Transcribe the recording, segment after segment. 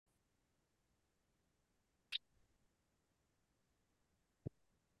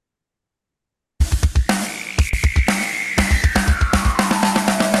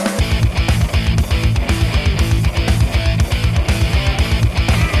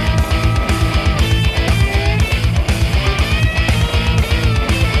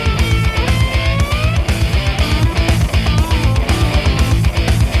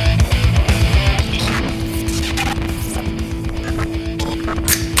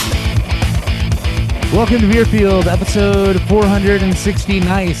Welcome to Beerfield, episode 460.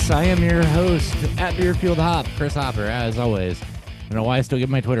 Nice. I am your host at Beerfield Hop, Chris Hopper, as always. I don't know why I still get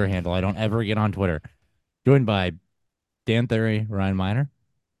my Twitter handle. I don't ever get on Twitter. Joined by Dan Theory, Ryan Miner.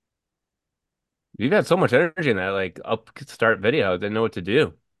 You've had so much energy in that up start video. I didn't know what to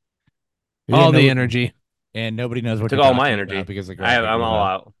do. Yeah, All the no, energy. and nobody knows what to Took all talk my to you about energy. because the graphic I'm was all up.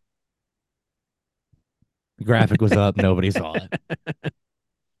 out. The graphic was up. Nobody saw it.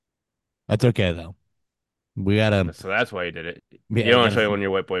 That's okay though. We gotta, So that's why you did it. You yeah, don't want to show you when your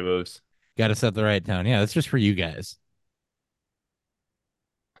white boy moves. gotta set the right tone. Yeah, that's just for you guys.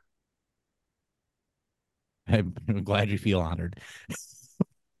 I'm glad you feel honored.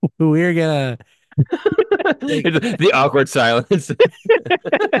 We're gonna It's the awkward silence.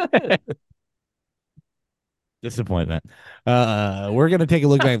 disappointment. We're gonna take a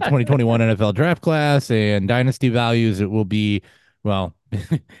look back at the 2021 NFL draft class and dynasty values. It will be, well,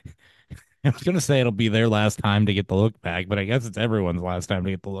 I was gonna say it'll be their last time to get the look back, but I guess it's everyone's last time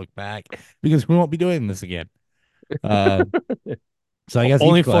to get the look back because we won't be doing this again. Uh, so I guess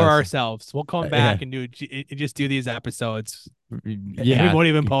Only each for class, ourselves. We'll come yeah, back and just do these episodes. And we yeah, won't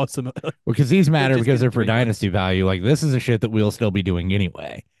even post them. because these They're matter just because gonna they're for drink dynasty us. value. Like this is a shit that we'll still be doing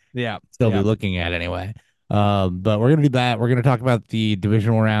anyway. Yeah. Still be Yeah. looking at anyway. But we're gonna do that. We're gonna talk about the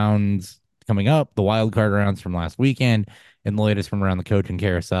divisional rounds coming up, the wild card rounds from last weekend, and the latest from around the coaching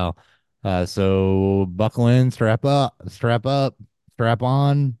carousel. So buckle in, strap up, strap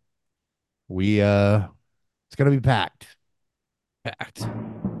on. We it's gonna be packed. Packed.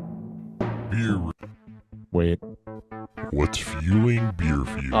 Beer. Wait. What's fueling beer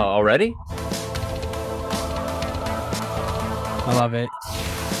for you? Already? I love it.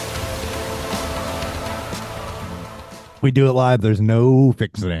 We do it live. There's no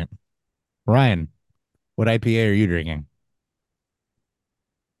fixing it. Ryan, what IPA are you drinking?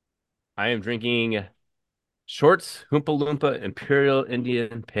 I am drinking Shorts Hoompa Loompa Imperial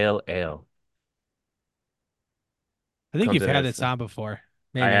Indian Pale Ale. I think Comes you've in had as this on before.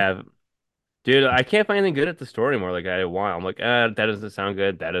 I Maybe. have, dude. I can't find anything good at the store anymore. Like I want. I'm like, that doesn't sound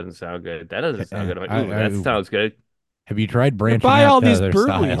good. That doesn't sound good. That doesn't sound good. I'm like, ooh, that sounds good. Have you tried You branching buy out all to these other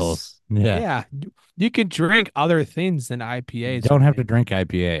breweries. styles? Yeah. Yeah. You can drink other things than You IPAs, don't have to Ryan. drink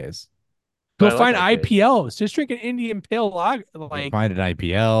IPAs. But Go I like find IPAs. IPLs. Just drink an Indian Pale Lager. You find an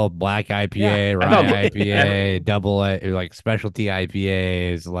IPL, black Yeah. IPA, I thought, rye I, IPA, like specialty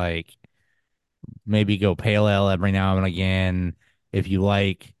IPAs, like maybe go pale ale every now and again. If you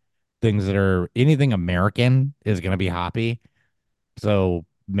like things that are anything American is going to be hoppy. So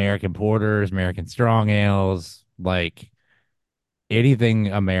American porters, American strong ales, like anything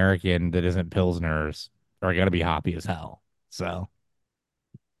American that isn't Pilsners are going to be hoppy as hell. So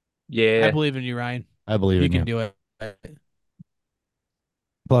I yeah. believe in you, Ryan. I believe You in can you. do it.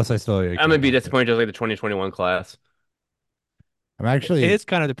 Plus, I still, I'm gonna be disappointed just like the 2021 class. I'm It actually, is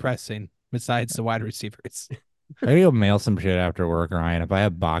kind of depressing, besides the wide receivers. I gotta go mail some shit after work, Ryan. If I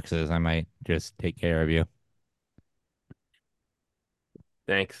have boxes, I might just take care of you.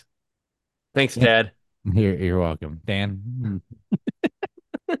 Thanks. Thanks, Yeah, Dad. you're welcome. Dan,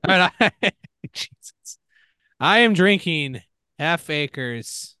 All right, Jesus. I am drinking half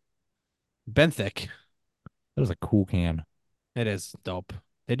acres Benthic. that was a cool can. It is dope.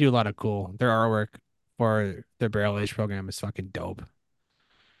 They do a lot of cool. Their artwork for their barrel age program is fucking dope.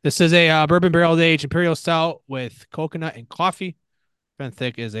 This is a bourbon barrel aged imperial stout with coconut and coffee.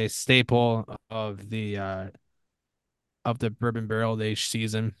 Benthic is a staple of the bourbon barrel aged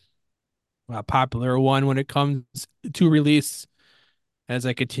season. A popular one when it comes to release. As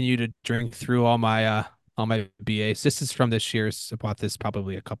I continue to drink through all my BAs. This is from this year's. I bought this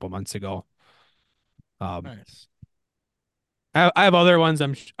probably a couple months ago. Um, Nice. I have other ones.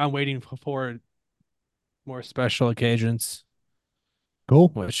 I'm waiting for more special occasions, Cool.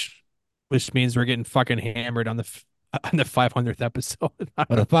 which means we're getting fucking hammered on on the 500th episode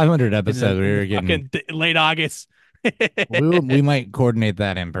But a 500 in episode, we the were getting. fucking late August. We might coordinate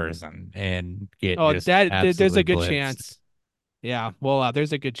that in person and get Oh, just there's absolutely a good blitzed. chance. Yeah, well,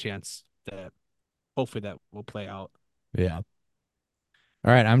 there's a good chance that hopefully that will play out. Yeah.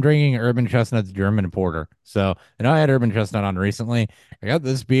 All right, I'm drinking Urban Chestnut's German Porter. So I know I had Urban Chestnut on recently. I got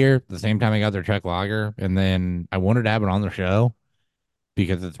this beer the same time I got their Czech Lager, and then I wanted to have it on the show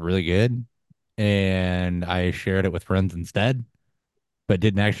because it's really good, and I shared it with friends instead, but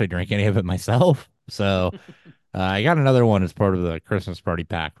didn't actually drink any of it myself. So I got another one as part of the Christmas party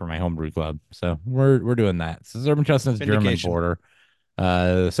pack for my homebrew club. So we're doing that. This is Urban Chestnut's German Vindication. Porter.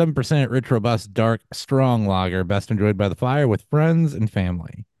 7% rich, robust, dark, strong lager, best enjoyed by the fire with friends and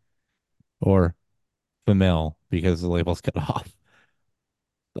family. Or famil, because the label's cut off.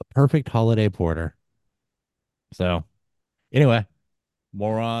 The perfect holiday porter. So anyway,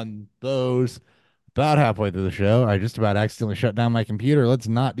 more on those about halfway through the show. I just about accidentally shut down my computer. Let's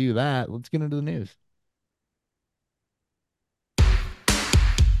not do that. Let's get into the news.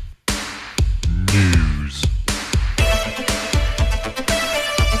 News.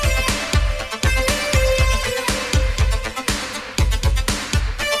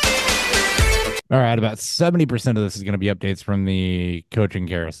 All right, about 70% of this is going to be updates from the coaching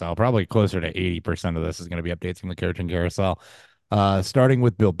carousel. Probably closer to 80% of this is going to be updates from the coaching carousel. Starting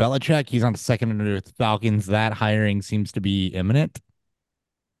with Bill Belichick, he's on second under the Falcons. That hiring seems to be imminent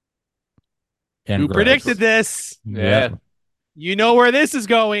and Who gross. predicted this? Yeah. You know where this is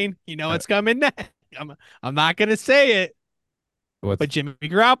going. You know it's coming next. I'm not gonna say it, but Jimmy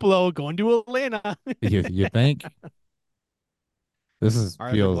Garoppolo going to Atlanta. you think? This is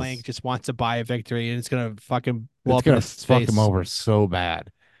Arthur feels Blank just wants to buy a victory, and it's gonna fucking blow it's up in gonna his fuck face. him over so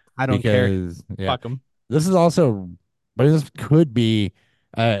bad. I don't care. Because Fuck him. this is also, but this could be.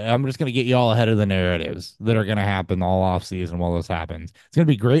 I'm just gonna get you all ahead of the narratives that are gonna happen all off season while this happens. It's gonna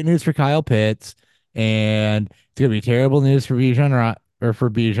be great news for Kyle Pitts, and it's gonna be terrible news for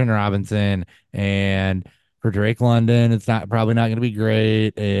Bijan Robinson, and for Drake London. It's not probably not gonna be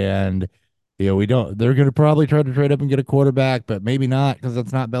great, and we don't. They're gonna probably try to trade up and get a quarterback, but maybe not because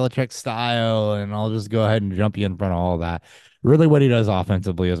that's not Belichick's style. And I'll just go ahead and jump you in front of all that. Really, what he does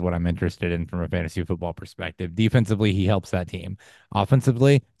offensively is what I'm interested in from a fantasy football perspective. Defensively, he helps that team.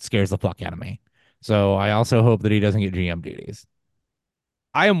 Offensively, scares the fuck out of me. So I also hope that he doesn't get GM duties.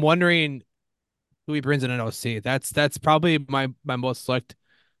 I am wondering who he brings in an OC. That's probably my most select,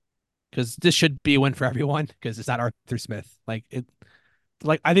 because this should be a win for everyone because it's not Arthur Smith. Like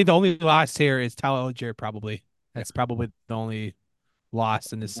I think the only loss here is Tyler Algier. Probably that's probably the only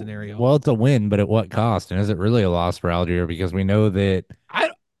loss in this scenario. Well, it's a win, but at what cost? And is it really a loss for Algier? Because we know that I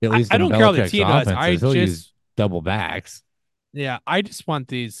at least I in don't care how the Belichick's team does. I offenses, he'll use just double backs. Yeah, I just want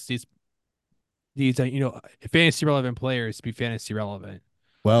these fantasy relevant players to be fantasy relevant.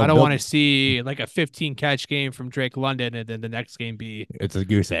 Well, I don't want to see like a 15 catch game from Drake London and then the next game be it's a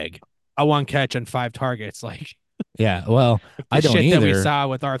goose egg. a one catch on 5 targets. Like Yeah, well, the I don't shit that we either. saw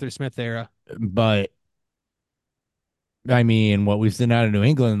with Arthur Smith era. But I mean, what we've seen out of New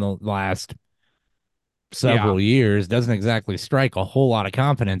England in the last Yeah. several years doesn't exactly strike a whole lot of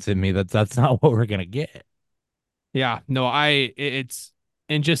confidence in me that that's not what we're gonna get. Yeah. No, it's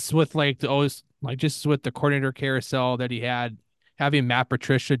and just with like just with the coordinator carousel that he had, having Matt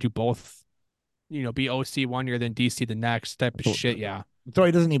Patricia do both, be OC one year, then DC the next type of shit. Yeah. So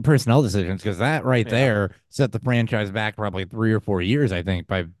he doesn't need personnel decisions because that right Yeah. there set the franchise back probably 3 or 4 years, I think,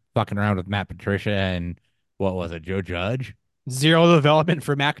 by fucking around with Matt Patricia and what was it, Joe Judge? Zero development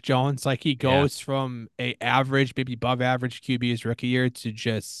for Mac Jones. Like he goes from a average, maybe above average QB his rookie year to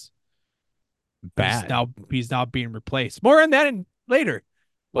just Bad. He's now being replaced. More on that later.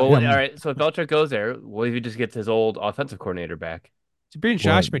 Well, all right. So if Belichick goes there, what if he just gets his old offensive coordinator back? To bring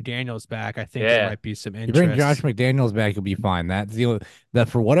Josh McDaniels back, I think there might be some interest. You bring Josh McDaniels back, you'll be fine. That's that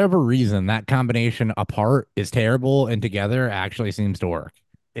for whatever reason, that combination apart is terrible and together actually seems to work.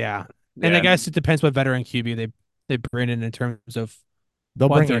 Yeah. And I guess it depends what veteran QB they bring in terms of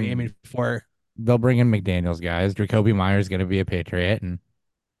what they're aiming for. They'll bring in McDaniels guys. Jacoby Meyer's going to be a Patriot, and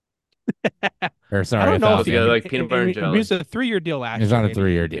or sorry, I don't know if he like peanut butter and jelly. He's a 3-year deal last year. He's on a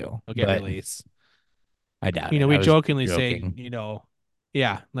 3-year deal. He'll get released. I doubt. We jokingly say,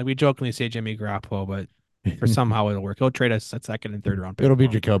 yeah, like we jokingly say Jimmy Garoppolo, but for somehow it'll work. He'll trade us a second and third round pick. It'll be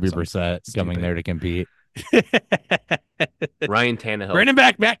Jacoby Brissett coming there to compete. Ryan Tannehill. Bringing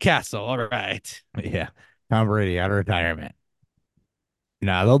back Matt Castle. All right. Yeah. Tom Brady out of retirement.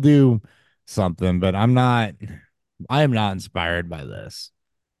 No, they'll do something, but I am not inspired by this.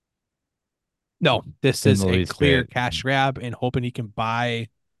 No, this is a clear cash grab and hoping he can buy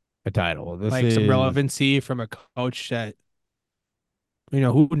a title. This is some relevancy from a coach that,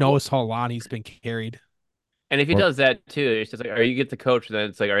 who knows how long he's been carried. And if he does that too, it's just like, you get the coach, then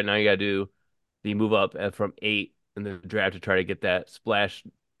it's like, all right, now you got to do the move up from 8 in the draft to try to get that splash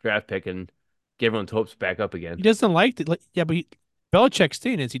draft pick and get everyone's hopes back up again. He doesn't like it. Yeah, but Belichick's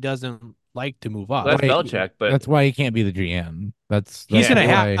thing is he doesn't like to move up. Well, that's Belichick, but that's why he can't be the GM. He's gonna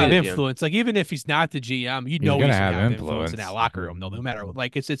have influence. Like even if he's not the GM, he's gonna have influence in that locker room. No matter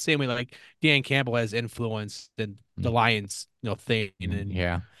like it's the same way like Dan Campbell has influence in the Lions, thing,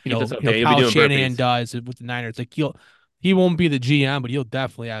 and Kyle Shanahan does with the Niners. Like he won't be the GM, but he'll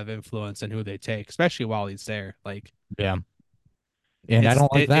definitely have influence in who they take, especially while he's there. Like and I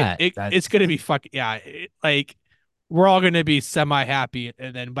don't like that. It's gonna be like we're all gonna be semi happy,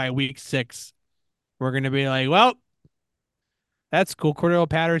 and then by week 6, we're gonna be like, well. That's cool. Cordell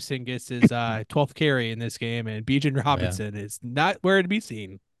Patterson gets his 12th carry in this game, and Bijan Oh yeah. Robinson is not where to be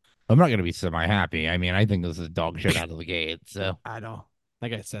seen. I'm not gonna be semi happy. I mean, I think this is dog shit out of the gate. So I know.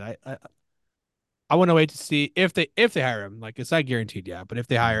 Like I said, I want to wait to see if they hire him. Like it's not guaranteed yet, but if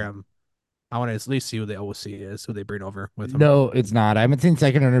they hire Mhm. him, I want to at least see who the OC is, who they bring over with him. No, it's not. I haven't seen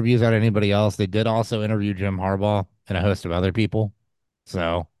second interviews out of anybody else. They did also interview Jim Harbaugh and a host of other people.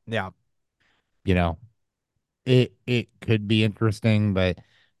 So, Yeah, you know, it could be interesting, but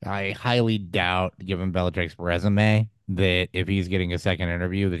I highly doubt, given Belichick's resume, that if he's getting a second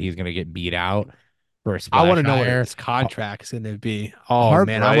interview, that he's gonna get beat out for a I want splash to know what hire. his contract's going to be. Oh Har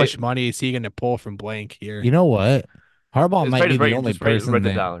man, how Right? much money is he going to pull from blank here? You know what? Harbaugh It's might probably be just the right. only Just right. person Write the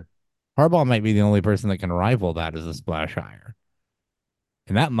that dollar. Harbaugh might be the only person that can rival that as a splash hire.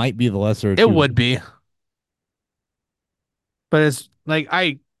 And that might be the lesser of It two would evils. be, but it's like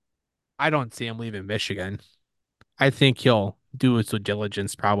I don't see him leaving Michigan. I think he'll do his due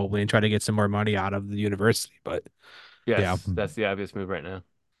diligence probably and try to get some more money out of the university. But yeah, Yes, that's the obvious move right now.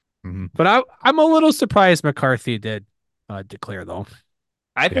 Mhm. but I'm a little surprised McCarthy did declare though.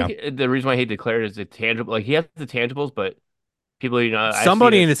 I Yeah. think the reason why he declared is the tangible. Like he has the tangibles, but people, I've seen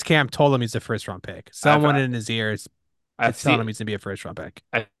Somebody in this. his camp told him he's a first round pick. I've Someone in his ears I've is telling seen him he's gonna be a first round pick.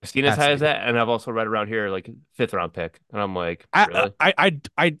 I've seen as Has high to as be. that, and I've also read around here like fifth round pick, and I'm like, I really?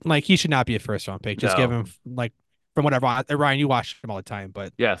 I like he should not be a first round pick. Just give No. him like from whatever Ryan, you watch him all the time,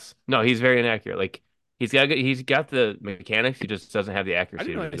 but Yes. No. He's very inaccurate. Like he's got the mechanics. He just doesn't have the I accuracy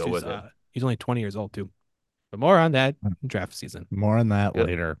didn't to realize go with it. he's only 20 years old too. But more on that in draft season. More on that Yep.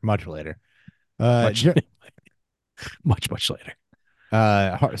 later, much later. Much much later.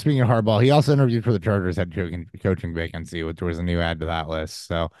 Speaking of Harbaugh, he also interviewed for the Chargers head coaching vacancy, which was a new add to that list.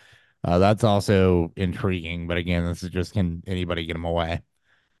 So that's also intriguing. But again, this is just, can anybody get him away?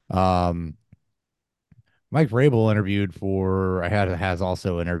 Um, Mike Vrabel interviewed for, has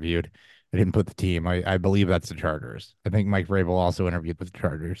also interviewed. I didn't put the team. I believe that's the Chargers. I think Mike Vrabel also interviewed with the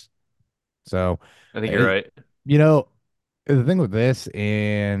Chargers. So, I think you're it, right. you know, the thing with this,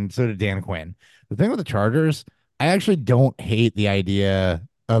 and so did Dan Quinn. The thing with the Chargers, I actually don't hate the idea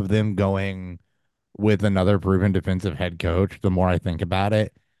of them going with another proven defensive head coach the more I think about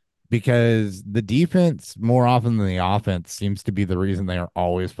it, because the defense, more often than the offense, seems to be the reason they are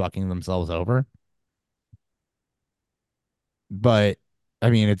always fucking themselves over. But I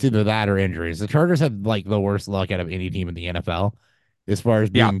mean, it's either that or injuries. The Chargers have like the worst luck out of any team in the NFL as far as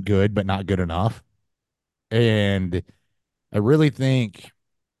Yeah. being good, but not good enough. And I really think,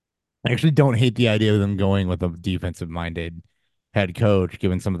 I actually don't hate the idea of them going with a defensive minded head coach,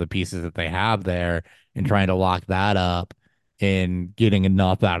 given some of the pieces that they have there, and trying to lock that up and getting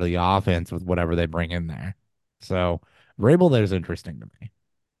enough out of the offense with whatever they bring in there. So Vrabel there's interesting to me.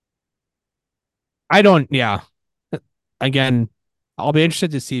 I don't yeah. Again, I'll be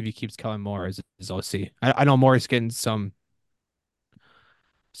interested to see if he keeps Kellen Moore as his OC. I know Moore's getting some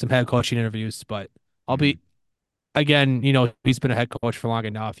head coaching interviews, but I'll Mhm. be again, he's been a head coach for long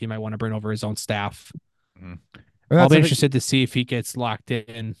enough. He might want to bring over his own staff. Mhm. And I'll that's be the thing. interested to see if he gets locked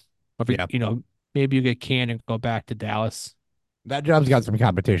in. Or if Yeah, maybe you get canned and go back to Dallas. that job's got some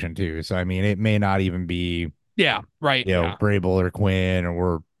competition too. So I mean, it may not even be, Yeah, right. Yeah. Vrabel or Quinn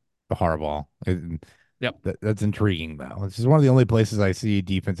or Harbaugh. Yep. That's intriguing though. This is one of the only places I see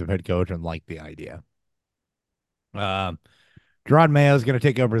defensive head coach and like the idea. Um, Gerard Mayo is going to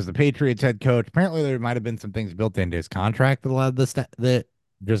take over as the Patriots head coach. Apparently, there might have been some things built into his contract that allowed this that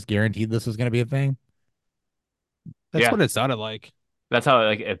just guaranteed this was going to be a thing. That's Yeah. what it sounded like. That's how it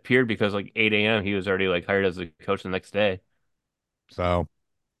like appeared because like 8 a.m. he was already like hired as a coach the next day. So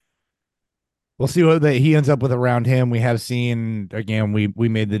we'll see what he ends up with around him. We have seen, again, we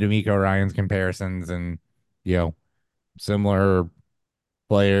made the D'Amico Ryans comparisons, and you know similar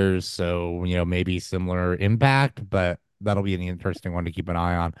players, so maybe similar impact, but that'll be an interesting one to keep an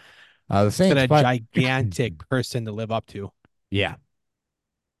eye on. The It's got Saints, a but gigantic person to live up to. yeah,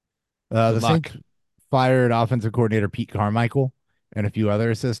 the Good Saints luck. fired offensive coordinator Pete Carmichael and a few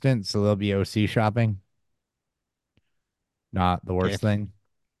other assistants, so they'll be OC shopping. Not the Okay. worst thing.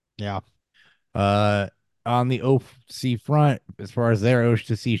 Yeah. Uh, on the OC front, as far as their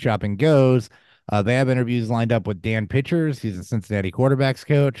OC shopping goes, they have interviews lined up with Dan Pitchers. He's a Cincinnati quarterbacks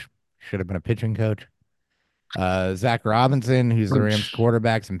coach. Should have been a pitching coach. Zach Robinson, who's the Rams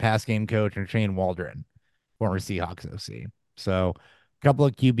quarterbacks and pass game coach, and Shane Waldron, former Seahawks OC. So a couple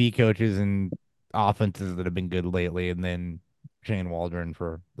of QB coaches and offenses that have been good lately, and then Shane Waldron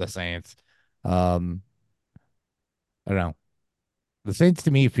for the Saints. Um, I don't know. The Saints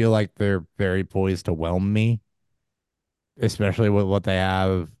to me feel like they're very poised to whelm me, especially with what they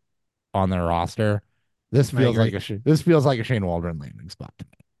have on their roster. I agree. This feels like a Shane Waldron landing spot to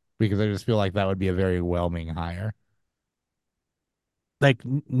me because I just feel like that would be a very whelming hire. Like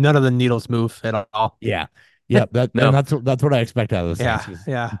none of the needles move at all. Yeah. Yep. No. That's what I expect out of this Yeah, thing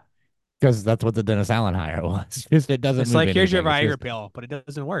yeah. because that's what the Dennis Allen hire was. Just it doesn't It's move like here's your anything. It's Viagra just pill, but it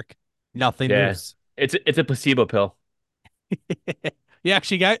doesn't work. Nothing Yeah. moves. It's a placebo pill. You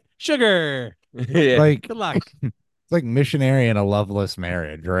actually got sugar. Yeah. like Good luck. it's like missionary in a loveless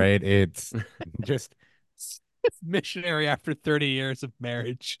marriage, right? It's just Missionary after 30 years of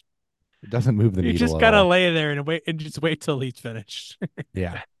marriage. it doesn't move the You needle just at gotta all. lay there and wait and just wait till he's finished.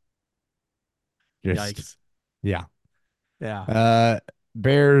 Yeah. Just Yikes. yeah. Yeah. Uh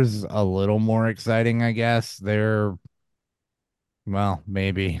Bears a little more exciting, I guess. They're well,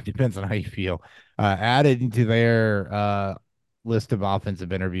 maybe depends on how you feel. Added into their list of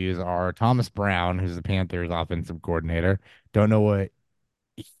offensive interviews are Thomas Brown, who's the Panthers offensive coordinator. Don't know what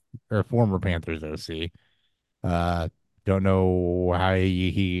or former Panthers OC. Uh, don't know how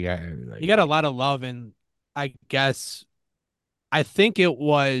he He got a lot of love, and I guess I think it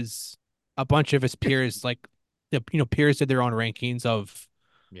was a bunch of his peers, like peers did their own rankings of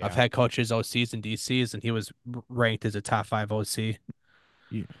yeah. head coaches, OCs, and DCs, and he was ranked as a top 5 OC.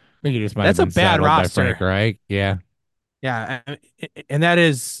 I think he just might have That's a been bad saddled by Frank roster. Reich. Yeah, Yeah, and that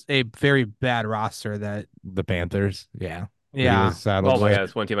is a very bad roster. That the Panthers. Yeah, that he yeah, was saddled Oh my with. God,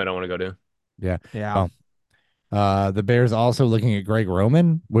 it's one team I don't want to go to. Yeah. yeah. Well, the Bears also looking at Greg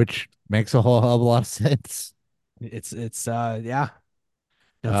Roman, which makes a whole hell of a lot of sense. It's yeah.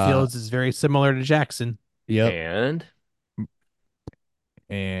 Uh, Fields is very similar to Jackson. yep. And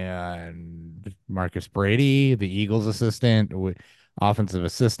And Marcus Brady, the Eagles assistant, offensive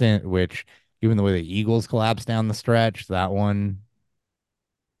assistant, which given the way the Eagles collapsed down the stretch, that one,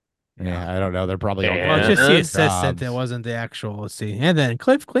 Yeah. yeah, I don't know. They're probably all Well, going it's to and just the different assistant. It jobs. wasn't the actual OC. And then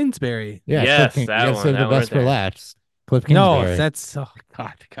Cliff Clinsbury. Yeah, yes, You got to save the that one right best for there. last. Cliff No, Kingsbury. that's oh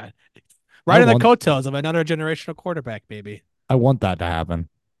God. I Right on the want, coattails of another generational quarterback, maybe. I want that to happen.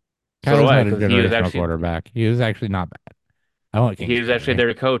 So do Kyler's I, not a because generational quarterback. He was actually not bad. I want he was actually Kingsbury. there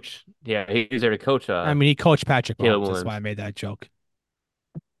to coach. Yeah, he was there to coach I mean, he coached Patrick Caleb Mahomes. That's why Williams. I made that joke.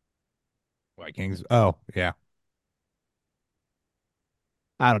 Vikings. Oh, yeah.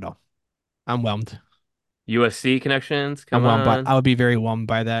 I don't know. I'm whelmed. USC connections. I'm Come whelmed, but I on. would be very whelmed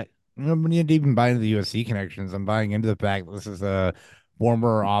by that. I don't need to even buy into the USC connections. I'm buying into the fact that this is a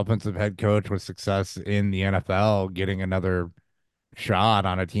former offensive head coach with success in the NFL getting another shot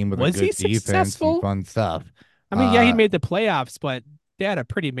on a team with a Was he good defense and successful? fun stuff. I mean, yeah, he Uh, made the playoffs, but they had a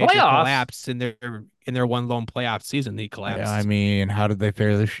pretty major Playoffs. collapse in their one lone playoff season. He I collapsed. mean, how did they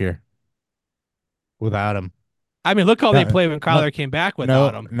fare this year without him? I mean, look how they No, played when no, Kyler came back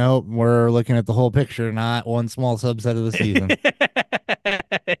without no, him. no. We're looking at the whole picture, not one small subset of the season.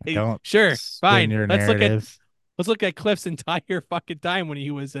 Don't Sure, spin fine. your narratives. Let's look at Cliff's entire fucking time when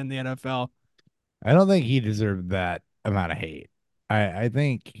he was in the NFL. I don't think he deserved that amount of hate. I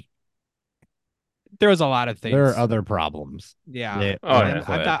think There was a lot of there are things. other problems Yeah, that Oh with yeah.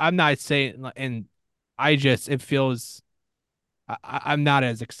 Cliff. I'm not saying, and I just it feels I'm not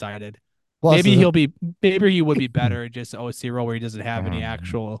as excited. Plus, Maybe is it, maybe he would be better at just OC role where he doesn't have any um,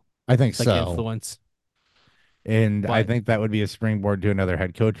 actual I think like so. influence. And I But think that would be a springboard to another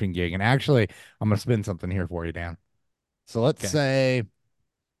head coaching gig. And actually, I'm going to spin something here for you, Dan. So let's okay, say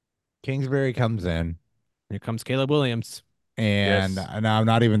Kingsbury comes in, here comes Caleb Williams. and Yes. now I'm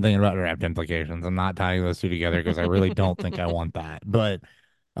not even thinking about draft implications. I'm not tying those two together because I really don't think I want that. But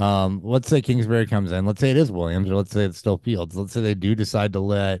let's say Kingsbury comes in. Let's say it is Williams, or let's say it's still Fields. Let's say they do decide to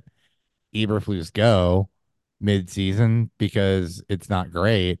let Eberflus go mid-season because it's not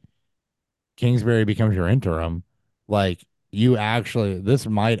great. Kingsbury becomes your interim, like you actually, this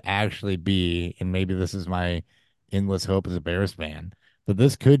might actually be, and maybe this is my endless hope as a Bears fan, but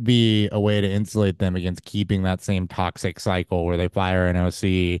this could be a way to insulate them against keeping that same toxic cycle where they fire an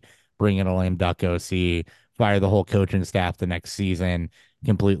OC, bring in a lame duck OC, fire the whole coaching staff the next season,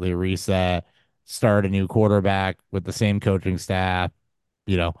 completely reset, start a new quarterback with the same coaching staff.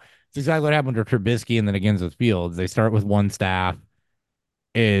 You know, it's exactly what happened to Trubisky and then again with Fields. They start with one staff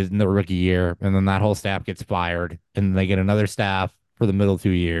is in the rookie year, and then that whole staff gets fired, and they get another staff for the middle 2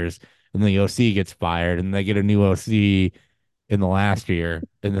 years, and the OC gets fired, and they get a new OC in the last year,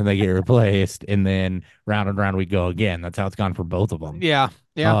 and then they get replaced, and then round and round we go again. That's how it's gone for both of them. Yeah,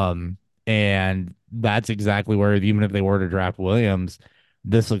 yeah, Um, and that's exactly where even if they were to draft Williams,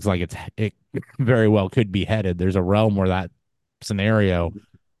 this looks like it very well could be headed. There's a realm where that scenario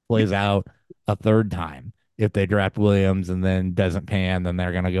plays out a third time. If they draft Williams and then doesn't pan, then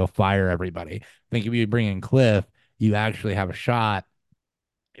they're gonna go fire everybody. I think if you bring in Cliff, you actually have a shot,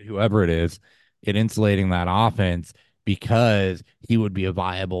 whoever it is, in insulating that offense because he would be a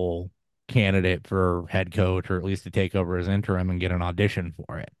viable candidate for head coach or at least to take over as interim and get an audition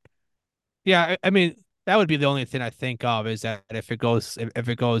for it. Yeah, I mean, that would be the only thing I think of is that if it goes,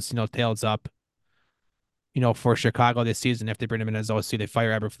 tails up, for Chicago this season, if they bring him in as OC, they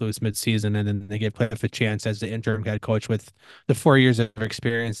fire Eberflus midseason, and then they give Cliff a chance as the interim head coach with the 4 years of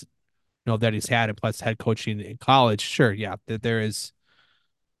experience, that he's had, and plus head coaching in college. Sure, yeah, there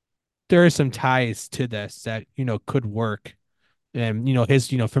are some ties to this that could work, and his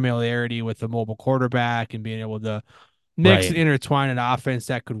familiarity with the mobile quarterback and being able to mix Right. and intertwine an offense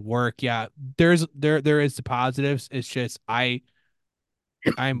that could work. Yeah, there is the positives. It's just I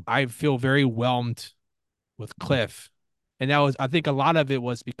feel very whelmed with Cliff, and that was I think a lot of it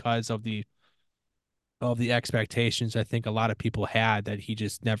was because of the expectations I think a lot of people had that he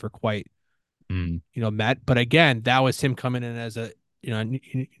just never quite Mm. met. But again, that was him coming in as a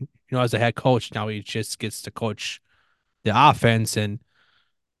as a head coach. Now he just gets to coach the offense, and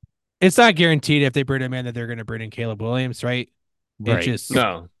it's not guaranteed if they bring him in that they're going to bring in Caleb Williams, right? It Right. just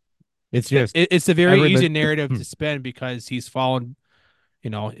No, It's just it's a very everybody. easy narrative to spin because he's fallen.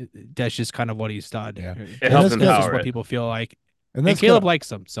 That's just kind of what he's done. Yeah. it And helps this That's could just empower what it. people feel like. and And this could Caleb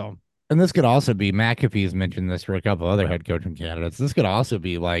likes him, so and this could also be McAfee's mentioned this for a couple other head coaching candidates. This could also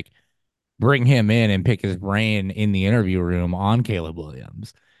be like bring him in and pick his brain in the interview room on Caleb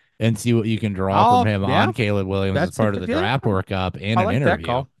Williams and see what you can draw from oh him yeah, on Caleb Williams as that's part of the yeah, draft workup and I an like that interview.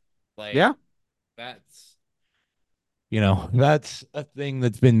 call. Like Yeah, that's that's a thing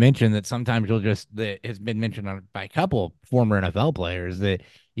that's been mentioned that sometimes that has been mentioned by a couple of former NFL players that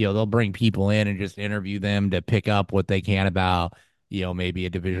they'll bring people in and just interview them to pick up what they can about maybe a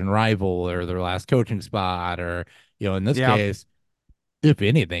division rival or their last coaching spot or in this yeah, case if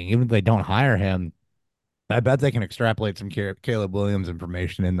anything even if they don't hire him I bet they can extrapolate some Caleb Williams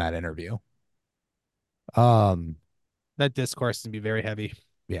information in that interview. Um, that discourse can be very heavy.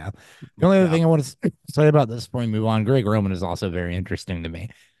 yeah. The only other Yeah, thing I want to say about this before we move on, Greg Roman is also very interesting to me,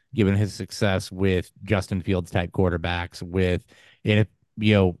 given his success with Justin Fields type quarterbacks. And if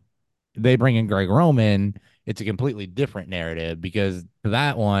they bring in Greg Roman, it's a completely different narrative because for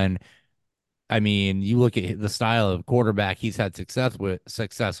that one, I mean, you look at the style of quarterback he's had success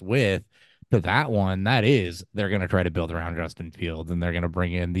with. To that one, that is they're going to try to build around Justin Fields, and they're going to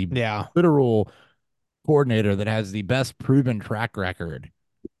bring in the yeah, literal coordinator that has the best proven track record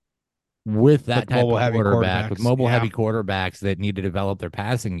with that with type mobile of heavy quarterback, with quarterbacks. mobile Yeah, heavy quarterbacks that need to develop their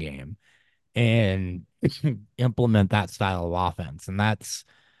passing game and implement that style of offense. And that's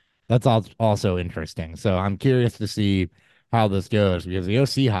also interesting. So I'm curious to see how this goes because the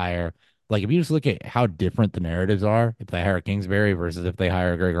OC hire, like if you just look at how different the narratives are, if they hire Kingsbury versus if they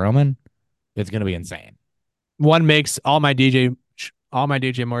hire Greg Roman, it's going to be insane. one makes all my DJ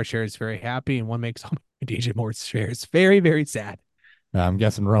Moore shares very happy, and one makes all my DJ Moore shares very very sad. I'm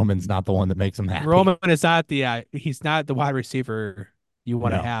guessing Roman's not the one that makes them happy. Roman is not he's not the wide receiver you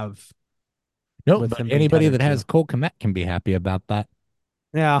want to No, have nope. with But him being anybody tethered that has to. Cole Kmet can be happy about that.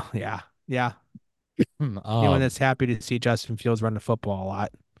 Yeah, yeah, yeah. Anyone Um, that's happy to see Justin Fields run the football a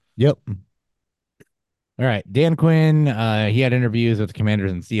lot. yep. All right. Dan Quinn, he had interviews with the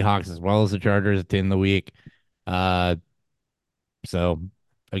Commanders and Seahawks as well as the Chargers in the week. Uh, so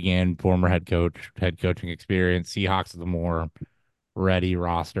again, former head coaching experience. Seahawks is the more ready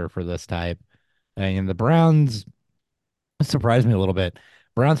roster for this type. And the Browns surprised me a little bit.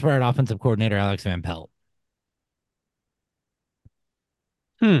 Browns fired offensive coordinator Alex Van Pelt.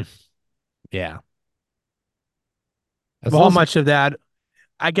 Hmm. Yeah. That's Well, how also much of that?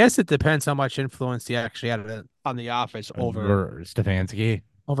 I guess it depends how much influence he actually had on the offense over Stefanski.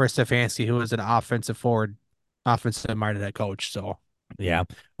 over Stefanski, who was an offensive minded head coach. So Yeah.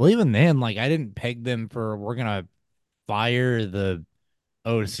 Well, even then, like I didn't peg them for we're gonna fire the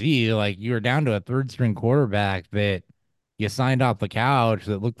OC. Like you were down to a third string quarterback that you signed off the couch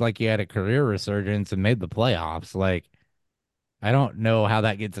that looked like he had a career resurgence and made the playoffs. Like I don't know how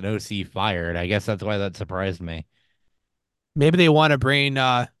that gets an OC fired. I guess that's why that surprised me. maybe they want to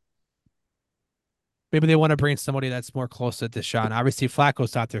bring somebody that's more close to Deshaun. Obviously,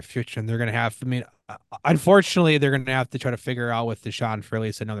 Flacco's not their future, and they're gonna have. I mean, unfortunately, they're gonna have to try to figure out with Deshaun for at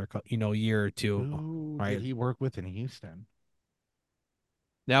least another year or two. Who did Right? he work with in Houston?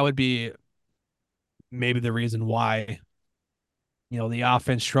 That would be maybe the reason why the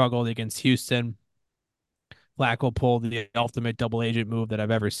offense struggled against Houston. Flacco pulled the ultimate double agent move that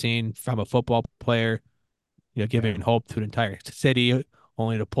I've ever seen from a football player. Yeah. Giving hope to an entire city,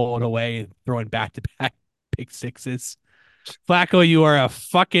 only to pull it away and throwing back to back pick sixes. Flacco, you are a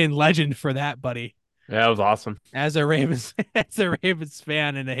fucking legend for that, buddy. Yeah, that was awesome. As a Ravens, as a Ravens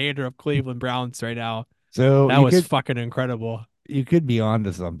fan and a hater of Cleveland Browns right now, So that was fucking incredible. you could be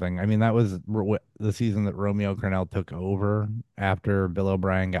onto something. I mean, that was the season that Romeo Crennel took over after Bill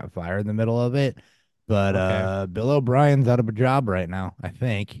O'Brien got fired in the middle of it. But Okay. Bill O'Brien's out of a job right now, I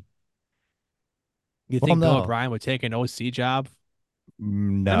think. You Well, think Bill no, O'Brien would take an OC job?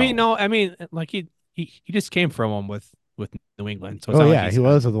 I mean, no. no, I mean, like he just came from him with New England, so it's Oh not like yeah, he he's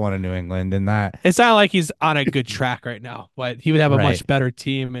was on. with one in New England, and that It's not like he's on a good track right now, but he would have a right. much better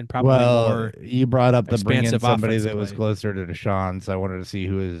team and probably Well, more you brought up the bring in expansive somebody offense that was play. closer to Deshaun, so I wanted to see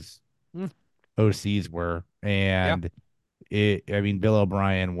who his Mm, OCs were, yeah, and I mean, Bill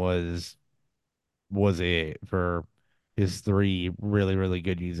O'Brien was it for his three really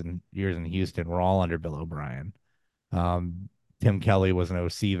good years in Houston were all under Bill O'Brien. Um, Tim Kelly was an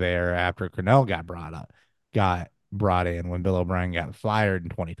OC there after Cornell got brought in when Bill O'Brien got fired in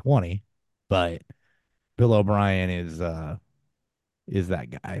 2020. But Bill O'Brien is that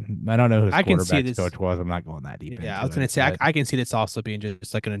guy. I don't know who his I can see quarterbacks this. coach was. I'm not going that deep Yeah, I into was it, gonna say but I can see this also being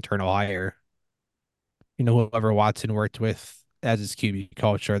just like an internal hire. You know, whoever Watson worked with as his QB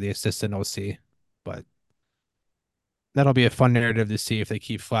coach or the assistant OC, but that'll be a fun narrative to see if they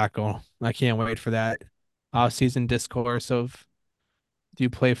keep Flacco. I can't wait for that off-season discourse of do you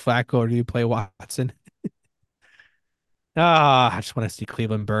play Flacco or do you play Watson? Ah, I just want to see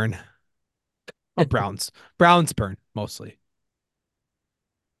Cleveland burn. Or Browns. Browns burn mostly.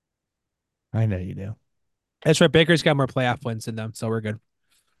 I know you do. That's right. Baker's got more playoff wins than them, so we're good.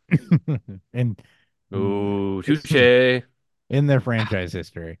 and Ooh, touche. in their franchise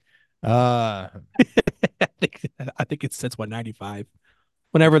history. Uh, I think it's since what 95.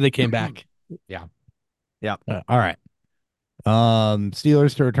 Whenever they came back. yeah. Yeah. All right.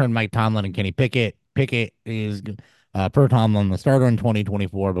 Steelers to return Mike Tomlin and Kenny Pickett. Pickett is per Tomlin the starter in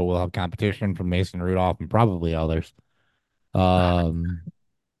 2024, but we'll have competition from Mason Rudolph and probably others. Um,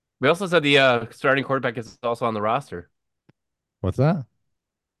 We also said the starting quarterback is also on the roster. what's that?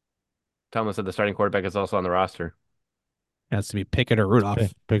 Thomas said the starting quarterback is also on the roster, It has to be Pickett or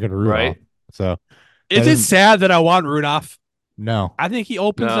Rudolph. Pickett or Rudolph. right? So that Is it isn't sad that I want Rudolph? no. I think he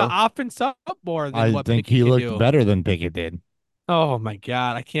opens the No. offense up more than I what think Pickett he can looked do. better than Pickett did. Oh my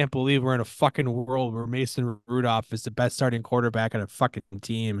God. I can't believe we're in a fucking world where Mason Rudolph is the best starting quarterback on a fucking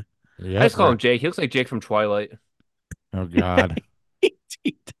team. I Yep. just call him Jake. He looks like Jake from Twilight. Oh God.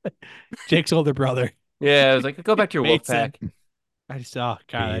 Jake's older brother, Yeah, I was like, go back to your wolf Mason. pack. I just, oh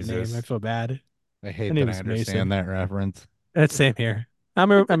God, that name. I Jesus. feel bad. I My hate name that I is Mason. understand that reference. That's same here. I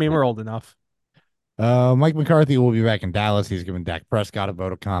mean, we're old enough. Mike McCarthy will be back in Dallas. He's given Dak Prescott a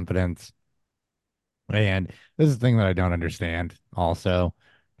vote of confidence. And this is the thing that I don't understand also,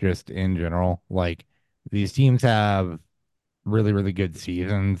 just in general. Like these teams have really good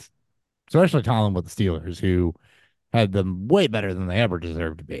seasons, especially Colin with the Steelers, who had them way better than they ever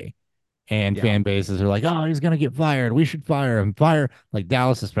deserved to be. And Yeah. fan bases are like, oh, he's gonna get fired. We should fire him. Fire like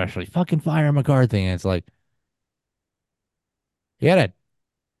Dallas, especially. Fucking fire McCarthy. And it's like, yeah,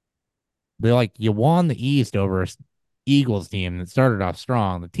 they're like, you won the East over a Eagles team that started off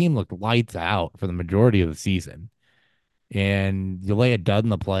strong. The team looked lights out for the majority of the season. And you lay a dud in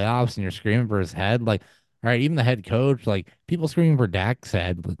the playoffs and you're screaming for his head. Like, all right, even the head coach, like people screaming for Dak's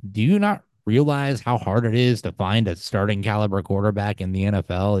head. Do you not realize how hard it is to find a starting caliber quarterback in the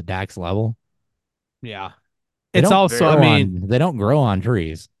NFL at Dak's level? Yeah. They It's don't also, I Very. grow mean, on they don't grow on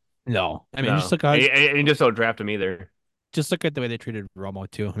trees. no. I mean, No. And you just don't draft him either. just look at the way they treated Romo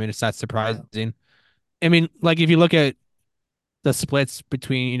too. I mean, it's not surprising. I mean, like if you look at the splits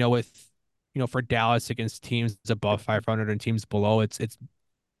between, with, for Dallas against teams above 500 and teams below, it's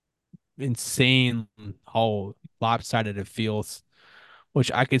insane how lopsided it feels,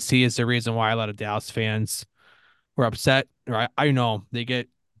 which I could see is the reason why a lot of Dallas fans were upset. Right? I know they get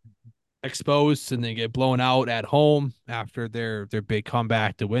exposed and they get blown out at home after their big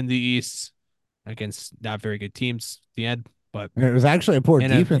comeback to win the East against not very good teams at the end. But And it was actually a poor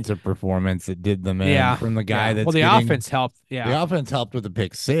and a defensive performance that did them in yeah, from the guy yeah. Well, that's the getting offense helped. Yeah, the offense helped with the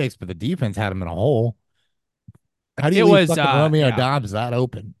pick six, but the defense had him in a hole. How do you it leave was. fucking Romeo Yeah, Dobbs that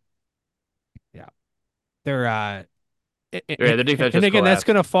open? yeah. They're Yeah, the defense and just again, that's collapsed.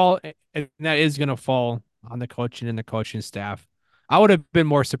 gonna fall. And that is gonna fall on the coaching and the coaching staff. I would have been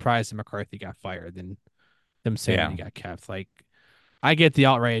more surprised if McCarthy got fired than them saying that Yeah. he got kept. Like, I get the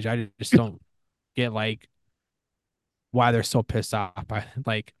outrage. I just don't get like why they're so pissed off.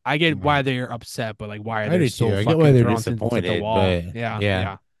 Like, I get why Right. they're upset, but like, why are I they do so too. I get why fucking they're thrown to the disappointed, wall? but Yeah, yeah,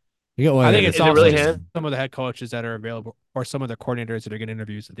 yeah. I get why I they're think it's Is it really also disappointed. him? some of the head coaches that are available or some of the coordinators that are getting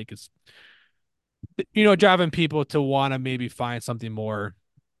interviews. I think it's driving people to want to maybe find something more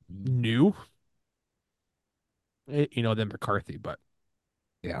new. than McCarthy. But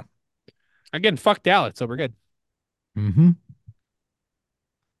Yeah. again, fuck Dallas, so we're good. Mm-hmm.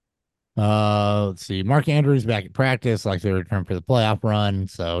 Let's see. Mark Andrews back at practice, like they return for the playoff run.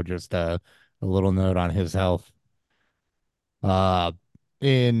 So just a little note on his health. Uh,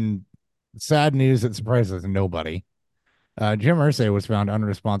 in sad news that surprises nobody, Jim Irsay was found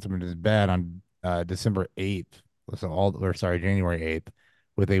unresponsive in his bed on December 8th, January 8th,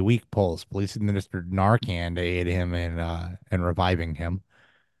 with a weak pulse. Police administered Narcan to aid him in reviving him.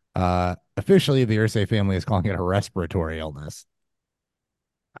 Officially, the Irsay family is calling it a respiratory illness.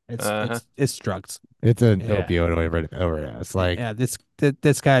 It's Uh-huh. it's it's drugs. It's an Yeah, opioid overdose. Like yeah.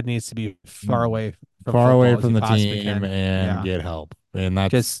 This guy needs to be far away from far away football as from he the possibly team can. and Yeah, get help. And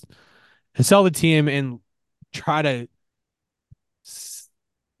that's just sell the team and try to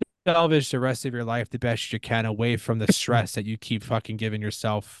salvage the rest of your life the best you can away from the stress that you keep fucking giving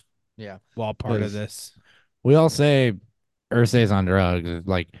yourself yeah. while part of Because this. we all say Ursay's on drugs,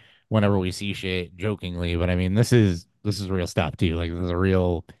 like whenever we see shit jokingly, but I mean this is real stuff too. Like this is a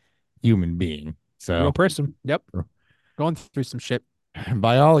real human being. Real So person. Yep. Going through some shit.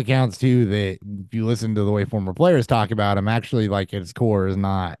 by all accounts too, that if you listen to the way former players talk about him, actually like at its core is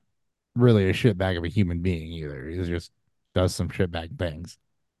not really a shitbag of a human being either. He just does some shitbag things.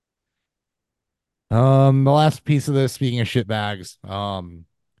 The last piece of this, speaking of shitbags,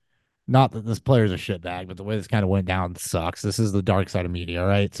 not that this player's a shitbag, but the way this kind of went down sucks. This is the dark side of media,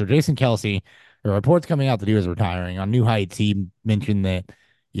 right? So Jason Kelsey, the reports coming out that he was retiring on New Heights, he mentioned that,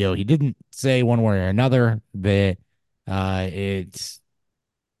 he didn't say one way or another that it's,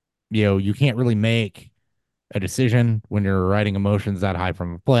 you can't really make a decision when you're riding emotions that high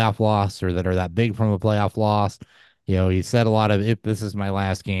from a playoff loss or that are that big from a playoff loss. He said a lot of if this is my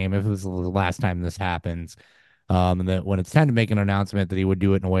last game, if this is the last time this happens, and that when it's time to make an announcement, that he would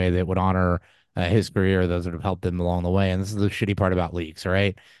do it in a way that would honor his career, those that have helped him along the way. And this is the shitty part about leaks,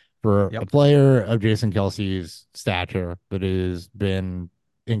 right? For a Yep. player of Jason Kelsey's stature that has been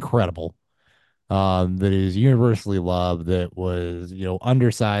incredible, that is universally loved, that was,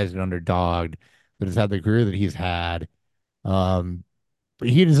 undersized and underdogged, that has had the career that he's had. Um,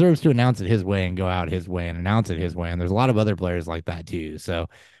 he deserves to announce it his way and go out his way and announce it his way. And there's a lot of other players like that too. So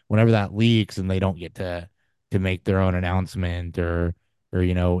whenever that leaks and they don't get to make their own announcement or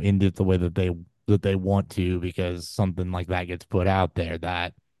end it the way that they want to because something like that gets put out there,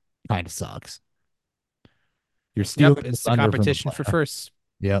 that kind of sucks. You're Yep. stealing the It's the thunder from the competition for player. first.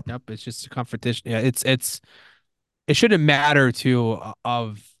 Yep. Yep. It's just a competition. Yeah. It shouldn't matter to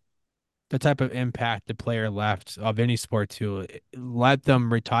of the type of impact the player left of any sport to let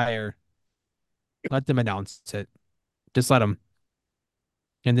them retire. Let them announce it. Just let them.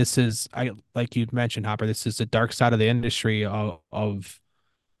 And this is, I like you mentioned, Hopper. This is the dark side of the industry of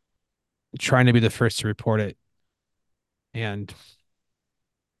trying to be the first to report it, and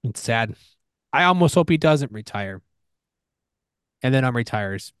it's sad. I almost hope he doesn't retire, and then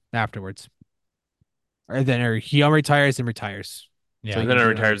unretires afterwards, or he unretires and retires, so Yeah. he And then can it do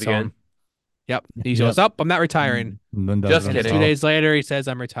it on retires its own. again. Yep. He Yep. goes up. I'm not retiring. And then does it Just And then kidding. himself. 2 days later, he says,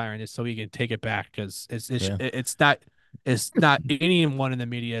 "I'm retiring," just so he can take it back because Yeah. it's not anyone in the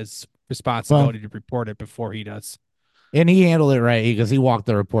media's Well, responsibility to report it before he does. and he handled it right because he walked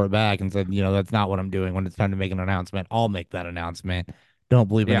the report back and said, that's not what I'm doing. When it's time to make an announcement, I'll make that announcement. Don't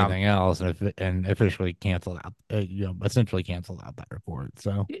believe Yeah. anything else, and officially canceled out, essentially canceled out that report.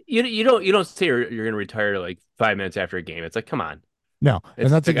 So You don't say you're gonna retire like 5 minutes after a game. It's like, come on. no, and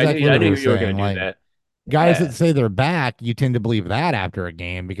It's that's like exactly I what he knew was you were gonna saying. do Like that. guys that Yeah, say they're back, you tend to believe that after a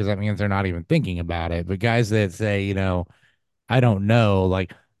game because that means they're not even thinking about it. But guys that say, I don't know,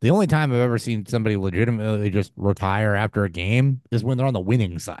 like the only time I've ever seen somebody legitimately just retire after a game is when they're on the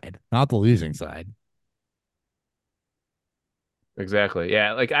winning side, not the losing side. exactly.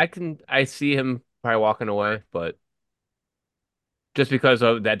 Yeah, like I see him probably walking away, but just because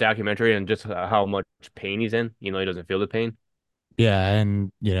of that documentary and just how much pain he's in, he doesn't feel the pain. Yeah,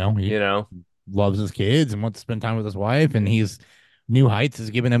 and he You know. loves his kids and wants to spend time with his wife, and he's New Heights has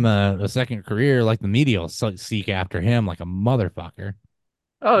given him a second career. Like the media will seek after him like a motherfucker.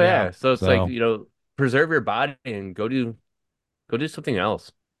 Oh Yeah. yeah. So it's like, So preserve your body and go do something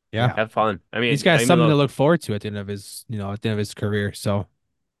else. yeah, Yeah. Have fun. I He's mean, got even something to though, look forward to at the end of his career. So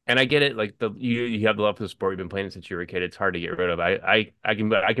and I get it, like you have the love for the sport. You've been playing it since you were a kid. It's hard to get rid of. I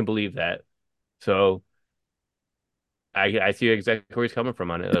can believe that. So I see exactly where he's coming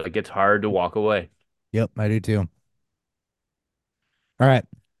from on it. Like it's hard to walk away. yep, I do too. All right,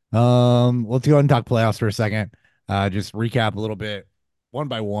 let's go ahead and talk playoffs for a second. Just recap a little bit, one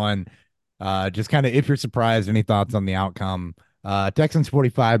by one. Just kind of if you're surprised, any thoughts on the outcome? Texans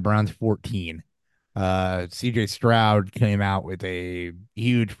 45, Browns 14. CJ Stroud came out with a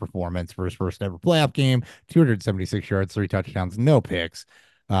huge performance for his first ever playoff game, 276 yards, 3 touchdowns, no picks.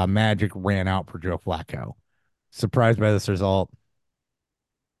 Magic ran out for Joe Flacco. Surprised by this result.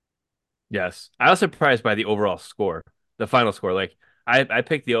 Yes. I was surprised by the overall score, the final score. Like I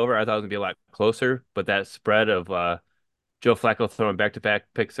picked the over. I thought it was gonna be a lot closer, but that spread of Joe Flacco throwing back to back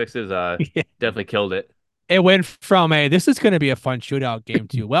pick sixes definitely killed it. It went from a this is going to be a fun shootout game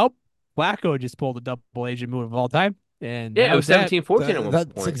to well, Flacco just pulled a double agent move of all time, and Yeah, that it was was that. 17-14 at one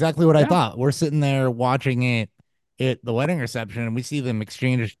That's point. exactly what I Yeah, thought. We're sitting there watching it at the wedding reception, and we see them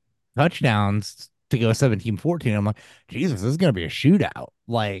exchange touchdowns to go 17-14. I'm like, Jesus, this is going to be a shootout.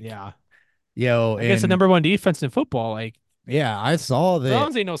 Like, yeah. Against the and number one defense in football, like yeah, I saw that.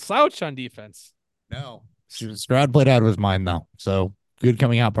 Browns ain't no slouch on defense. No, Stroud played out of his mind, though. So good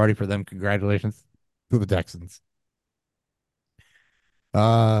coming out party for them. Congratulations to the Texans.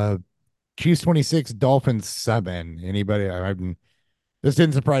 Uh, Chiefs 26, Dolphins 7. Anybody? This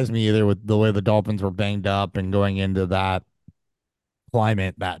didn't surprise me either with the way the Dolphins were banged up and going into that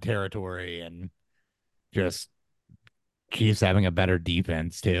climate, that territory, and just Chiefs having a better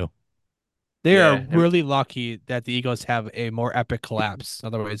defense too. They are Yeah, really lucky that the Eagles have a more epic collapse.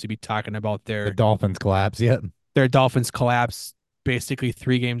 Otherwise, you'd be talking about The their Dolphins collapse yet. their Dolphins collapse basically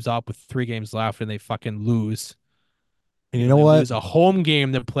 3 games up with 3 games left, and they fucking lose. And you know They what? lose a home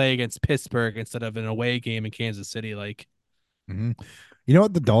game to play against Pittsburgh instead of an away game in Kansas City. Like, Mhm. You know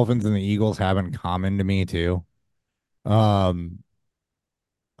what the Dolphins and the Eagles have in common to me too? Um,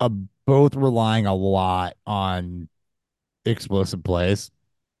 uh, Both relying a lot on explosive plays,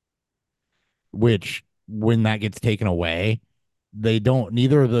 which when that gets taken away, they don't,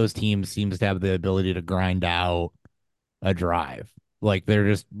 neither of those teams seems to have the ability to grind out a drive. Like they're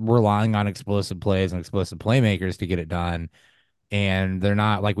just relying on explosive plays and explosive playmakers to get it done. And they're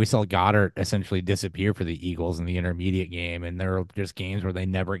not like we saw Goddard essentially disappear for the Eagles in the intermediate game. And there were just games where they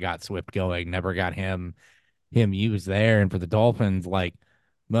never got Swift going, never got him used there. And for the Dolphins, like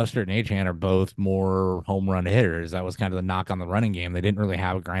Mustard and Achan are both more home run hitters. That was kind of the knock on the running game. They didn't really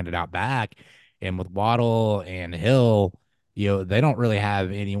have a grinded out back. And with Waddle and Hill, they don't really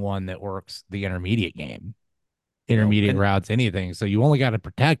have anyone that works the intermediate game, intermediate and routes, anything. So you only got to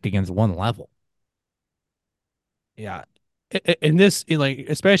protect against one level. yeah, in this, like,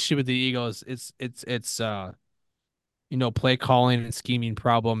 especially with the Eagles, play calling and scheming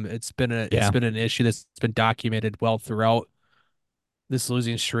problem. It's Yeah. been an issue that's been documented well throughout this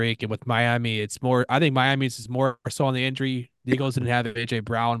losing streak. And with Miami, it's more. I think Miami's is more so on the injury. The Eagles didn't have AJ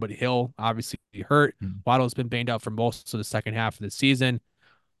Brown, but Hill obviously hurt. Mm. Waddle's been banged out for most of the second half of the season.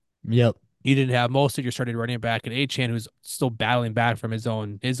 Yep. You didn't have most of your starting running back and Achan, who's still battling back from his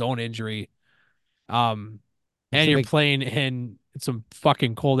own injury. Um, It's and a you're big, playing in some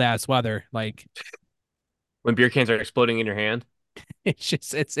fucking cold ass weather. Like when beer cans are exploding in your hand. it's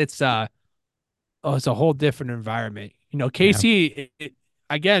just it's a whole different environment. yeah. KC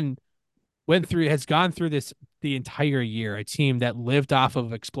again has gone through this the entire year. A team that lived off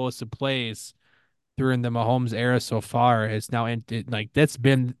of explosive plays during the Mahomes era so far has now like that's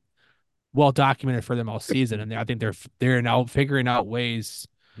been well documented for them all season, and I think they're now figuring out ways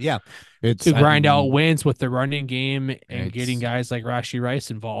Yeah. It's, to I grind out mean, wins with the running game and getting it's guys like Rashi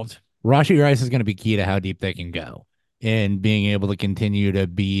Rice involved. Rashi Rice is going to be key to how deep they can go and being able to continue to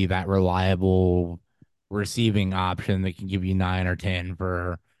be that reliable receiving option that can give you 9 or 10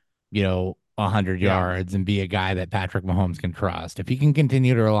 for, 100 Yeah. yards and be a guy that Patrick Mahomes can trust. If he can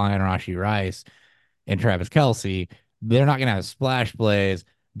continue to rely on Rashi Rice and Travis Kelsey, they're not going to have splash plays,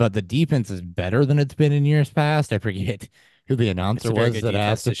 but the defense is better than it's been in years past. I forget who the It's announcer a very was good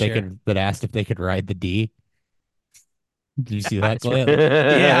defense this year. that asked if they could ride the D. Did you see that That's right. clip?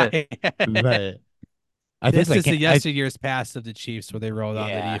 Yeah. But I think This they is the can. yesteryear's past of the Chiefs where they rolled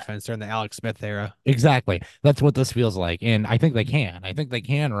out the Yeah, defense during the Alex Smith era. exactly. That's what this feels like, and I think they can. I think they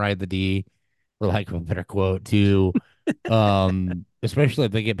can ride the D, for lack of a better quote, to, especially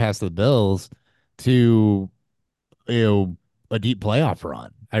if they get past the Bills, to you know a deep playoff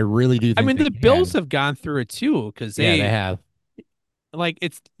run. I really do I think mean, they the Bills can. have gone through it too because Yeah, they have.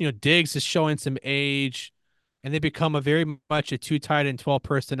 it's Diggs is showing some age, and they become a very much a two tight and 12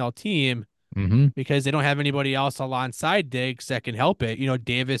 personnel team Hmm. because they don't have anybody else alongside Diggs that can help it.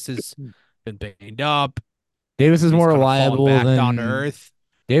 Davis has been banged up. Davis is He's more kind of fallen reliable back down to than earth.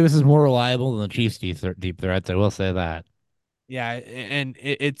 Davis is more reliable than the Chiefs deep threats. I will say that. Yeah, and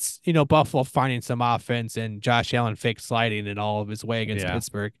it's Buffalo finding some offense and Josh Allen fake sliding in all of his way against Yeah.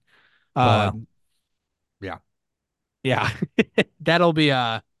 Pittsburgh. Well, Um, yeah, yeah, that'll be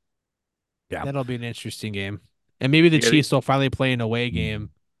yeah. that'll be an interesting game, and maybe the Yeah, Chiefs will finally play an away game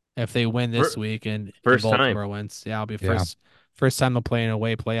if they win this Fir- week and First time. Baltimore wins. Yeah, it'll be Yeah. first time they'll play an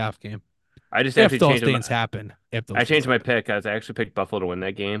away playoff game. I just If actually those changed things my happen. If those I things changed my happen. pick as I actually picked Buffalo to win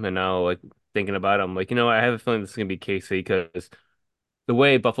that game, and now like thinking about it, I'm like, what, I have a feeling this is gonna be KC because the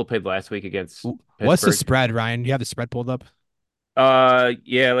way Buffalo played last week against What's the Pittsburgh. spread, Ryan? Do you have the spread pulled up?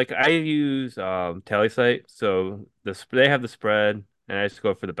 Yeah, like I use Tally site, so they have the spread, and I just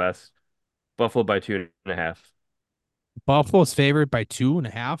go for the best. Buffalo by 2.5. Buffalo's favored by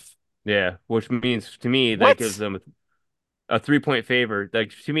 2.5. Yeah, which means to me that gives What? them a 3-point favor.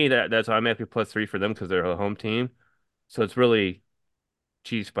 Like to me that's automatically +3 for them because they're a home team. So it's really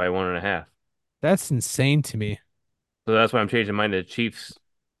Chiefs by 1.5. That's insane to me. So that's why I'm changing mine to Chiefs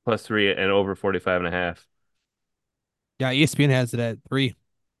 +3 and over 45.5. Yeah, ESPN has it at 3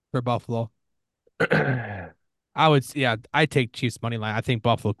 for Buffalo. I take Chiefs money line. I think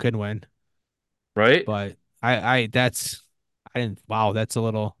Buffalo could win, Right? but I didn't. Wow, that's a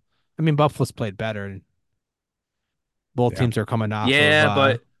little. I mean, Buffalo's played better, and both Yeah. teams are coming Yeah,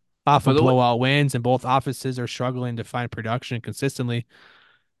 but off for of the way, blowout wins, and both offenses are struggling to find production consistently.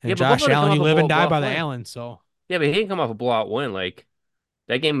 yeah, And but Josh Buffalo didn't come Allen, off you a live and die blowout by the win. Allen. So Yeah, but he didn't come off a blowout win. Like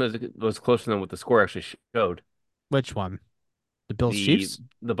that game was closer than what the score actually showed. which one? The Bills The Chiefs?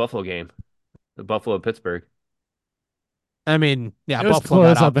 the Buffalo game, the Buffalo Pittsburgh. I mean, yeah, It was Buffalo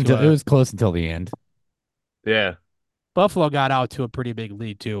got close up out to until it a was close until the end. Yeah, Buffalo got out to a pretty big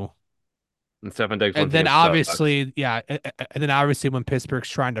lead too. and Stefan Diggs And once then again sucks. obviously, yeah, and then obviously when Pittsburgh's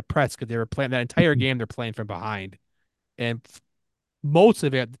trying to press because they were playing that entire game, they're playing from behind, and most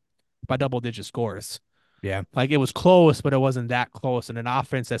of it by double-digit scores. Yeah. Like it was close, but it wasn't that close. And an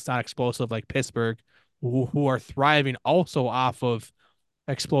offense that's not explosive like Pittsburgh, who are thriving also off of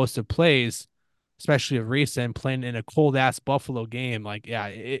explosive plays, especially of recent playing in a cold ass Buffalo game. Like, yeah,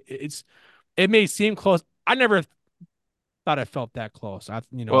 it may seem close. I never thought it felt that close.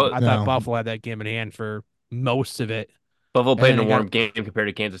 Well, I thought No. Buffalo had that game in hand for most of it, Buffalo and played then in a it got warm game compared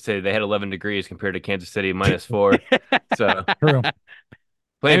to Kansas City. They had 11 degrees compared to Kansas City -4. So True. I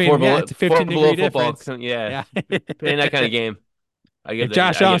playing mean, yeah, it's a four 15 below degree football, difference. yeah, Yeah. playing that kind of game. I If give the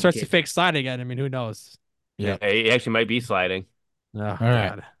Josh I Allen give the starts to kid. fake slide again, I mean, who knows? Yeah, Yep. he actually might be sliding. Oh All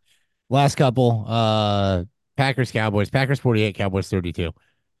right. God. Last couple. Packers Cowboys. Packers 48, Cowboys 32.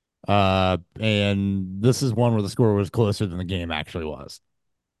 And this is one where the score was closer than the game actually was.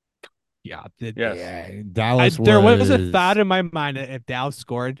 Yeah. Yes. Yeah. Dallas There was a thought was in my mind that if Dallas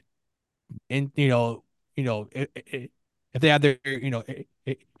scored and if they had their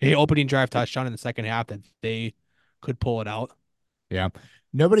a opening drive touchdown in the second half that they could pull it out. yeah.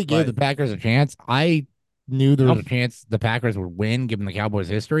 Nobody gave the But Packers a chance. I knew there was no, a chance the Packers would win given the Cowboys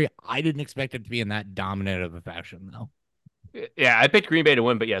history. I didn't expect it to be in that dominant of a fashion though. Yeah, I picked Green Bay to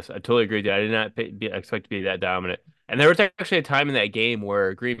win, but yes, I totally agree with you. I did not expect to be that dominant. And there was actually a time in that game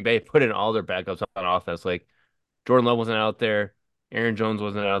where Green Bay put in all their backups on offense. Like Jordan Love wasn't out there, Aaron Jones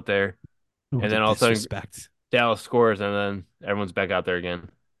wasn't out there, ooh, and the then all of a sudden disrespect. Dallas scores, and then everyone's back out there again.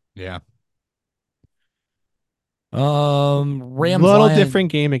 Yeah. Rams Little Lions.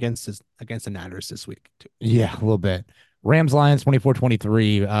 different game against the Niners this week too. Yeah, a little bit. Rams Lions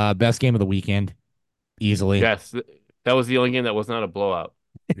 24-23. Best game of the weekend, easily. Yes, that was the only game that was not a blowout.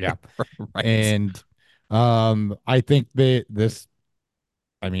 Yeah. Right. And I think that this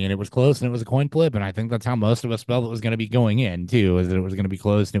I mean, it was close and it was a coin flip, and I think that's how most of us felt it was going to be going in too, is that it was going to be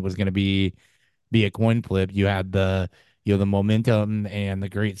close and it was going to be a coin flip. You had the momentum and the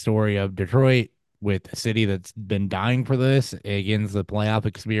great story of Detroit with a city that's been dying for this against the playoff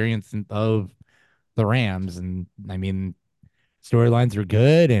experience of the Rams. And I mean, storylines were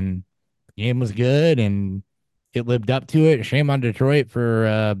good and the game was good and it lived up to it. Shame on Detroit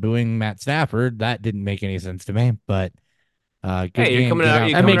for booing Matt Stafford. That didn't make any sense to me, but good Hey, game, good you're That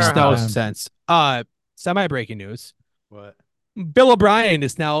outcome coming to makes our both no house. times. sense. Semi breaking news. What? Bill O'Brien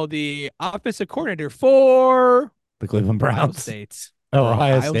is now the offensive coordinator for The Cleveland Ohio Browns. State. Oh, For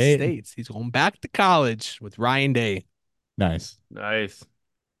Ohio Ohio State. State. He's going back to college with Ryan Day. Nice. Nice.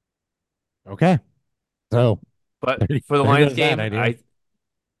 Okay. So But for the there Lions goes that game, idea.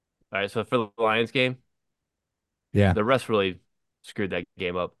 all right, so for the Lions game, Yeah. the refs really screwed that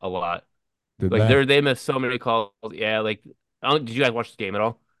game up a lot. Did Like that? they missed so many calls. Yeah, like did you guys watch the game at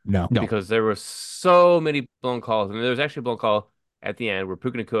all? No. No. Because there were so many blown calls. I mean, there was actually a blown call at the end where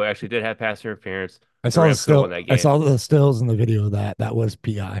Puka Nacua actually did have pass interference. The Rams could have won that I game. saw the stills in the video of that. That was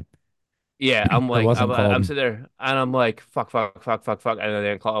PI. Yeah, I'm That like, wasn't I'm called. sitting there and I'm like, fuck, fuck, fuck, fuck, fuck. And then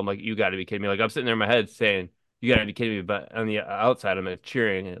they call. I'm like, you got to be kidding me. Like, I'm sitting there in my head saying, you got to be kidding me. But on the outside, I'm like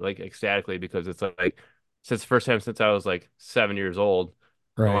cheering like ecstatically because it's like, since the first time since I was like 7 years old,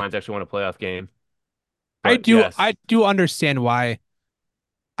 the Right. Lions actually won a playoff game. But I yes, do understand why.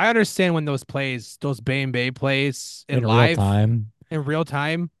 I understand when those plays, those Bane Bay plays in in real live, time in real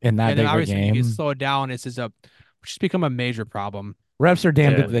time, in that and then bigger obviously when you get game. slowed down, it's just just become a major problem. Refs are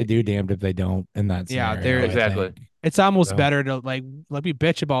damned if Yeah, they do, damned if they don't in that Yeah, scenario, I exactly. think. it's almost So, better to like let me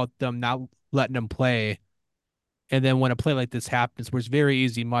bitch about them not letting them play. And then when a play like this happens, where it's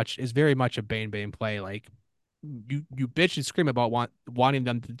very much a Bane play. Like you bitch and scream about wanting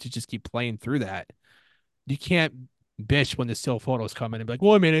them to just keep playing through that. You can't bitch when the still photos come in and be like,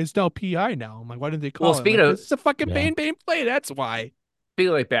 well, I mean, it's now PI now. I'm like, why didn't they Well, call it? I'm speaking like, of this is a fucking yeah. Bane play. That's why. speaking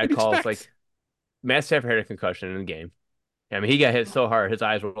of like What bad do you calls, expect? like Matt Stafford had a concussion in the game. I mean, he got hit so hard, his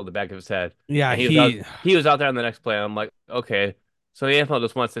eyes rolled the back of his head, Yeah, and he was out. he He was out there on the next play. I'm like, okay, so the NFL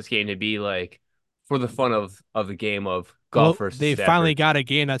just wants this game to be like for the fun of the game of golf well, versus they finally Stafford. got a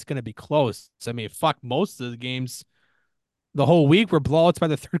game that's gonna be close. I mean, fuck, most of the games the whole week were blowouts by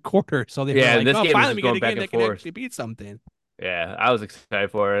the third quarter. So they were Yeah, and like, this oh, game is finally just we get going a back game and that can forth. actually beat something. Yeah, I was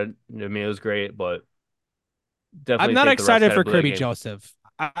excited for it. I mean, it was great, but I'm definitely not think the refs excited had a for blue that Kirby game. Joseph.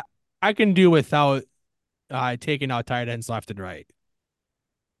 I can do without taking out tight ends left and right.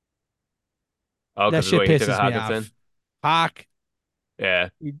 Oh, That because of the shit way he took a pisses me Hawkinson. off. Hawk, Yeah,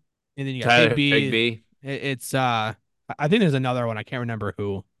 and then you got Tyler Higby. Higbee. It's I think there's another one. I can't remember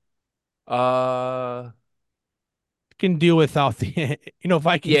who Uh, can do without the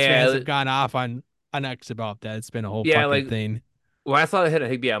Vikings fans yeah, have gone off on X about that. It's been a whole yeah. fucking Like thing. when I saw the hit of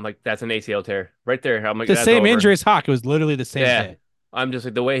Higbee, I'm like, that's an ACL tear right there. I'm like, The that's same over. injury as Hawk. It was literally the same Yeah, hit. I'm just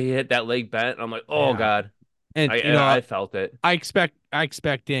like the way he hit that leg bent. I'm like, oh Yeah. god, And I felt it. I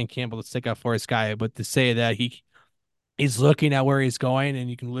expect Dan Campbell to stick up for his guy, but to say that he's looking at where he's going and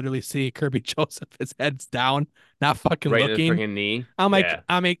you can literally see Kirby Joseph, his head's down, not fucking Right in his looking. freaking knee. I'm like, Yeah,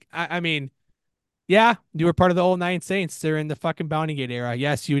 I mean, yeah, you were part of the old Nine Saints during the fucking Bounty Gate era.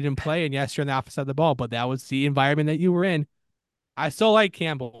 Yes, you didn't play, and yes, you're on the opposite side of the ball, but that was the environment that you were in. I still like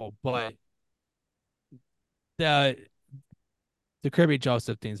Campbell, but the the Kirby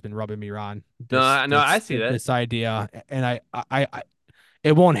Joseph thing's been rubbing me wrong. no, I see that. This idea, and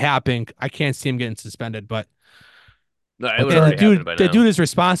it won't happen. I can't see him getting suspended, but No, it would and already happen by the now. dude is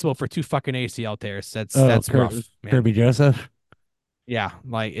responsible for two fucking ACL tears. Oh, That's rough, man. Kirby Joseph. Yeah,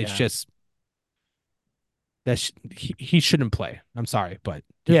 like it's Yeah. just he shouldn't play. I'm sorry, but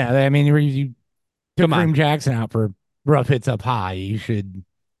Yeah, I mean, you took come on. Kareem Jackson out for rough hits up high. You should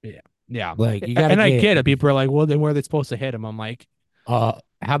Yeah. Yeah. like you got to And I get get it. People are like, well, then where are they supposed to hit him? I'm like, how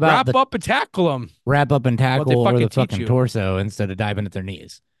about wrap the up and tackle him. wrap up and What they tackle or fucking the teach fucking you. torso instead of diving at their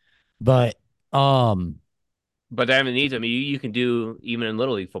knees. But But Diamond needs. I mean, you can do even in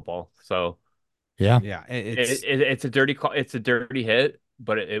little league football. So yeah. Yeah. It's it's a dirty call. It's a dirty hit,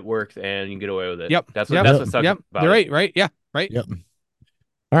 but it works and you can get away with it. yep. Yep. That's Yep. what sucks Yep. about You're it. right. Right. Yeah. Right. Yep.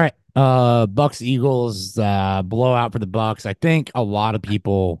 All right. Bucks Eagles blowout for the Bucks. I think a lot of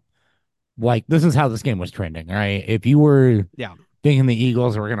people like this is how this game was trending, right? If you were Yeah. thinking the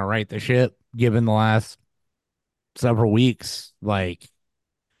Eagles were gonna right the ship given the last several weeks, like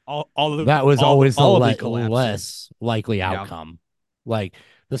that was always the All of the collapsing. less likely Yeah. outcome. Like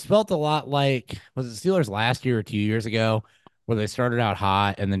this felt a lot like was it Steelers last year or 2 years ago, where they started out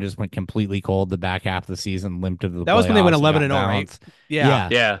hot and then just went completely cold the back half of the season, limped into the That was when they went playoffs and 11 got and 0, right? bounced. Yeah. Yeah,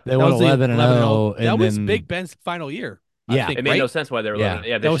 Yeah, they That went was the 11 and 11 and 0. 0, That and was then Big Ben's final year, I yeah, think, it made no right? sense why they were yeah, 11.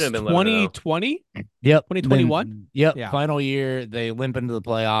 Yeah, That they should was have been 11-0. 2020, yep. 2021. Then yep, Yeah. final year they limp into the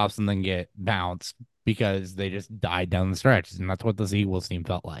playoffs and then get bounced because they just died down the stretch, and that's what this Eagles team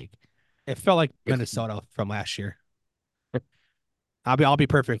felt like. It felt like Minnesota from last year. I'll be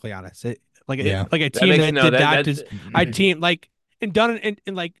perfectly honest. Yeah, Like a That team makes that no did not that just I team like and done and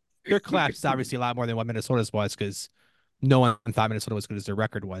like their collapse is obviously a lot more than what Minnesota's was because no one thought Minnesota was good as their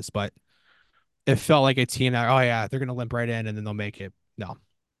record was, but it felt like a team that, oh yeah, they're gonna limp right in and then they'll make it. No,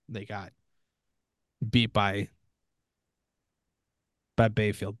 they got beat by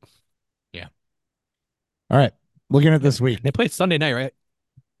Bayfield. yeah. All right, looking at Yeah. this week, They played Sunday night, right?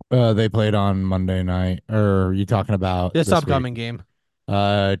 they played on Monday night. Or are you talking about This this week? upcoming game.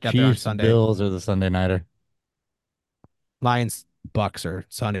 Yeah, they're on Chiefs, Sunday. Bills, or the Sunday nighter? Lions, Bucks are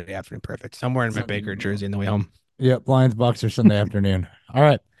Sunday afternoon. Perfect. I'm wearing my Baker jersey on the way home. Yep, Lions, Bucks are Sunday afternoon. All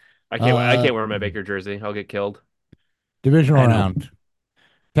right, I uh, can't wear my Baker jersey. I'll get killed. divisional I know. round.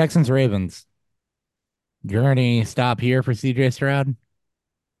 Texans, Ravens. Journey stop here for CJ Stroud.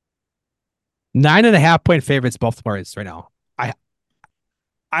 9.5 point favorites, Baltimore is right now.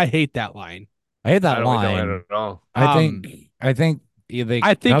 I hate that line. I hate I that don't like that line line. at all. I think yeah, they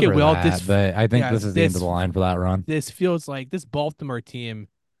I think it cover will. that, but I think Yeah, this is the end of the line for that run. this feels like this Baltimore team,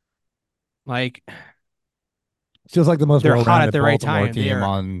 like Feels like the most they're hot at well-rounded the right Baltimore time. They team are,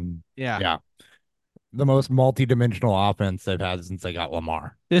 on. yeah. Yeah, the most multi-dimensional offense they've had since they got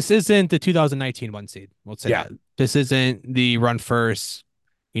Lamar. This isn't the 2019 one seed. We'll say Yeah. that. This isn't the run first,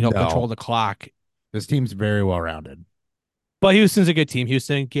 control No, the clock. this team's very well rounded. But Houston's a good team.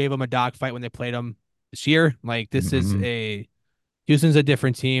 Houston gave them a dogfight when they played them this year. Like this is Mhm. a Houston's a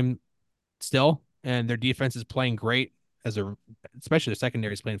different team still, and their defense is playing great especially the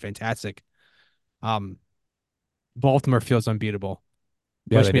secondary is playing fantastic. Um, Baltimore feels unbeatable,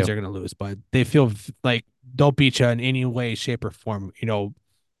 Yeah, which they means do. they're going to lose, but they feel like they'll beat you in any way, shape, or form.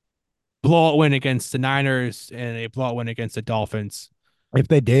 Blowout win against the Niners and a blowout win against the Dolphins. If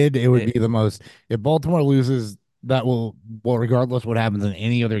they did, it would It, be the most. If Baltimore loses, that will, well, regardless what happens in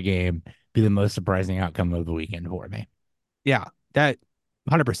any other game, be the most surprising outcome of the weekend for me. yeah, that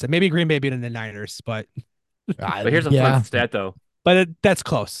 100%. Maybe Green Bay beating the Niners, but But here's a fun Yeah. stat though. that's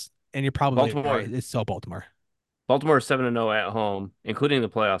close. And you're probably right. Baltimore It's still Baltimore. Baltimore is 7-0 at home, including the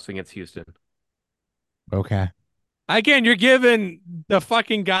playoffs against Houston. Okay. Again, you're giving the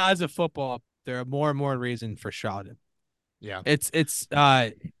fucking gods of football there more and more reason for Stroud. Yeah. It's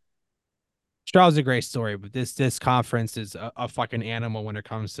Stroud's a great story, but this conference is a fucking animal when it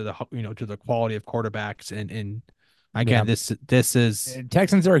comes to the quality of quarterbacks and Yeah. again this is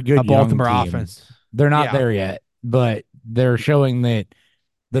Texans are a a good young Baltimore team. offense. They're not Yeah, there yet, but they're showing that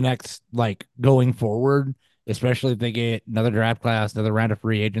the next, like, going forward, especially if they get another draft class, another round of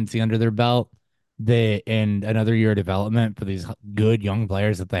free agency under their belt, and another year of development for these good young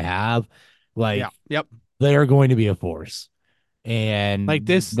players that they have, yeah, like, yep. they are going to be a force. Like And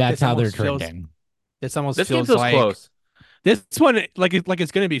this that's this how they're almost feels trending. this almost This game feels feels like close. this one like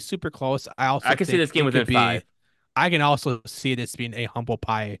it's going to be super close. I I also can see think this game it within could be. five. I can also see this being a humble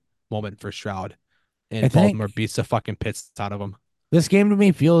pie moment for Stroud, I and Baltimore think beats the fucking pits out of him. this game to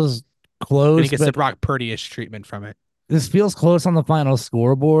me feels And he close, gets the but Brock Purdy-ish treatment from it. this feels close on the final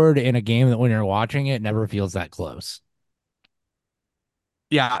scoreboard in a game that when you're watching it never feels that close.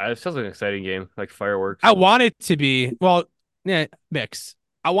 Yeah, It feels like an exciting game, like fireworks. I want it to be yeah, mix.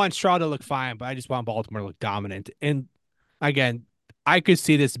 I want Stroud to look fine, but I just want Baltimore to look dominant. And again, I could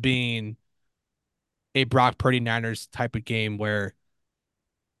see this being a Brock Purdy Niners type of game where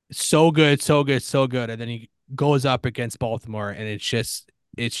it's so good, so good, so good, and then he goes up against Baltimore, and it's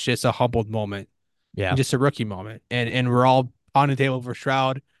just a humbled moment Yeah. and just a rookie moment, and we're all on the table for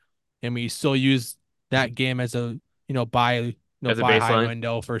Stroud, and we still use that game as a As a buy high baseline.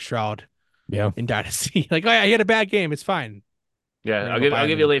 window for Stroud Yeah. in Dynasty. Like, oh yeah, he had a bad game, it's fine. Yeah, We're gonna I'll go give buy I'll him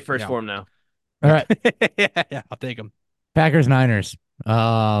give you a in, late first form now. All right. yeah, I'll take him. Packers Niners.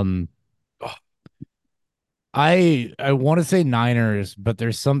 Oh, I want to say Niners, but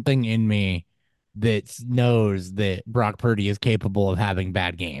there's something in me that knows that Brock Purdy is capable of having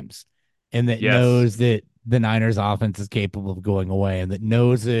bad games, and that Yes. knows that the Niners offense is capable of going away, and that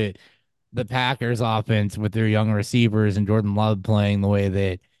knows that the Packers offense with their young receivers and Jordan Love playing the way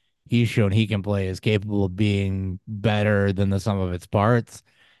that he's shown he can play is capable of being better than the sum of its parts.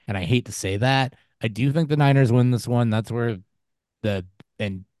 And I hate to say that. I do think the Niners win this one. That's where the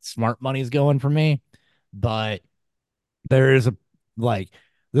and smart money's going for me. But there is a, like,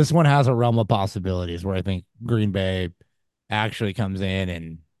 this one has a realm of possibilities where I think Green Bay actually comes in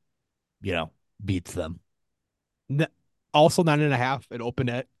and, you know, beats them. n- Also 9.5 at open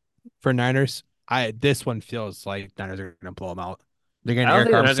net for Niners. This one feels like Niners are gonna blow them out. They're I getting don't Eric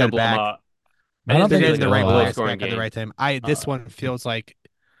think the Niners are gonna Armstead blow them back. out. I I don't just They're think think it's it's getting like the a right blowout. low guys scoring back at the game. right time. This Uh, one feels like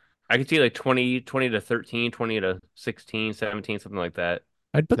I can see like 20 to 13, 20 to 16, 17, something like that.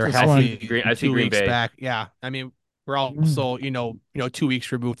 I'd put they're this I one. see healthy Green in I see 2 weeks Bay. back. Yeah, I mean we're also 2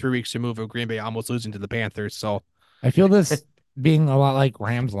 weeks removed, 3 weeks removed of Green Bay almost losing to the Panthers. So I feel this being a lot like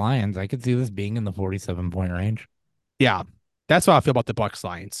Rams Lions. I could see this being in the 47-point range. yeah, that's how I feel about the Bucks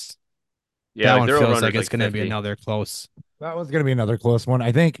Lions. Yeah, That like one their feels over-under like is it's like going to be 50. another close That was going to be another close one.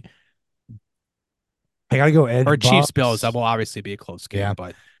 I think I got to go Edge or Chiefs Bills. That Bucks. will obviously be a close Yeah. game,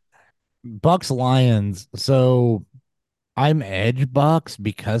 but Bucks Lions. So I'm Edge Bucks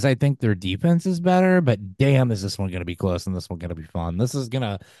because I think their defense is better, but damn, is this one going to be close and this one going to be fun. This is going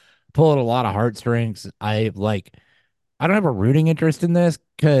to pull at a lot of heartstrings. I don't have a rooting interest in this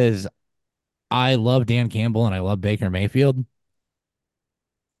because I love Dan Campbell and I love Baker Mayfield.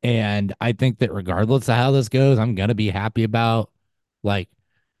 And I think that regardless of how this goes, I'm going to be happy about, like,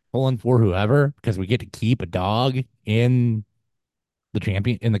 pulling for whoever because we get to keep a dog in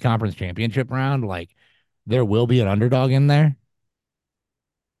the conference championship round. Like, there will be an underdog in there,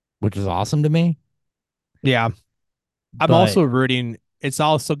 which is awesome to me. yeah, I'm But also rooting. It's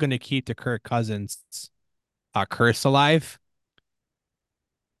also going to keep the Kirk Cousins curse alive.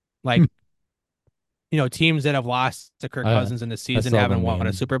 hmm, Like, teams that have lost to Kirk I Cousins in the I season saw the haven't won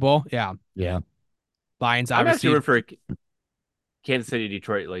a meme. Super Bowl. Yeah. Yeah. Lions I'm actually obviously. rooting for Kansas City,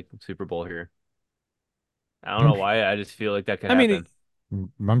 Detroit, like Super Bowl here. I don't I'm, know why. I just feel like that could I mean, happen.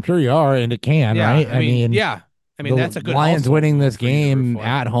 I'm sure you are, and it can, yeah. right? I I mean, mean, yeah. I mean, the that's a good Lions household winning move this for you to root game for.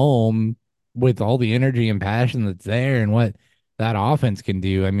 at home with all the energy and passion that's there and what that offense can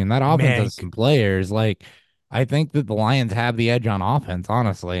do. I mean, that offense Man, has some players. Like, I think that the Lions have the edge on offense,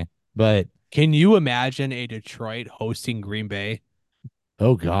 honestly. But can you imagine a Detroit hosting Green Bay?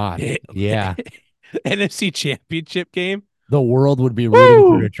 oh God, yeah, NFC Championship game? the world would be rooting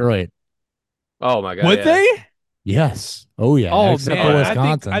for Woo! Detroit. Oh my God, Would yeah. they? Yes. Oh yeah, Oh except Oh for man,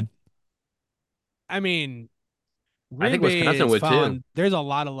 yeah. Wisconsin. I mean, I Green think Bay Wisconsin is would too. found there's a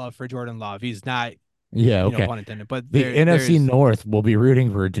lot of love for Jordan Love. He's not, Yeah, okay. pun intended, but The NFC there's North will be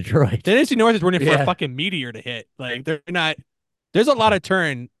rooting for Detroit. the NFC North is running for a Yeah. fucking meteor to hit. Like they're not. There's a lot of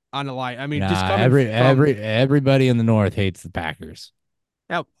turn on the line. I mean, just Nah, coming from. everybody in the North hates the Packers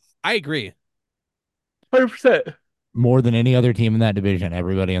Now, I agree. 100%. more than any other team in that division.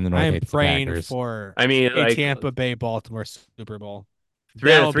 Everybody in the I North am hates the praying Packers. for I mean, a like Tampa Bay Baltimore Super Bowl.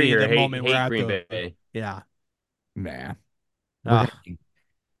 three out of That'll three be here the hate moment where I hate have Green to. Bay. Yeah. Nah, we're Ah, gonna.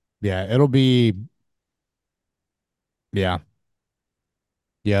 Yeah, it'll be. Yeah,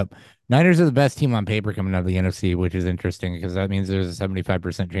 yep. Niners are the best team on paper coming out of the NFC, which is interesting because that means there's a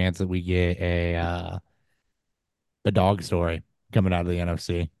 75% chance that we get a dog story coming out of the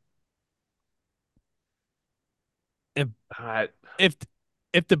NFC. if Uh, if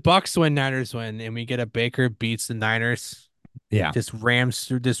if the Bucks win, Niners win, and we get a Baker beats the Niners, Yeah. just runs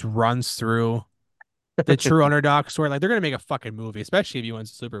through the true underdog story. Like they're gonna make a fucking movie, especially if he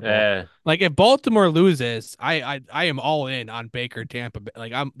wins the Super Bowl. uh, Like if Baltimore loses, I am all in on Baker Tampa.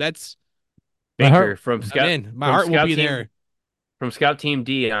 Like My Baker heart. I'm in. My heart will be there. From Scout Team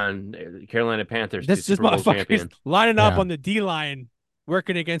D on Carolina Panthers to This Super Bowl motherfucker's champion. lining up Yeah. on the D line,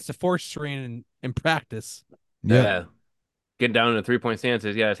 working against the fourth string in practice. Yep. Yeah, getting down in a 3-point stance.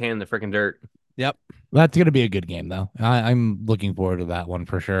 He's got his hand in the freaking dirt. Yep. That's gonna be a good game though. I'm looking forward to that one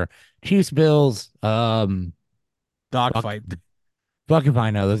for sure. Chiefs Bills. Fuck, Dogfight. fuck if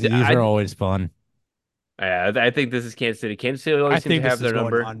I know. These are I always fun. I think this is Kansas City. Kansas City I always seems to think this have is their going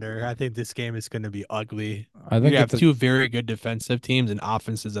number. under. I think this game is going to be ugly. I You think have it's a two very good defensive teams and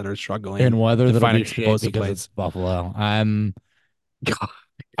offenses that are struggling in weather to that'll find be shit explosive because it's plays. Buffalo.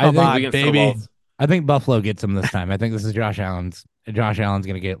 I Come think We on, can baby. snowballs. I think Buffalo gets them this time. I think this is Josh Allen's. Josh Allen's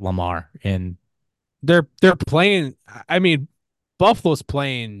gonna get Lamar in They're playing. I mean, Buffalo's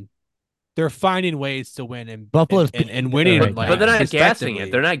playing. They're finding ways to win and and Buffalo's and, peaking and there winning right But they're now. like not gassing it.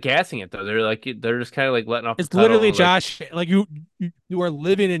 respectively. They're not gassing it though. They're just kind of like letting off the It's pedal literally and like Josh. Like you are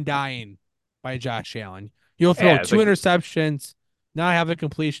living and dying by Josh Allen. You'll throw yeah, it's two like interceptions, not have a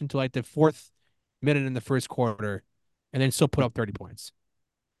completion to like the fourth minute in the first quarter, and then still put up 30 points.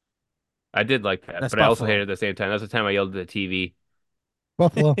 I did like that, That's but I also hated Buffalo. it at the same time. That's the time I yelled at the TV.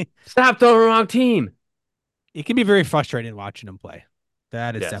 Buffalo. Stop throwing the wrong team. It can be very frustrating watching them play.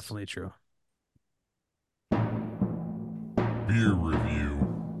 That is Yes. definitely true. Beer review.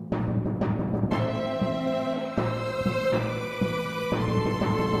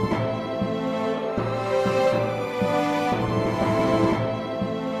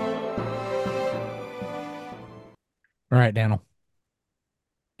 All right, Daniel.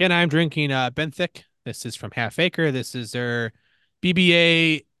 And I'm drinking Benthic. This is from Half Acre. This is their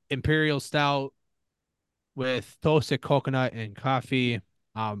BBA Imperial Stout with toasted coconut and coffee.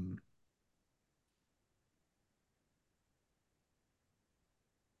 Um,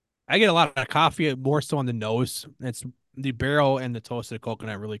 I get a lot of coffee, more so on the nose. It's the barrel and the toasted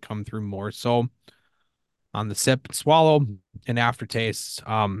coconut really come through more so on the sip and swallow and aftertaste.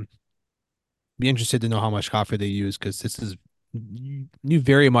 Be interested to know how much coffee they use because this is you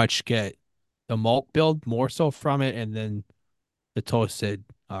very much get the malt build more so from it, and then the toasted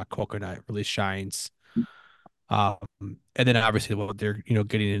coconut really shines. Um, and then obviously what they're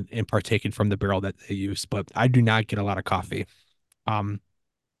getting and partaking from the barrel that they use. But I do not get a lot of coffee. Um,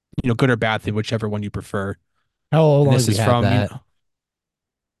 good or bad thing, whichever one you prefer. How And long this have you is had from that?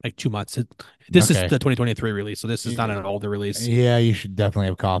 like 2 months. This is Okay. the 2023 release, so this is not an Y- older release. Yeah, you should definitely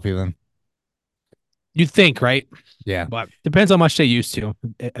have coffee then. You'd think, right? Yeah. But depends how much they used to.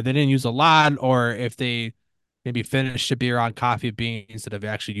 If they didn't use a lot, or if they maybe finished the beer on coffee beans instead of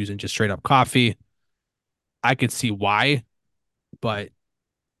actually using just straight up coffee. I could see why, but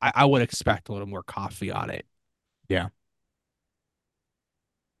I would expect a little more coffee on it. Yeah.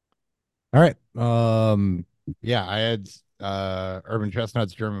 All right. Yeah, I had Urban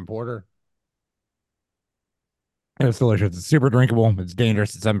Chestnuts German Porter. It's delicious. It's super drinkable. It's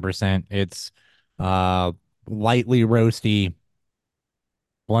dangerous at 7%. It's uh lightly roasty,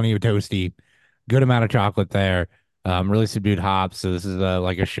 plenty of toasty, good amount of chocolate there. Really subdued hops. So this is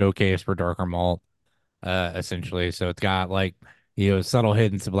like a showcase for darker malt, essentially. So it's got like, subtle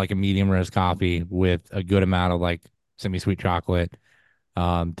hints of like a medium roast coffee with a good amount of like semi-sweet chocolate,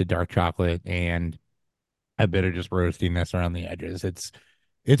 to dark chocolate and a bit of just roastiness around the edges. It's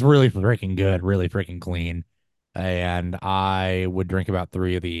really freaking good, really freaking clean. And I would drink about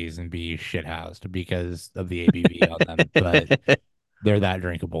three of these and be shithoused because of the ABV on them, but they're that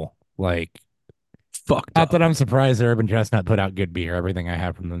drinkable. Like, Fucked not that up. I'm surprised Urban Chestnut put out good beer. Everything I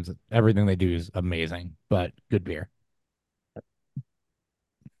have from them, everything they do is amazing, but good beer.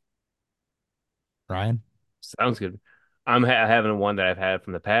 Ryan? Sounds good. I'm having one that I've had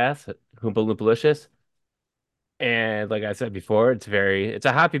from the past, Hoompa Loopalicious. And like I said before, it's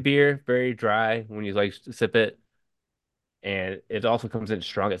a hoppy beer, very dry when you like sip it. And it also comes in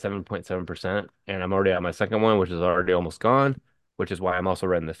strong at 7.7%. And I'm already at my second one, which is already almost gone, which is why I'm also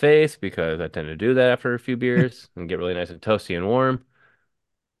red in the face because I tend to do that after a few beers and get really nice and toasty and warm.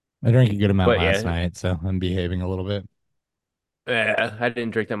 I drank a good amount But last yeah, night, so I'm behaving a little bit. I didn't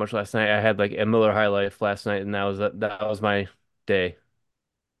drink that much last night. I had like a Miller High Life last night, and that was my day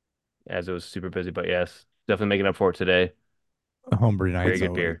as it was super busy. But yes, definitely making up for it today. Homebrew Very nights good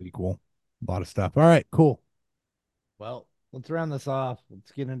always beer. equal. A lot of stuff. All right, cool. Well, let's round this off.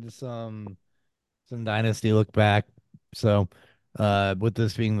 Let's get into some Dynasty look back. So, with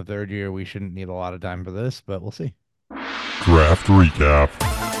this being the third year, we shouldn't need a lot of time for this, but we'll see. Draft recap.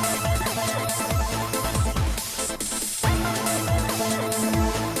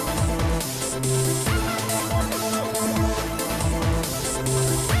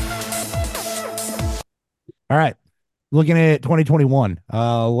 All right. Looking at 2021,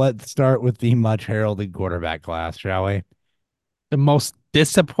 let's start with the much heralded quarterback class, shall we? The most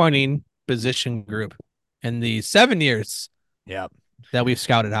disappointing position group in the 7 years Yep. that we've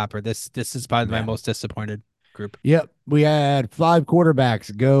scouted Hopper. This is probably my Yeah. most disappointed group. Yep. We had five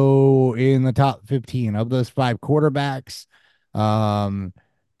quarterbacks go in the top 15. Of those five quarterbacks, um,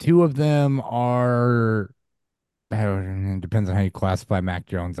 two of them are, it depends on how you classify Mac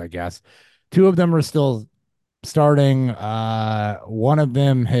Jones, I guess. Two of them are still starting. One of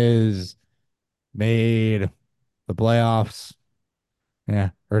them has made the playoffs. Yeah,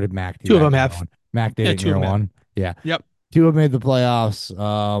 or did Mac do Two of that them in year have. one? Mac did Yeah, it in two of year them have. one. Yeah, Yep. two have made the playoffs.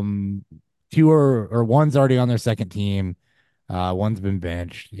 Two are or one's already on their second team. One's been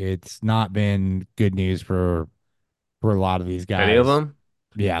benched. It's not been good news for a lot of these Any of guys. them?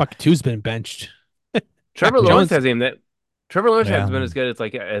 Yeah, Fuck, two's been benched. Mac Trevor Lawrence Jones, has him that Trevor Lawrence yeah. hasn't been as good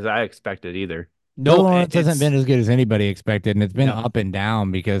as I expected either. Trevor no, Lawrence hasn't it's been as good as anybody expected, and it's been no. up and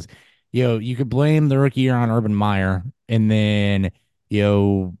down because you could blame the rookie year on Urban Meyer, and then you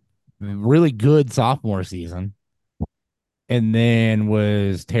know really good sophomore season, and then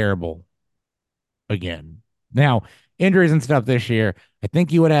was terrible again. Now, injuries and stuff this year, I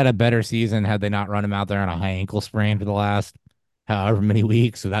think you would have had a better season had they not run him out there on a high ankle sprain for the last however many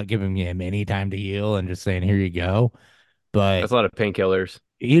weeks without giving him any time to heal and just saying, here you go. But That's a lot of painkillers.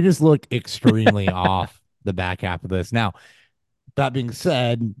 he just looked extremely off the back half of this. Now, that being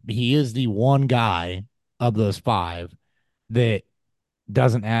said, he is the one guy of those five that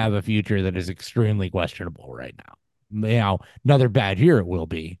doesn't have a future that is extremely questionable right now. Now, another bad year it will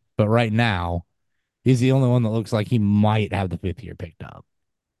be, but right now, he's the only one that looks like he might have the fifth year picked up.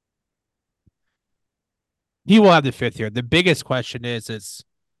 He will have the fifth year. The biggest question is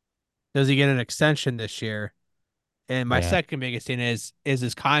does he get an extension this year? And my Yeah. second biggest thing is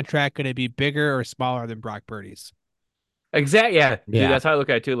his contract going to be bigger or smaller than Brock Purdy's? Exactly. Yeah, dude, Yeah. that's how I look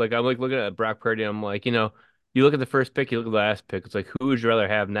at it too. Like I'm like looking at Brock Purdy. I'm like, you look at the first pick, you look at the last pick. It's like, who would you rather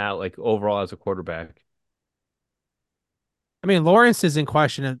have now, like overall as a quarterback? I mean, Lawrence is in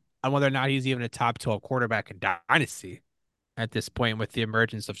question on whether or not he's even a top 12 quarterback in Dynasty at this point with the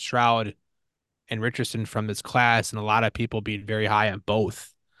emergence of Stroud and Richardson from this class and a lot of people being very high on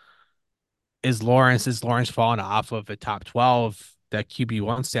both. Is Lawrence falling off of a top 12, that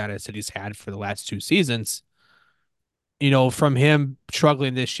QB1 status that he's had for the last two seasons? From him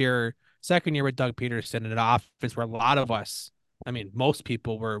struggling this year, second year with Doug Peterson in an offense where a lot of us, I mean, most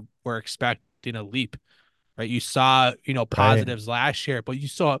people were expecting a leap, right? You saw, Right. positives last year, but you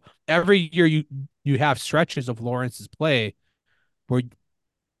saw every year you have stretches of Lawrence's play where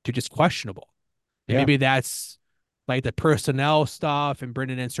you're just questionable. And Yeah. maybe that's like the personnel stuff and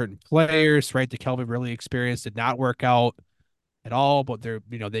bringing in certain players, right? The Kelvin really experienced did not work out at all, but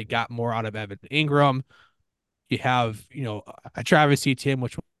they got more out of Evan Ingram. You have, a Travis Etienne,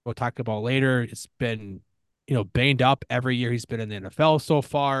 which we'll talk about later. It's been, banged up every year he's been in the NFL so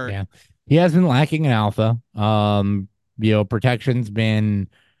far. Yeah. He has been lacking in alpha. Protection's been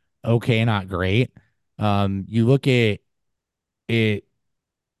okay, not great. You look at it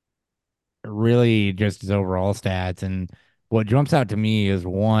really just his overall stats, and what jumps out to me is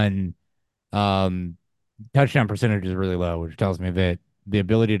one, um, touchdown percentage is really low, which tells me that the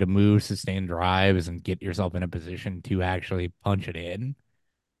ability to move, sustain drives, and get yourself in a position to actually punch it in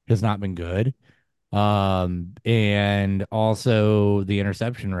has not been good. And also the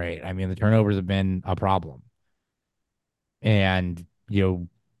interception rate. I mean, the turnovers have been a problem. And,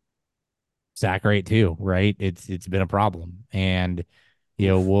 sack rate too, right? It's been a problem. And,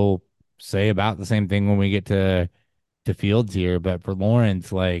 Oof. we'll say about the same thing when we get to Fields here, but for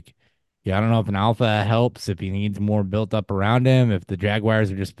Lawrence, like, yeah, I don't know if an alpha helps, if he needs more built up around him, if the Jaguars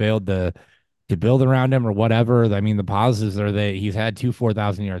have just failed to build around him or whatever. I mean, the positives are that he's had two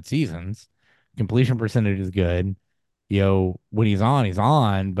 4,000 yard seasons. Completion percentage is good. When he's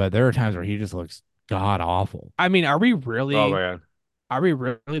on, but there are times where he just looks god awful. I mean, Oh my God. are we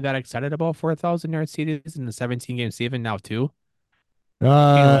really that excited about 4,000 yard series in the 17 game season now too?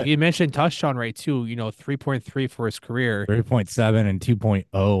 Uh, You mentioned touchdown rate too. 3.3 for his career. 3.7 and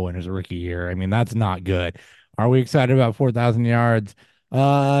 2.0 in his rookie year. I mean, that's not good. Are we excited about 4,000 yards?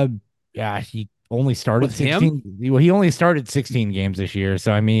 Uh, yeah, he only started With him? 16. Well, he only started 16 games this year.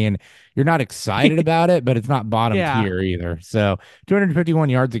 So, I mean, you're not excited about it, but it's not bottom Yeah. tier either. So, 251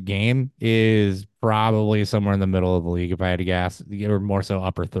 yards a game is probably somewhere in the middle of the league, if I had to guess, or more so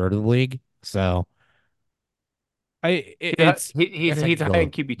upper third of the league. So, Yeah, It's I guess I he's can a high go.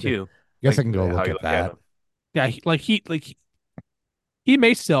 end QB I too, guess I like can go how look you at look at that. him. yeah, he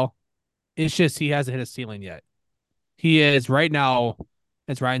may still. It's just he hasn't hit a ceiling yet. He is right now,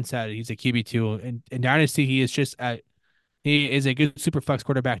 as Ryan said, he's a QB2. In Dynasty, he is a good super flex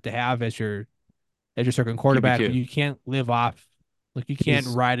quarterback to have as your second QB quarterback, but two. you can't live off you can't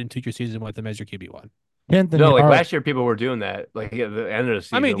He's ride into your season with him as your QB1. 10th in No, like yard. last year, people were doing that. Like at the end of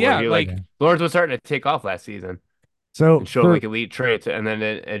the I mean, season, where yeah, he Yeah. like Lawrence was starting to take off last season So and show for like elite traits, and then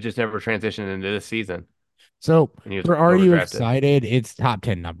it just never transitioned into this season, So and he was for Are You overdrafted. Excited? It's top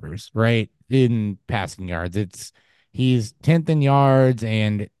 10 numbers, right? In passing yards. He's 10th in yards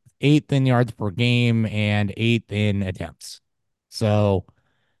and 8th in yards per game and 8th in attempts. So,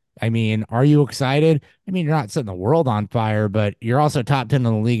 I mean, are you excited? I mean, you're not setting the world on fire, but you're also top 10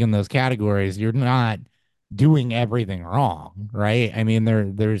 in the league in those categories. You're not doing everything wrong, right? I mean,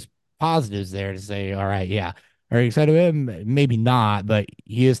 there's positives there to say, all right, yeah. Are you excited with him? Maybe not, but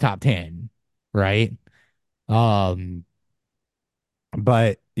he is top 10, right? Um,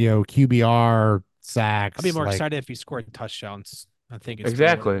 but QBR I'd be sacks, more like excited if he scored touchdowns. I think it's more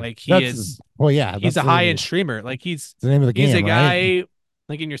Exactly. like that's well, yeah, he's that's a high end streamer. Like the name of the he's a game, right? guy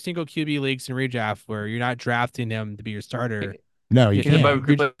like in your single QB leagues and redraft where you're not drafting him to be your starter. No, you He's above can't.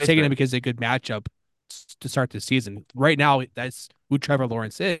 You're just taking him replacement. because it's a good matchup to start the season. Right now, that's who Trevor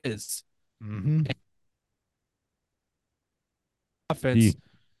Lawrence is. Mm-hmm. Offense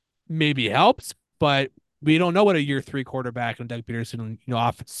maybe helps, but we don't know what a year three quarterback and Doug Peterson,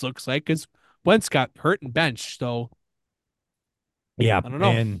 offense looks like because Wentz got hurt and benched. So Yeah, I don't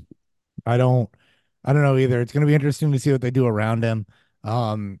know. and I don't, I don't know either. It's going to be interesting to see what they do around him.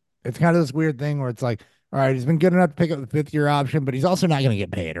 It's kind of this weird thing where it's like, all right, he's been good enough to pick up the fifth year option, but he's also not going to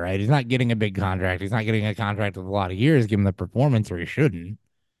get paid, right? He's not getting a big contract. He's not getting a contract with a lot of years, given the performance, or he shouldn't.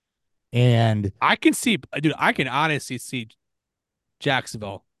 And I can see, dude, I can honestly see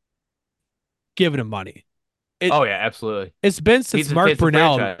Jacksonville giving him money. It Oh yeah, absolutely. it's been since He's the Mark face of the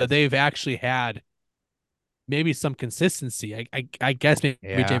Brunell that franchise. they've actually had maybe some consistency. I guess maybe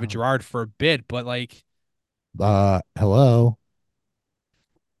yeah, David Gerard for a bit, but like hello.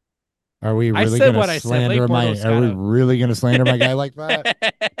 Are we I really said gonna what I said. Blake slander my? Bortles Are we gotta really gonna slander my guy like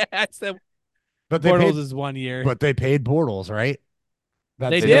that? I said But they Bortles paid, is 1 year. but they paid Bortles, right?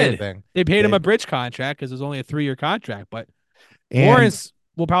 That's They They the other did. did. thing. They paid him They a bridge contract because it was only a 3 year contract. But and Lawrence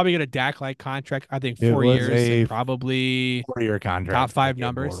will probably get a Dak like contract. I think it 4 was years and a probably 4 year top contract that they five gave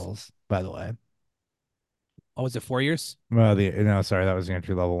numbers. Bortles, by the way. Oh, was it 4 years? Well, the no, sorry, that was the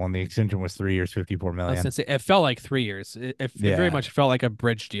entry level one. The extension was 3 years, 54 I was million. gonna say it felt like 3 years. It very Yeah, much felt like a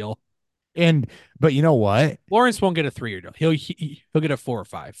bridge deal. and but you know what? Lawrence won't get a 3 year deal. He'll get a 4 or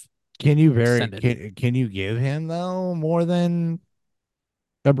 5 extended. Can you give him though more than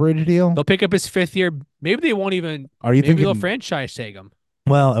a bridge deal? They'll pick up his 5th year. Maybe they won't even. Are you Maybe they'll thinking? franchise tag him.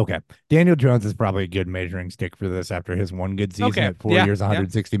 Well, okay. Daniel Jones is probably a good measuring stick for this after his one good season Okay. at 4 years, Yeah.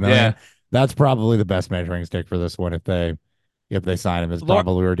 160 million. Yeah. That's probably the best measuring stick for this one if they sign him is Lawrence,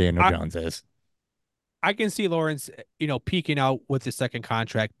 probably where Daniel I Jones is. I can see Lawrence, peaking out with his second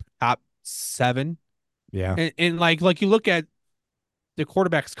contract, top 7, Yeah. and like you look at the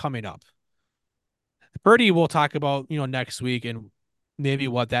quarterbacks coming up. Purdy we'll talk about next week, and maybe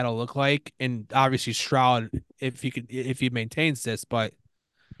what that'll look like. And obviously Stroud, if he maintains this, but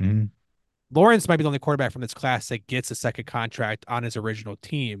Mhm. Lawrence might be the only quarterback from this class that gets a second contract on his original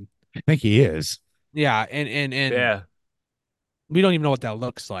team. I think he is. Yeah, and Yeah. we don't even know what that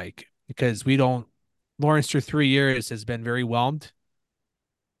looks like because we don't. Lawrence through 3 years has been very whelmed,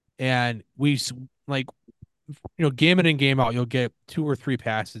 and like game in and game out, you'll get 2 or 3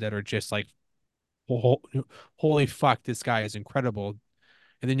 passes that are just like, holy fuck, this guy is incredible,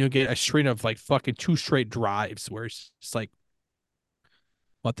 and then you'll get a string of like fucking 2 straight drives where it's just like,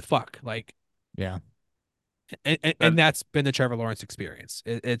 what the fuck, like, Yeah. and that's been the Trevor Lawrence experience.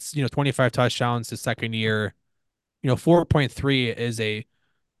 It's 25 touchdowns his second year. 4.3 is a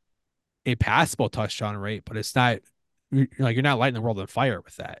passable touchdown rate, but it's not you're not lighting the world on fire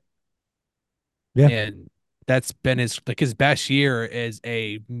with that. Yeah. And that's been his best year is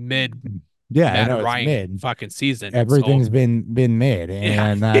a mid Yeah, I Matt know it's Ryan mid. fucking season. So Everything's been mid, yeah,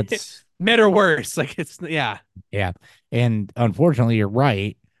 and that's mid or worse. Like it's yeah. yeah. And unfortunately, you're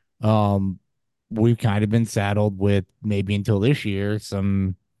right. Um, we've kind of been saddled with maybe until this year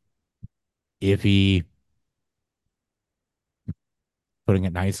some iffy, putting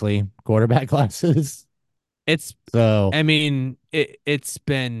it nicely, quarterback classes. It's So I mean, it's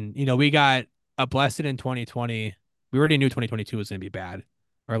been, we got a blessed in 2020. We already knew 2022 was going to be bad,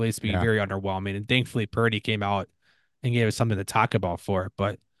 or at least be yeah, very underwhelming. And thankfully, Purdy came out and gave us something to talk about for it.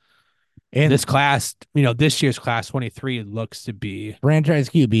 But this and class, this year's class 23 looks to be franchise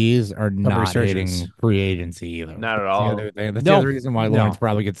QBs are a not resurgence. hitting free agency either. Not at That's the all. other thing. That's the No, other reason why Lawrence no.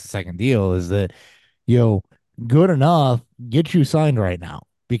 probably gets a second deal is that yo, good enough, get you signed right now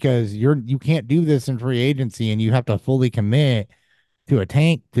because you can't do this in free agency and you have to fully commit to a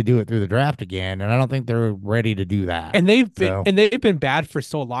tank to do it through the draft again. And I don't think they're ready to do that. And So they've been bad for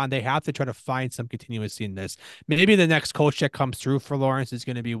so long. They have to try to find some continuity in this. Maybe the next coach that comes through for Lawrence is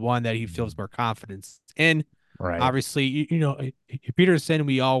going to be one that he feels more confidence in. right. Obviously, Peterson,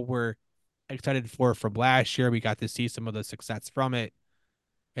 we all were excited for from last year. We got to see some of the success from it.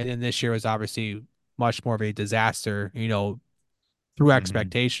 And then this year was obviously much more of a disaster, through Mhm.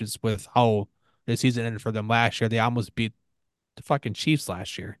 expectations with how the season ended for them last year. They almost beat the fucking Chiefs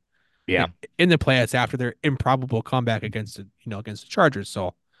last year Yeah. in the playoffs after their improbable comeback against the Chargers.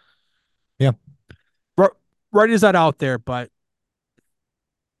 So Yeah. right, right is that out there, but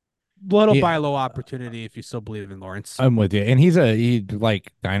little Yeah. buy low opportunity if you still believe in Lawrence. I'm with you. And he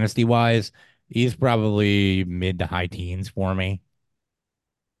like dynasty wise, he's probably mid to high teens for me.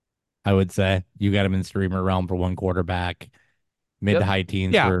 I would say you got him in streamer realm for one quarterback, mid to Yep. high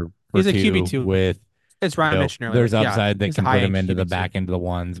teens Yeah, for he's a QB two two. with As Ryan mentioned earlier, there's like yeah, upside that he's a can high put him end into the QB two. back end of the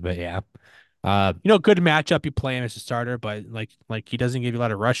ones, but yeah. Uh Good matchup. You play him as a starter, but like he doesn't give you a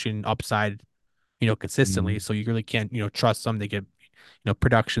lot of rushing upside, consistently. mhm. So you really can't, trust them to get,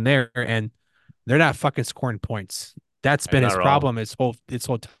 production there. And they're not fucking scoring points. That's been Not his at all. problem his whole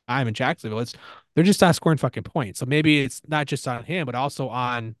time in Jacksonville. They're just not scoring fucking points. So maybe it's not just on him, but also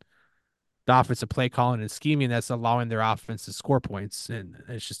on the offensive play calling and scheming that's allowing their offense to score points, and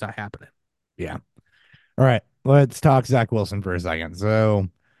it's just not happening. Yeah. All right. Let's talk Zach Wilson for a second. So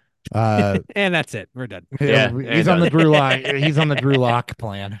uh And that's it. We're done. Yeah, he's and on the done. Drew Lock he's on the Drew Lock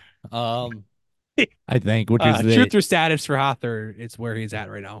plan. Um I think, which is the Truth or status for Hother, it's where he's at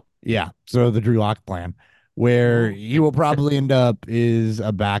right now. yeah. So the Drew Lock plan, where he will probably end up is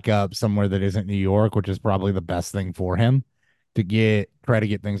a backup somewhere that isn't New York, which is probably the best thing for him to try to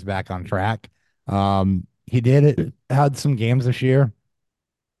get things back on track. He did it, had some games this year,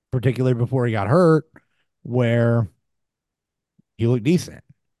 particularly before he got hurt, where he looked decent.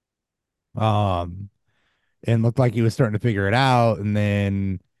 Um, and looked like he was starting to figure it out, and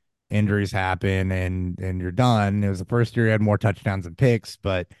then injuries happen and you're done. It was the first year he had more touchdowns and picks,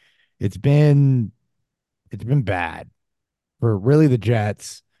 but it's been it's been bad for really the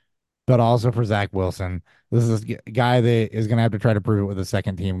Jets, but also for Zach Wilson. This is a guy that is going to have to try to prove it with the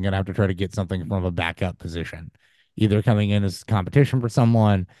second team. Going to have to try to get something from a backup position, either coming in as competition for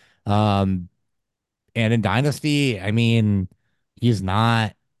someone. Um, and in Dynasty, I mean, he's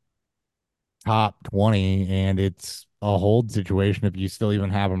not top 20, and it's a hold situation if you still even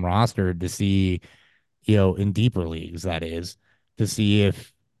have him rostered to see, in deeper leagues, that is, to see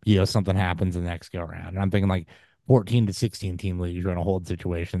if, something happens in the next go around. And I'm thinking like 14 to 16 team leagues, you're in a hold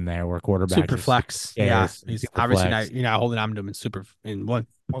situation there where quarterbacks Super are super flex. Yeah. scarce and He's super obviously flex. not, you're not holding on to him in one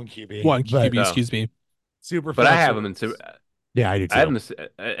One QB, one but QB, No, excuse me. super but I flex. have him in super. Yeah, I do I have too. him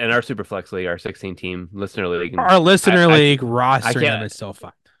in our super flex league, our 16 team listener league, and Our listener I league I rostering him can't is so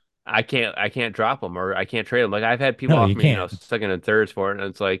fun. I can't drop him or I can't trade him. Like I've had people No, off you me, can't. second and thirds for it, and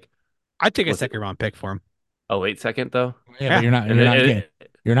it's like, I'd take a listen, second round pick for him. a late second though. Yeah, but Yeah. And it,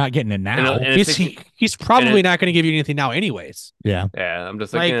 you're not getting it and now. a He's 60 he's and probably it not going to give you anything now anyways. Yeah. yeah, I'm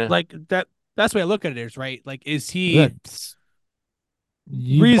just like, yeah. Like that's the way I look at it is, right? Like is he That's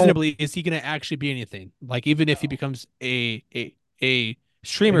you don't reasonably is he going to actually be anything? Like even if he becomes a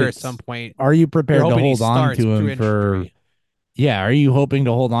streamer at some it's point, are you you're prepared to hoping he hold on starts to through him for injury. yeah, are you hoping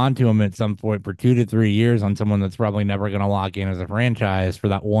to hold on to him at some point for 2 to 3 years on someone that's probably never going to lock in as a franchise for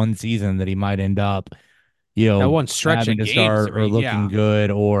that one season that he might end up, That one stretch having of to games start where or looking yeah,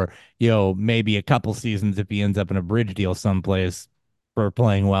 good or, maybe a couple seasons if he ends up in a bridge deal someplace for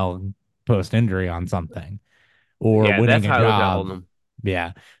playing well post injury on something or Yeah, winning that's a how I look at job. holding him.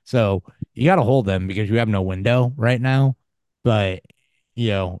 Yeah. So you got to hold them because you have no window right now, but,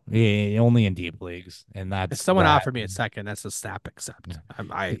 only in deep leagues. And if that's someone that. offered me a second, that's a snap accept.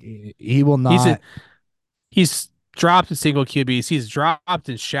 He will He's a not. he's dropped in single QBs. He's dropped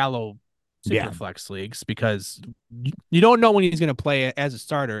in shallow super Yeah. flex leagues because you don't know when he's going to play as a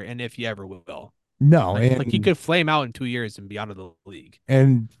starter and if he ever will. No. Like he could flame out in 2 years and be out of the league.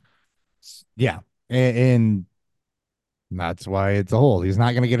 And yeah. And that's why it's a hold. He's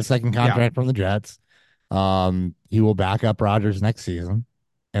not going to get a second Yeah. contract from the Jets. He will back up Rodgers next season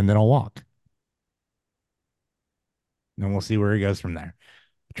and then he'll walk. And we'll see where he goes from there.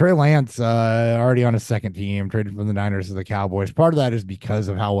 Trey Lance, already on his second team, traded from the Niners to the Cowboys. Part of that is because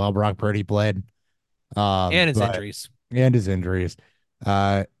of how well Brock Purdy played, And his but injuries. and his injuries.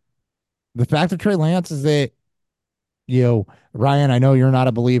 Uh, the fact of Trey Lance is that Ryan, I know you're not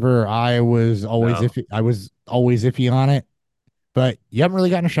a believer. No. I was always iffy on it, but you haven't really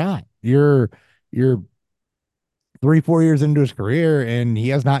gotten a shot. You're 3, 4 years into his career, and he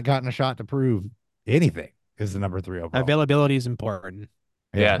has not gotten a shot to prove anything as the number three overall. Availability is important.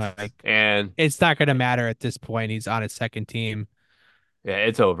 Yeah, Yes. Like And it's not going to matter at this point. He's on his second team. yeah,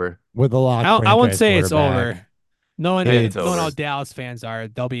 it's over. with a lock I won't franchise say it's quarterback, over. Knowing It's knowing how over. it's Dallas fans are,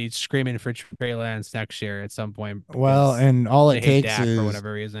 they'll be screaming for Trey Lance next year at some point well, because and all it they hate takes Dak for is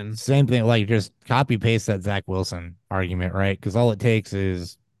whatever reason. same thing, like just copy paste that Zach Wilson argument, right? Because all it takes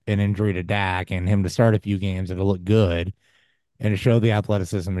is an injury to Dak and him to start a few games and to look good and to show the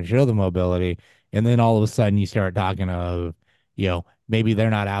athleticism and show the mobility. And then all of a sudden you start talking of, maybe they're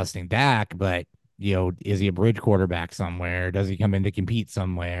not ousting Dak, but is he a bridge quarterback somewhere? Does he come in to compete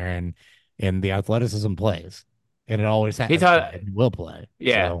somewhere? And the athleticism plays. And it always He's has how played and will play.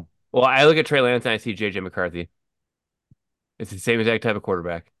 yeah. So Well, I look at Trey Lance and I see JJ McCarthy. It's the same exact type of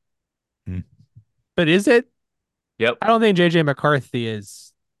quarterback. mm, But is it? Yep. I don't think JJ McCarthy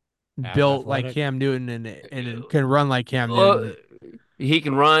is as built like athletic. Cam Newton and can run like Cam Well, Newton. he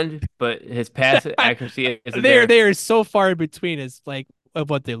can run, but his pass accuracy isn't They're there. they are so far in between as like of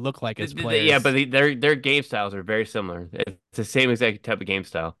what they look like as Yeah, but players. their game styles are very similar. It's the same exact type of game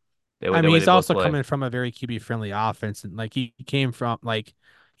style. I The mean, way he's they both also play. coming from a very QB friendly offense, and like he came from like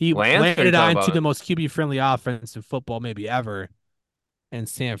he Lance, or are you landed talking on to about? the most QB friendly offense in football maybe ever in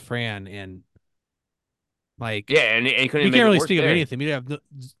San Fran, and like Yeah, and he we couldn't make can't it really worse speak of there. anything. We have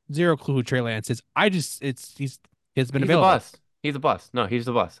zero clue who Trey Lance is. I just he's been He's a available. bust. He's a bust. No, he's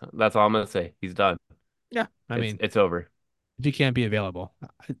a bust. That's all I'm gonna say. He's done. Yeah, I It's mean, it's over. if he can't be available,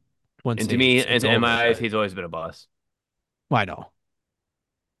 I wouldn't And to say me, it's in over, my eyes, but he's always been a bust. why no?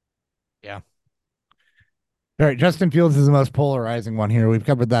 Yeah. All right, Justin Fields is the most polarizing one here. We've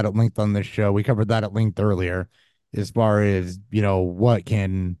covered that at length on this show. We covered that at length earlier, as far as what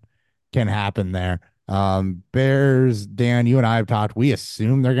can happen there. Bears, Dan, you and I have talked. We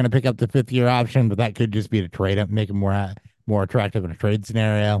assume they're going to pick up the 5th year option, but that could just be to trade up, make him more attractive in a trade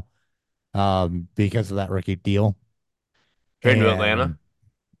scenario, because of that rookie deal. Trading to Atlanta.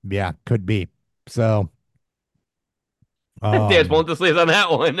 And yeah, could be. So, Dan's um, pulling the sleeves on that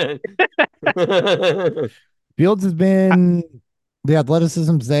one. Fields has been the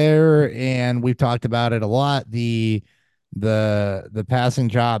athleticism's there, and we've talked about it a lot. The passing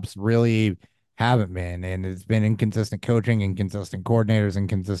chops really haven't been, and it's been inconsistent coaching, inconsistent coordinators,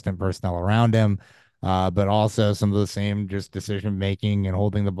 inconsistent personnel around him. But also some of the same just decision making and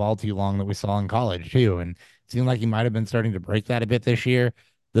holding the ball too long that we saw in college too. And it seemed like he might have been starting to break that a bit this year.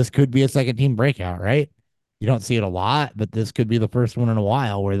 This could be a second team breakout, right? You don't see it a lot, but this could be the first one in a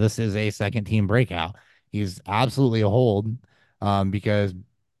while where this is a second team breakout. He's absolutely a hold, because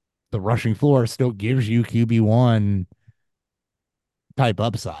the rushing floor still gives you QB1 type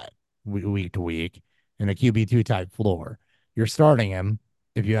upside week to week and a QB2 type floor. You're starting him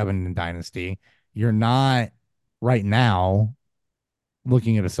if you have him in Dynasty. You're not right now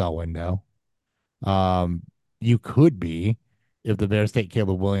looking at a sell window. Um, you could be if the Bears take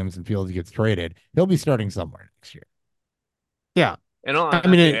Caleb Williams and Fields gets traded. He'll be starting somewhere next year. Yeah, And all I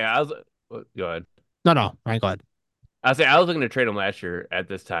mean, honesty, yeah, go ahead. No, Ryan, go ahead. I was looking to trade him last year at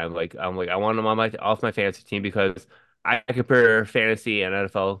this time. Like I want him on my off my fantasy team because I compare fantasy and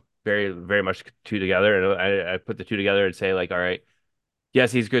NFL very much two together, and I put the two together and say like, all right,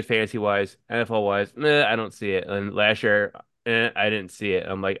 yes, he's good fantasy wise, NFL wise, I don't see it. And last year, I didn't see it.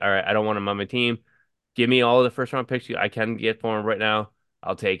 I'm like, all right, I don't want him on my team. Give me all the first round picks I can get for him right now.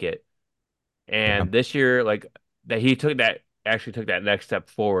 I'll take it. Yeah. And this year, like that, he took that actually took that next step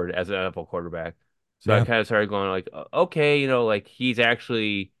forward as an NFL quarterback. So I Yeah. kind of started going like, okay, like he's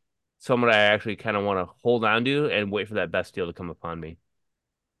actually someone I actually kind of want to hold on to and wait for that best deal to come upon me.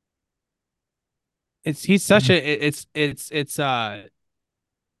 He's such a it's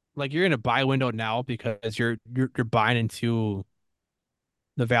like you're in a buy window now because you're buying into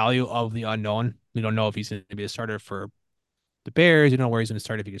the value of the unknown. You don't know if he's going to be a starter for the Bears. You don't know where he's going to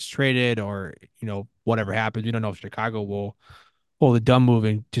start if he gets traded or whatever happens. You don't know if Chicago will pull the dumb move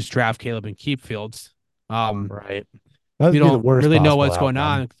and just draft Caleb and keep Fields. Um, Right. That'd you be the don't worst really know possible what's going outcome.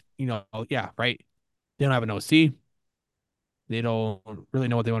 on. Yeah, right. They don't have an OC. They don't really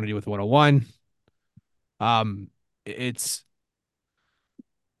know what they want to do with 101. Um, it's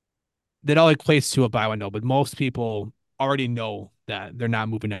that all equates to a buy window, but most people already know that they're not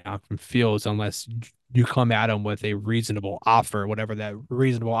moving down from Fields unless you come at them with a reasonable offer, whatever that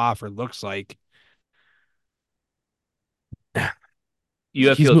reasonable offer looks like. You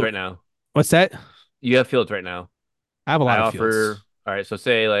have He's Fields moved. right now. What's that? You have Fields right now. I have a I lot of offer. Fields. All right, so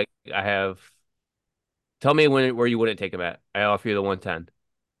say like I have. Tell me where you wouldn't take him at. I offer you the 110.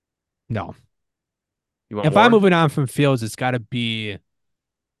 No, You want if I'm more? moving on from Fields, it's got to be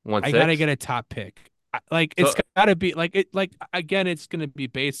I got to 1.6. get a top pick. Like it's So got to be like again, it's going to be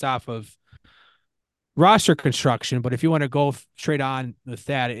based off of roster construction. But if you want to go straight on with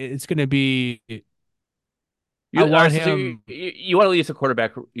that, it's going to be I you all right, want so you, him. you you want to lease a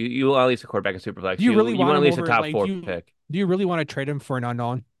quarterback. You want to lease a quarterback in Superflex. Do you really You want want to him lease a over? top Like, four do you pick. do you really want to trade him for an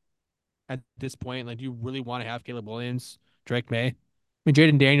unknown at this point? Like, do you really want to have Caleb Williams, Drake May? I mean,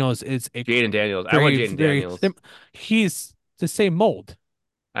 Jaden Daniels is a Jaden Daniels. I want very, Jaden very. Daniels. He's the same mold.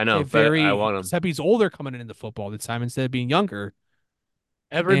 I It's a know, but I very, want him. except he's older coming into football this time instead of being younger.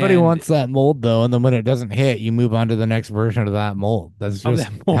 Everybody And wants that mold though, and then when it doesn't hit, you move on to the next version of that mold. That's of just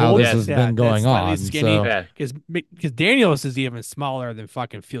that how mold, this Yes, has yeah, been that's going slightly on. skinny So yeah. because Daniels is even smaller than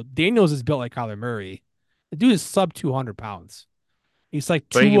fucking Field. Daniels is built like Kyler Murray. The dude is sub 200 pounds. He's like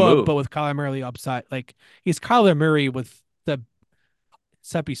But he can Tua, but move. with Kyler Murray upside. Like he's Kyler Murray with the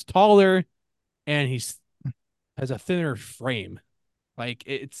except he's taller and he's has a thinner frame. Like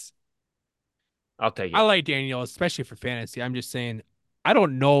it's I'll take I it. like Daniel, especially for fantasy. I'm just saying I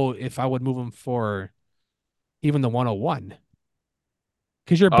don't know if I would move him for even the 101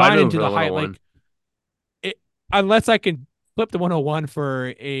 because you're Oh, I'd buying move him into for the the height. 101. Like it, unless I can flip the 101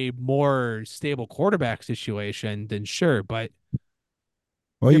 for a more stable quarterback situation, then sure. But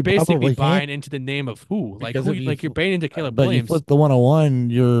well, you're you basically probably can't buying into the name of who, like because who, if you like you're buying into Caleb but you Williams. flip the 101,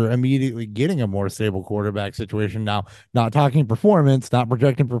 you're immediately getting a more stable quarterback situation now. Not talking performance, not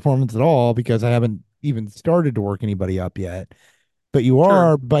projecting performance at all because I haven't even started to work anybody up yet. But you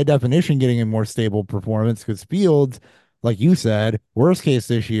Sure. are by definition getting a more stable performance because Fields, like you said, worst case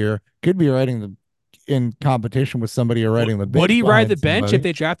this year could be riding the in competition with somebody or riding the Would bench he ride behind the bench if somebody.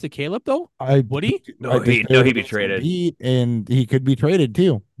 they drafted Caleb though? I, Would he? I No, think he they no, would he'd at be least traded. compete, and he could be traded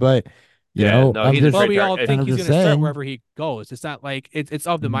too. But Yeah, no, I'm he's a Well, just trade we target. all think kind of he's just going to start saying. wherever he goes. It's not like it's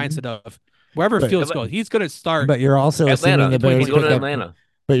of the Mhm. mindset of wherever But Fields goes, he's going to start but you're also assuming Atlanta. the in Bears He's going to pick up. 2024. Atlanta.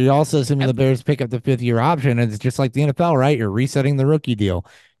 But you're also assuming At, the Bears pick up the 5th year option, and it's just like the NFL, right? You're resetting the rookie deal.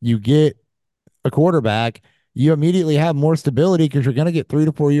 You get a quarterback, you immediately have more stability because you're going to get 3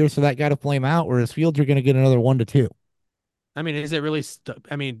 to 4 years for that guy to flame out. Whereas Fields, you're going to get another 1 to 2. I mean, is it really?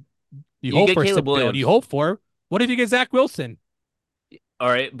 I mean, you You hope get for Caleb stability. You Williams. hope for. What if you get Zach Wilson? All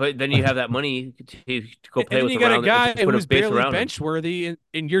right, but then you have that money to go And play then with you got a around guy to put a who's base barely around him. bench worthy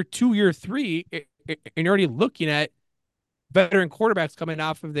in year 2, year 3, and you're already looking at veteran quarterbacks coming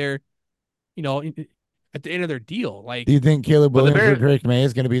off of their, you know, at the end of their deal. Do you Like, think Caleb But the Williams or Bears, Drake May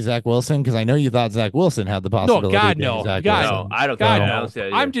is going to be Zach Wilson? Because I know you thought Zach Wilson had the no, possibility of God, being no, Zach God, no, Wilson. I don't think God, that. So, I don't no. see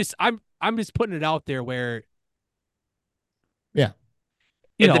that I'm either. just, I'm just putting it out there where, yeah.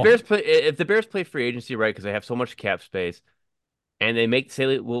 you know, If the Bears play free agency right, because they have so much cap space, and they make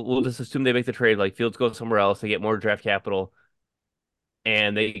say we'll just assume they make the trade, like Fields goes somewhere else, they get more draft capital,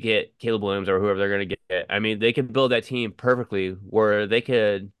 and they get Caleb Williams or whoever they're going to get. I mean, they can build that team perfectly where they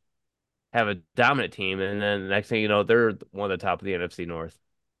could have a dominant team, and then the next thing you know, they're one of the top of the NFC North.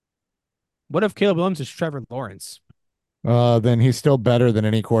 what if Caleb Williams is Trevor Lawrence? Then he's still better than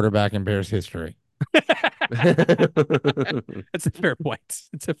any quarterback in Bears history. That's a fair point.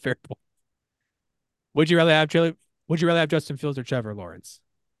 It's a fair point. Would you rather have Justin Fields or Trevor Lawrence?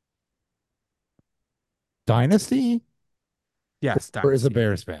 Dynasty Yes, or is a Dynasty.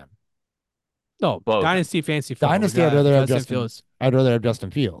 Bears fan? No, Both. Dynasty fantasy football. Would you Dynasty, rather have Justin Justin. Fields? I'd rather have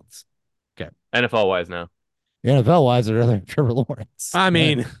Justin Fields. Okay. NFL wise now. NFL wise, I'd rather have Trevor Lawrence, I but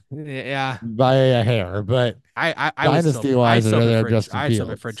mean, yeah. by a hair. But I would still Dynasty wise, I'd rather have Justin I still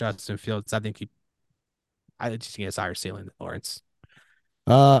prefer Fields. Justin Fields. I just think he has higher ceiling than Lawrence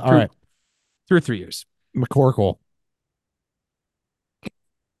All through right, 3 years. McCorkle.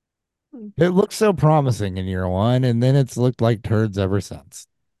 It looked so promising in year one, and then it's looked like turds ever since.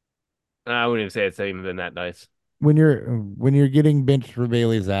 I wouldn't even say it's even been that nice. When you're getting benched for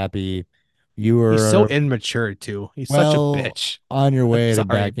Bailey Zappi, you He's so are immature too. He's such a well bitch. on your I'm way to sorry.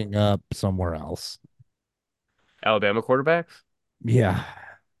 backing up somewhere else. Alabama quarterbacks? Yeah.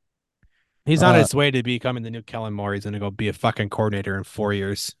 He's on Uh, his way to becoming the new Kellen Moore. He's gonna go be a fucking coordinator in 4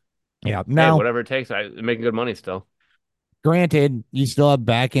 years. yeah. Hey, Now, whatever it takes. Making good money still. granted, you still have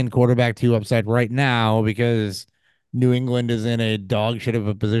back end quarterback two upside right now because New England is in a dog shit of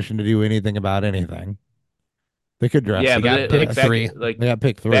a position to do anything about anything. They could draft Yeah, They but got somebody pick fast. back three. They got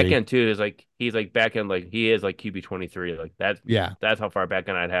pick back three. end too is like he's like back end like he is like QB 23. Like Yeah. that's how far back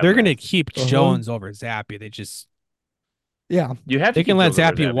end I'd have They're him gonna as. keep Uh-huh. Jones over Zappy. Yeah. You have to They can keep let Jones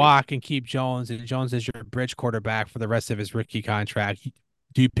over Zappy Zappy. walk and keep Jones, and Jones is your bridge quarterback for the rest of his rookie contract.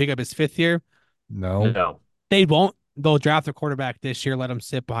 Do you pick up his 5th year? No. No. They won't. They'll draft a quarterback this year, let him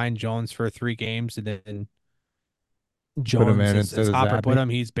sit behind Jones for 3 games, and then Put him Jones, in as instead of Hopper put Zappy. him,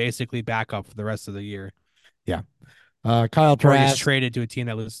 he's basically backup for the rest of the year. Yeah. Kyle Or he gets Trask. traded to a team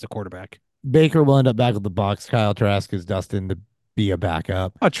that loses the quarterback. Baker will end up back with the Bucks. Kyle Trask is destined to be a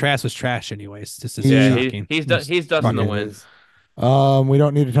backup. Oh, Trask was trash anyways. This isn't Yeah, He shocking. he's dusting the he wind. is. We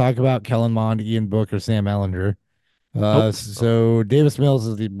don't need to talk about Kellen Mond, Ian Book, or Sam Ellinger. Nope. So Davis Mills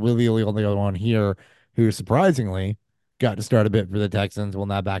is the really the only other one here who surprisingly got to start a bit for the Texans. Will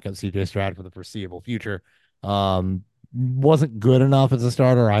not back up CJ Stroud for the foreseeable future. Wasn't good enough as a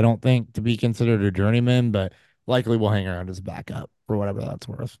starter, I don't think, to be considered a journeyman, but likely will hang around as a backup for whatever that's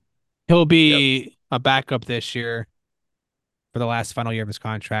worth. He'll Yep. be a backup this year for the last final year of his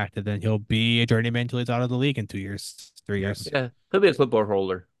contract, and then he'll be a journeyman until he's out of the league in 2 years, 3 years. Yeah, he'll be a clipboard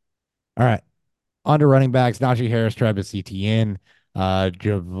holder. All right. On to running backs, Najee Harris, Travis Etienne,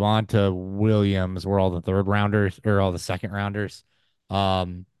 Javonta Williams were all the third rounders or all the second rounders.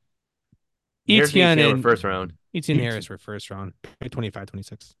 Um, Here's the Etienne 18 and first round. Etienne Harris were first round, 25,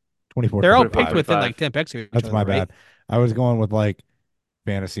 26. 24, They're all 25. picked within 25. like 10 picks of each That's other, my right? bad. I was going with like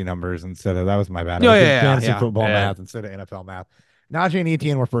fantasy numbers instead of that was my bad. I Oh, was doing yeah, fantasy yeah. football Yeah. math instead of NFL math. Najee and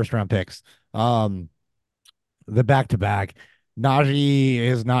Etienne were first round picks. The back to back. Najee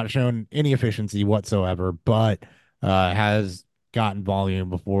has not shown any efficiency whatsoever, but has gotten volume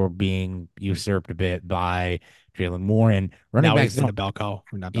before being usurped a bit by Jalen Warren. Running Now backs he's in a don't, bell cow.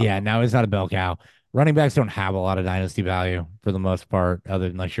 Or not bell yeah, cow. now he's not a bell cow. Running backs don't have a lot of dynasty value for the most part, other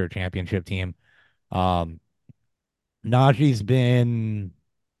than like your championship team. Um, Najee's been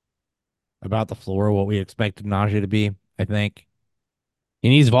about the floor what we expected Najee to be, I think. He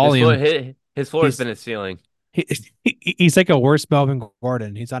needs volume. His floor has He's been his ceiling. he's like a worse Melvin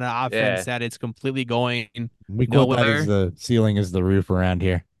Gordon. He's on an offense Yeah. that it's completely going We quote that as nowhere. the ceiling is the roof around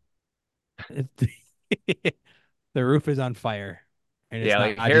here. The roof is on fire, and it's Yeah,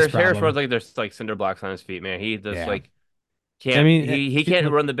 not like his Harris runs problem. like there's like cinder blocks on his feet, man. He just Yeah. like I can't mean, he can't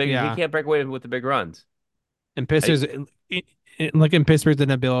run the big he yeah. can't break away with the big runs. And I, Pittsburgh's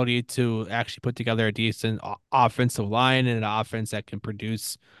an ability to actually put together a decent offensive line and an offense that can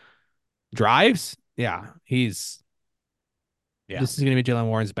produce drives. Yeah, Yeah. this is going to be Jalen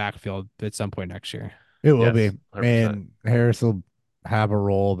Warren's backfield at some point next year. It will yes, be. 100%. And Harris will have a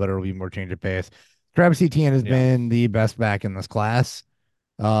role, but it'll be more change of pace. Travis Etienne has Yeah. been the best back in this class.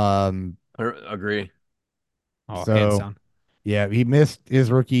 Agree. Oh, hands So down. yeah, he missed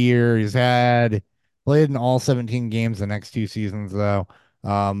his rookie year. He's had played in all 17 games the next 2 seasons though.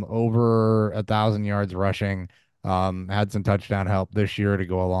 Over 1,000 yards rushing. Had some touchdown help this year to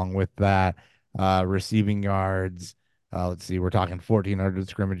go along with that. Receiving yards. Let's see, we're talking 1,400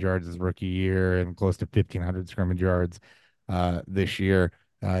 scrimmage yards his rookie year and close to 1,500 scrimmage yards this year.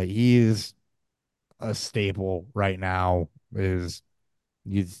 He's a staple right now. He's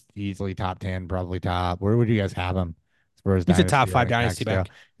easily top 10, probably top. Where would you guys have him as far as He's a dynasty top 5 running dynasty backs go? back.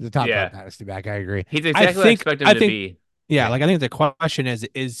 He's a top Yeah. 5 dynasty back. I agree. He's exactly what I expect him to be. Yeah, Yeah. like I think the question is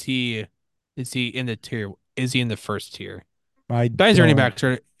he in the tier? Is he in the first tier? I Dynasty running don't. backs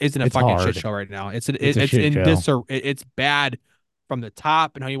isn't a It's fucking hard. shit show right now. It's a shit in show. it's bad from the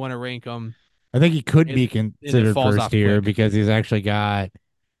top and how you want to rank them. I think he could And be it considered falls first off tier quick. because he's actually got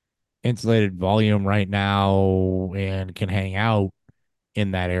insulated volume right now and can hang out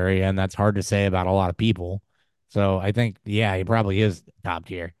in that area, and that's hard to say about a lot of people. So I think, yeah, he probably is top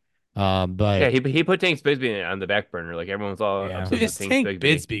tier. Yeah, But he put Tank Bigsby on the back burner. Like everyone's all yeah, upset Dude, about it's Tank Tank Bigsby.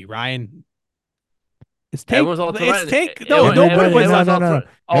 Bisbee, Ryan. It's Tank. Everyone's all It's threatened. Tank. No, nobody nobody, was. no, Everyone's no, all no.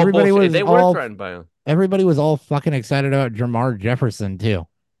 all Everybody bullshit. was They were all, threatened by him. everybody was all fucking excited about Jamar Jefferson too,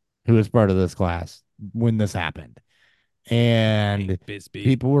 who was part of this class when this happened. Tank And Bisbee.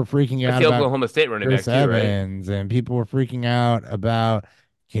 people were freaking That's out the about Oklahoma State running Chris back too, right? Evans, and people were freaking out about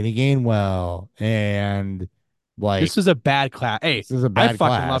Kenny Gainwell, and like This was a bad class. Hey, this is a I bad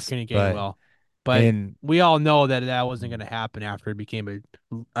fucking love class, Kenny but Gainwell, but and we all know that that wasn't going to happen after it became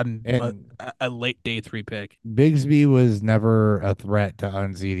a, a, and a late day 3 pick. Bigsby was never a threat to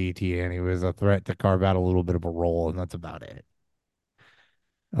unCDT, and he was a threat to carve out a little bit of a role, and that's about it.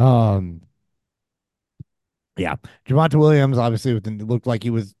 Um, yeah, Javonte Williams obviously looked like he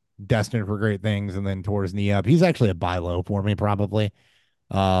was destined for great things, and then tore his knee up. He's actually a buy low for me, probably.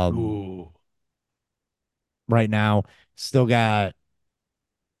 Um, Ooh. right now, still got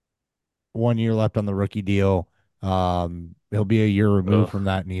 1 year left on the rookie deal. He'll be a year removed Ugh. from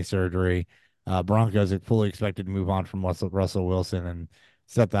that knee surgery. Broncos are fully expected to move on from Russell Wilson and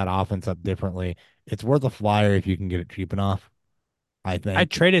set that offense up differently. It's worth a flyer if you can get it cheap enough, I I think.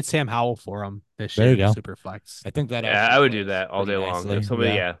 traded Sam Howell for him this There year you in go. Superflex. I think that Yeah, actually I would do plays that all pretty day long. If nicely.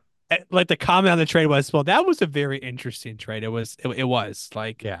 somebody, Yeah. yeah, Like the comment on the trade was, well, that was a very interesting trade. It was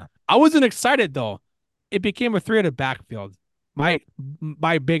like Yeah. I wasn't excited though. It became a 3 backfield.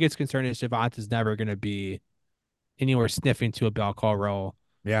 My biggest concern is Javonte's never going to be anywhere sniffing to a bell call role,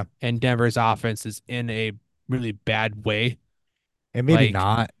 Yeah. and Denver's offense is in a really bad way. And maybe Like,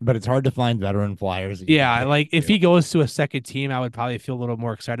 not, but it's hard to find veteran flyers that you can yeah, pay like if to. he goes to a second team, I would probably feel a little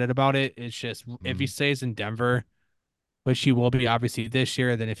more excited about it. It's just if he Mm. stays in Denver, which he will be obviously this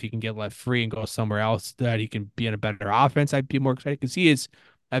year, then if he can get left free and go somewhere else that he can be in a better offense, I'd be more excited because he is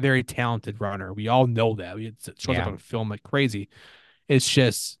a very talented runner. We all know that. It shows up Yeah. on film like crazy. It's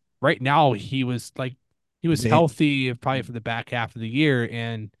just right now he was It, healthy probably for the back half of the year,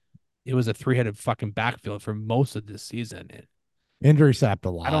 and it was a 3-headed fucking backfield for most of this season. And injury sapped a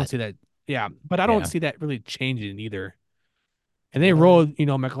I don't lot. see that. Yeah, but I don't Yeah. see that really changing either. And they Well, rolled,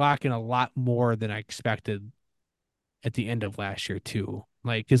 McLaughlin a lot more than I expected at the end of last year too.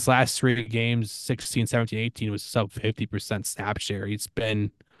 Like his last 3 games, 16, 17, 18 was sub 50% snap share. He's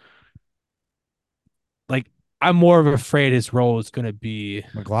been like I'm more of afraid his role is going to be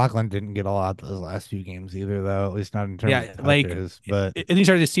McLaughlin didn't get a lot those last few games either, though, at least not in terms yeah, of like touches, but and you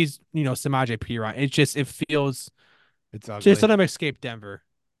started to see, Samaje Perine. It feels it's just ugly. let him escape Denver,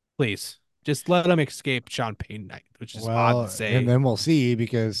 please. Just let him escape Sean Payton night, which is odd to Well, and say. then we'll see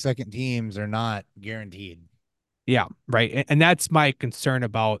because second teams are not guaranteed. Yeah, right. And that's my concern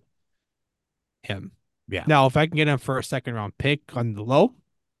about him. Yeah. Now, if I can get him for a second round pick on the low,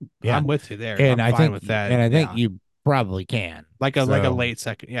 Yeah. I'm with you there. And I'm I fine think with that. and I think Yeah. you probably can. Like a So, late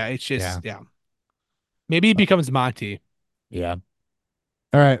second. Yeah, it's yeah. just yeah. Maybe he becomes Monty. Yeah.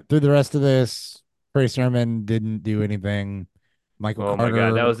 All right. Through the rest of this, Trey Sermon didn't do anything. Michael oh my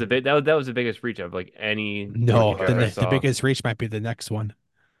God, that Carter. was the big that was the biggest reach of like any rookie No, draft I the saw. biggest reach might be the next one.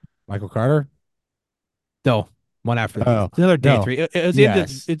 Michael Carter? No, one after this. Oh, It's another day no. 3. It was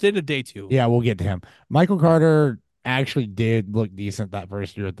Yes. it's into day 2. Yeah, we'll get to him. Michael Carter actually did look decent that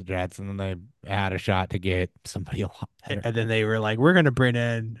first year at the Jets, and then they had a shot to get somebody a lot better. And then they were like, we're gonna bring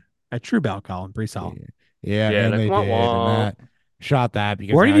in a true bell Colin Brees Hall. Yeah, yeah, Yeah, and like they wah did, and wah. that shot that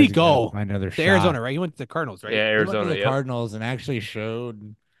because Where now did he he's got to go? find another To shot. Arizona, right? He went to the Cardinals, Yeah, right? He went to Arizona. the Yep. Cardinals and actually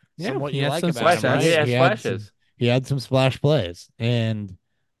showed some Yeah, what he you had like some about him, Splash. success. He right? has splashes. He had some splash plays, and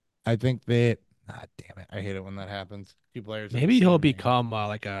I think that damn it, I hate it when that happens. Two players have the Maybe he'll same name. become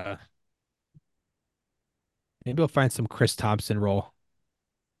maybe he'll find some Chris Thompson role.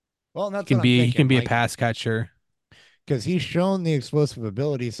 Well, and He that's can what I'm be he can thinking, be a like pass catcher. because he's shown the explosive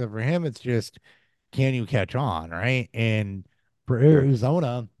ability. So for him, it's just can you catch on, right? And for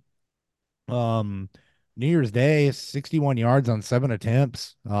Arizona, um, New Year's Day, 61 yards on 7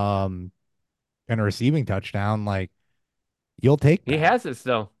 attempts, and a receiving touchdown. Like you'll take He that. has it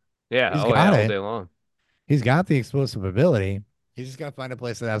still. Yeah. He's Oh yeah, got all it. day long. He's got the explosive ability. He's just got to find a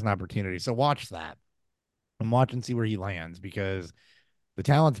place that has an opportunity. So watch that and watch and see where he lands because the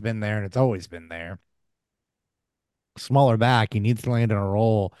talent's been there and it's always been there. Smaller back, he needs to land in a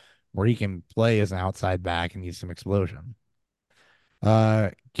role where he can play as an outside back and use some explosion.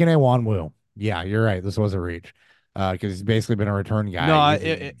 Kene Wanwu. Yeah, you're right. This was a reach. Because he's basically been a return guy. No,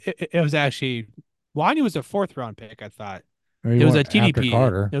 He's it was actually Wani was a 4th round pick, I thought. he It was a went after TDP.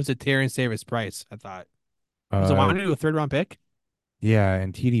 Carter. It was a Terrence Davis Price, I thought. Was it Uh, Wani a 3rd round pick? Yeah,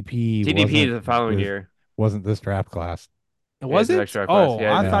 and TDP TDP is wasn't the following this year. wasn't this draft class. Yeah, Was it's the next it? draft class. Oh,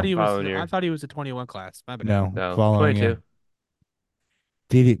 Yeah, it's No, the following I year. thought he was a 21 class. My bad. no, No, following year.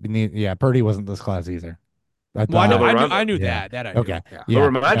 22. Yeah, Purdy wasn't this class either. I Well, No, thought, but I Ram knew yeah, that. That I knew. okay, Yeah. but yeah.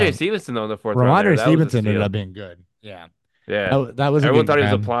 Ramondre Stevenson though in the fourth round there, Ramondre that was a Stevenson ended up steal. being good. Yeah, Yeah, that was a everyone good thought he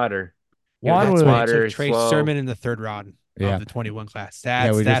was a grab. plotter. He was a That's Wanwu, right. He took plotter, Trey slow. Sermon in the third round of yeah, the 21 class. yeah.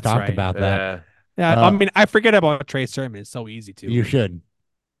 We just That's talked right. about that. Yeah, Yeah, I Uh, mean, I forget about Trey Sermon. It's so easy to. you should.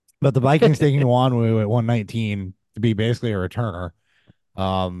 But the Vikings taking Wanwu at 119 to be basically a returner,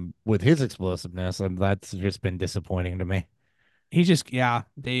 with his explosiveness, and that's just been disappointing to me. He just, yeah,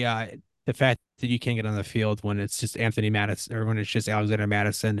 the fact that you can't get on the field when it's just Anthony Madison or when it's just Alexander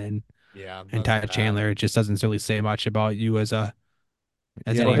Madison Yeah, and that's Ty bad. Chandler, it just doesn't really say much about you as Yeah, well,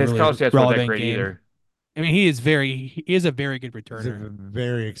 any his really college stats weren't that relevant great game. either. I mean, he is a very good he's a returner,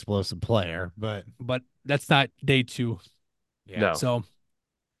 very explosive player, but but that's not day two. yeah. No, So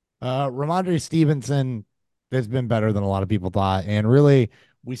Ramondre Stevenson has been better than a lot of people thought. And really,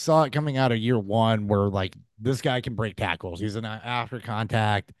 we saw it coming out of year one where, like, this guy can break tackles. He's an after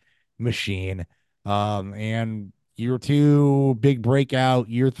contact machine. And year two, big breakout.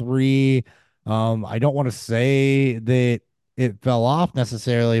 Year three, I don't want to say that it fell off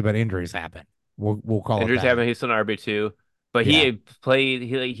necessarily, but injuries happen. We'll call it injuries that. happen. He's still an RB2, but he Yeah. had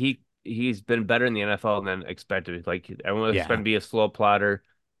played. He's been better in the NFL than expected. Like everyone was expecting Yeah. to be a slow plotter,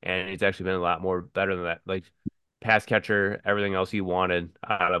 and he's actually been a lot more better than that. Like pass catcher, everything else you wanted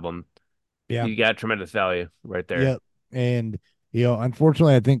out of him. Yeah. You got tremendous value right there. Yep. And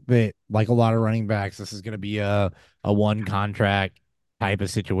unfortunately, I think that, like a lot of running backs, this is going to be a one contract type of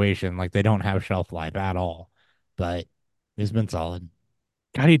situation. Like, they don't have shelf life at all. But he's been solid.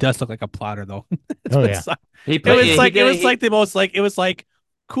 God, he does look like a plotter though. That's Oh what yeah. sucked. He It was played. He like it did. was like the most like it was like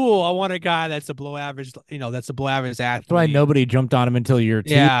cool. I want a guy that's a below average, that's a below average That's why athlete. nobody jumped on him until year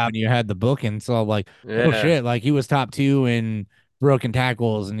two Yeah, when you had the booking. So, like, oh Yeah, shit, like he was top two in broken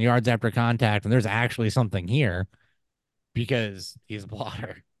tackles and yards after contact, and there's actually something here because he's a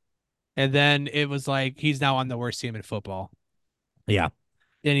plotter. and then it was like he's now on the worst team in football, Yeah.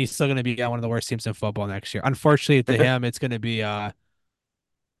 and he's still going to be on one of the worst teams in football next year. Unfortunately, to him, it's going to be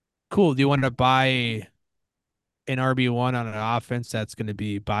cool. Do you want to buy an RB1 on an offense that's going to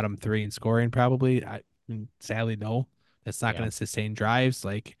be bottom three in scoring? Probably. Sadly, no. That's not Yeah. going to sustain drives.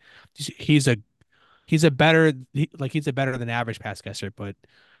 Like he's a he's a better than average pass catcher, but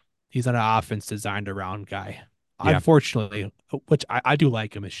he's on an offense designed around guy. Yeah. Unfortunately, which I do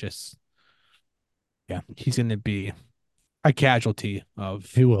like him. It's just Yeah. he's going to be a casualty of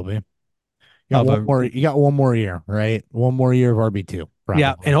He will be. You got one more year, right? One more year of RB2, probably.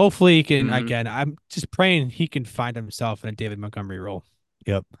 yeah, and hopefully he can Mhm. again. I'm just praying he can find himself in a David Montgomery role.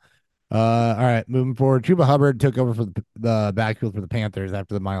 Yep. All right, moving forward. Chuba Hubbard took over for the backfield for the Panthers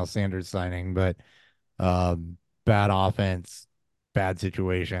after the Miles Sanders signing, but bad offense, bad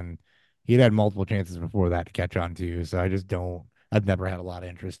situation. He'd had multiple chances before that to catch on to, so I just don't. I've never had a lot of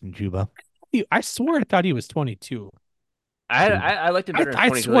interest in Chuba. I swore I thought he was 22. I liked him better in I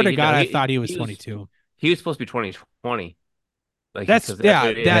 22. swear Like, to God I thought he was he was 22. he was supposed to be 2020. Like That's because yeah,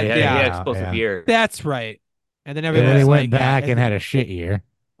 he that had yeah, explosive yeah. year. that's right. And then And then he everyone's went like, yeah, back and had a shit year.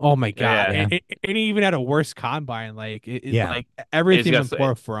 oh my God. Yeah, And he even had a worse combine. Like Yeah. like everything He's been got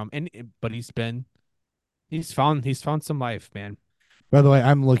poor for him. But he's found some life, man. By the way,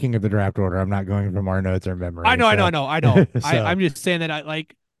 I'm looking at the draft order. I'm not going from our notes or memory. I know. So I'm just saying that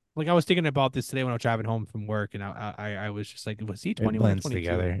I was thinking about this today when I was driving home from work, and I was just like, was he it 21 or blends 22?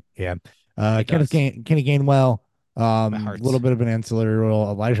 together. Yeah. It does. Kenny Gainwell, My a heart. little bit of an ancillary role.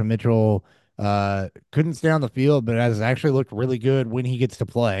 Elijah Mitchell, couldn't stay on the field, but has actually looked really good when he gets to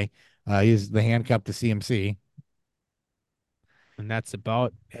play. He's the handcuff to CMC. And that's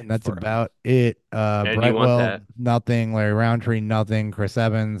about And it that's for him. about it. and you want Brightwell, that. nothing. Larry Roundtree, nothing. Chris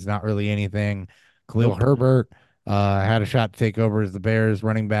Evans, not really anything. Khalil Nope. Herbert, had a shot to take over as the Bears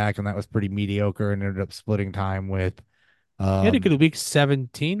running back, and that was pretty mediocre and ended up splitting time with He had a um, good week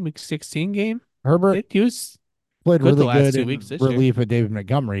 17, week 16 game. Herbert. He was Played good the really last good 2 weeks in this year. relief of David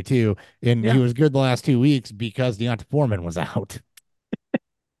Montgomery too, and he Yeah. was good the last 2 weeks because Deonta Foreman was out.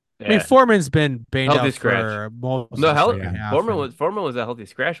 I mean, Yeah, Foreman's been banged healthy up scratch. for most No, of the hell, second half. Foreman was a healthy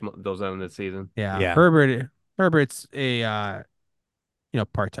scratch those on this season. Yeah. Yeah. Herbert's a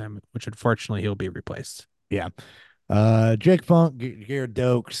part-time, which unfortunately he'll be replaced. Yeah. Jake Funk, Garrett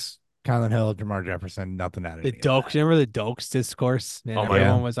Dokes, Kylan Hill, Jamar Jefferson, nothing out of The any of Dokes, that. remember the Dokes discourse? Man, Oh my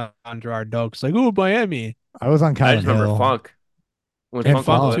everyone God. was on Gerard Dokes, like, oh, Miami. I was on I Kylan just remember Hill Funk when and Funk was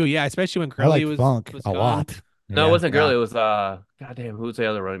Funk Funk. too, good. yeah, especially when I Curly liked Funk was a gone. lot. No, it Yeah. wasn't Yeah. Gurley. It was goddamn, who was the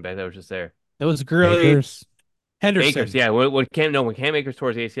other running back that was just there? It was Gurley, Akers. Henderson. Yeah. When Cam Akers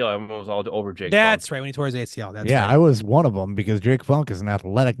tore his ACL, everyone was all over Jake Funk. That's right. When he tore his ACL. That's Yeah, right. I was one of them because Jake Funk is an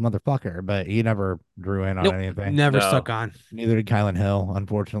athletic motherfucker, but he never drew in on Nope. anything. Never No. stuck on. Neither did Kylan Hill,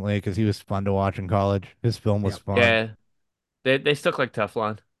 unfortunately, because he was fun to watch in college. His film was Yep. fun. Yeah. They stuck like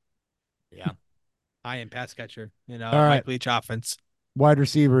Teflon. Yeah. I am pass catcher in All right. Mike Leach offense. Wide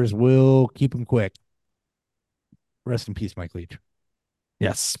receivers will keep him quick. Rest in peace, Mike Leach.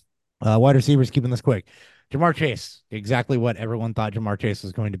 Yes. Wide receivers keeping this quick. Jamar Chase, exactly what everyone thought Jamar Chase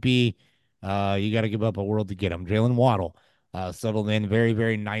was going to be. You got to give up a world to get him. Jalen Waddle settled in very,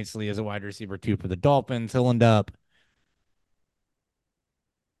 very nicely as a wide receiver two for the Dolphins. He'll end up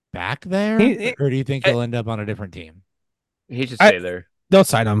back there, or do you think he'll end up on a different team? He should stay there. They'll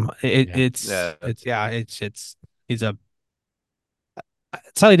sign him. Yeah. It's he's a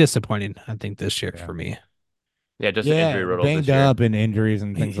it's highly disappointing, I think, this year for me. Yeah, just injury riddle banged this year. up and injuries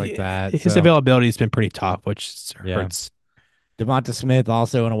and things like that. His so. availability has been pretty tough, which hurts. Devonta Smith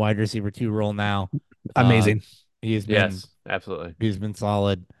also in a wide receiver two role now. Amazing. He's been absolutely. He's been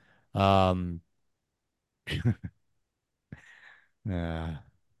solid. Bust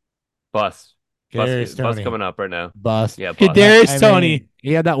Kadarius Toney. coming up right now. Bust. Yeah, bust. Kadarius Toney.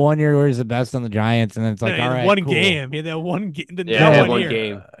 He had that 1 year where he's the best on the Giants, and then it's like, all right, one cool. game. He had that one game. Yeah, one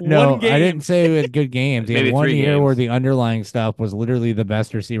game. No, one game. I didn't say he had good games. He had Maybe 1 3 year games. where the underlying stuff was literally the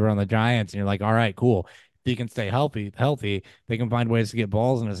best receiver on the Giants, and you're like, all right, cool. If he can stay healthy, they can find ways to get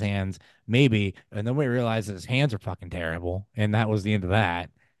balls in his hands, maybe. And then we realized that his hands are fucking terrible, and that was the end of that.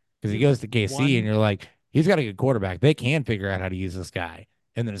 Because he goes to KC, and you're like, he's got a good quarterback. They can figure out how to use this guy,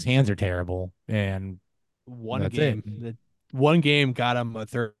 and then his hands are terrible, and one that's game. it. One game got him a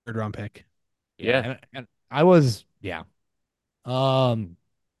third round pick. Yeah. And I was, beyond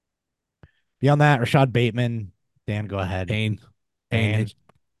that, Rashad Bateman, Dan, go ahead. Pain.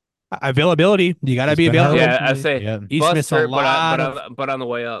 Availability. You got to be available. Yeah, I say he's missed a lot, but on the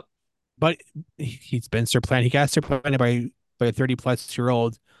way up. But he's been supplanted. He got supplanted by a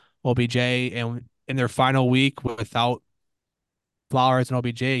 30-plus-year-old OBJ, and in their final week without Flowers and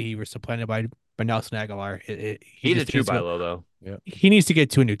OBJ, he was supplanted by Nelson Aguilar. He's a true buy low though. Yeah, he needs to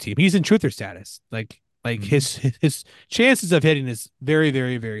get to a new team. He's in truther status. His chances of hitting is very,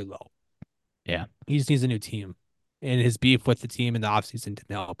 very, very low. Yeah, he just needs a new team, and his beef with the team in the offseason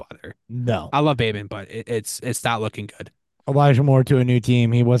didn't help either. No, I love Bateman, but it's not looking good. Elijah Moore to a new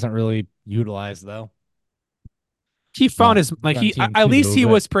team. He wasn't really utilized though. He found his at least he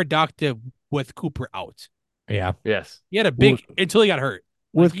was productive with Cooper out. Yeah. Yes. He had a big until he got hurt.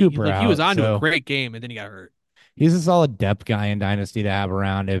 With Cooper out, he was on to a great game and then he got hurt. He's a solid depth guy in Dynasty to have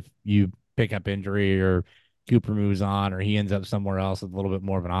around if you pick up injury or Cooper moves on or he ends up somewhere else with a little bit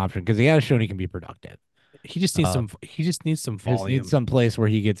more of an option because he has shown he can be productive. He just needs some. He just needs some volume. He needs some place where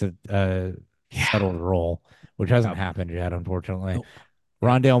he gets a settled role, which hasn't happened yet, unfortunately. Nope.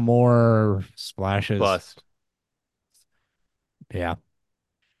 Rondale Moore splashes. Bust. Yeah.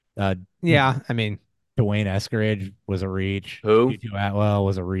 I mean, Dwayne Eskridge was a reach. Who? Tutu Atwell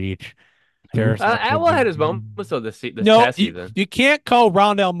was a reach. Atwell had his moments though this past season. You can't call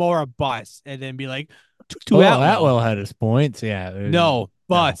Rondale Moore a bust and then be like, Atwell had his points. Yeah.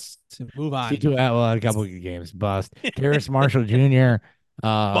 Bust. No. Move on. Tutu Atwell had a couple of good games. Bust. Terrace Marshall Jr.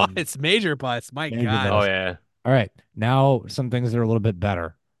 Bust. Major bust. My God. Bust. Oh, yeah. All right. Now some things that are a little bit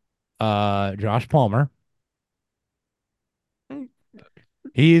better. Josh Palmer.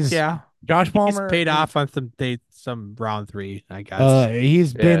 Josh Palmer paid off on some round 3, I guess.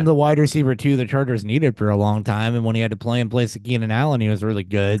 He's been the wide receiver 2 the Chargers needed for a long time, and when he had to play in place of Keenan Allen, he was really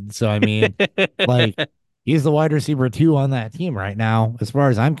good. So I mean, he's the wide receiver 2 on that team right now. As far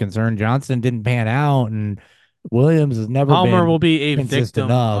as I'm concerned, Johnson didn't pan out, and Williams has never. Palmer will be a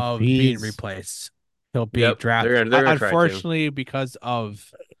victim of being replaced. He'll be drafted. Unfortunately, because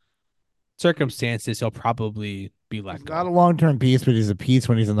of circumstances, he'll probably be let go. Not a long-term piece, but he's a piece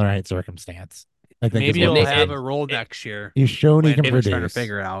when he's in the right circumstance. I think maybe he'll have a role next year. He's shown he can produce. Trying to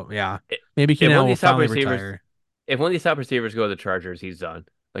figure it out. Yeah, maybe he will finally retire. If one of these top receivers go to the Chargers, he's done.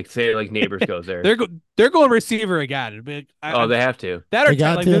 Say Neighbors goes there. They're going receiver again. They have to. That are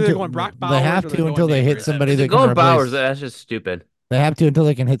they're going Brock Bowers. They have to until they hit somebody that can replace. Bowers. That's just stupid. They have to until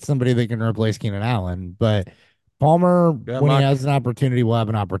they can hit somebody that can replace Keenan Allen, but. Palmer, when he has an opportunity, will have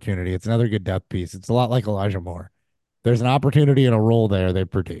an opportunity. It's another good depth piece. It's a lot like Elijah Moore. There's an opportunity and a role there they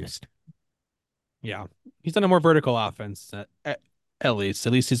produced. Yeah. He's done a more vertical offense, at least.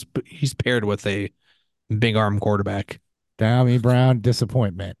 At least he's paired with a big arm quarterback. Dammy Brown,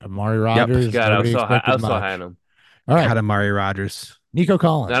 disappointment. Amari Rodgers. Yep. God, I was so high on him. All right. Had Amari Rodgers. Nico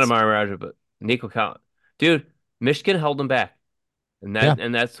Collins. Not Amari Rodgers, but Nico Collins. Dude, Michigan held him back. And Yeah.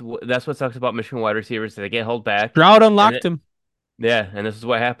 that's what sucks about Michigan wide receivers. They get held back, Stroud and unlocked him. yeah, and this is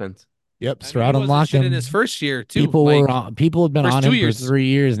what happens. Yep. I mean, he Stroud wasn't unlocked shit in his him. first year too. Like People had been first on two him for years. 3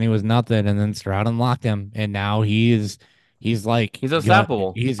 years and he was nothing. And then Stroud unlocked him. And now he's like, He's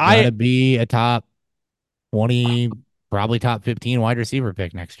unstoppable. he's I gonna be a top 20, probably top 15 wide receiver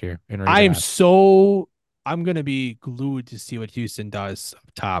pick next year in I am redraft. so I'm gonna be glued to see what Houston does up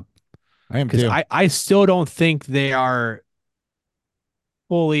top I am because too. I still don't think they are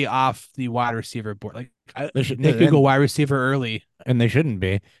fully off the wide receiver board. Like They should they could go wide receiver early. and they shouldn't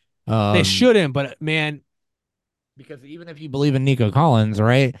be. They Um, shouldn't, but man, because even if you believe in Nico Collins,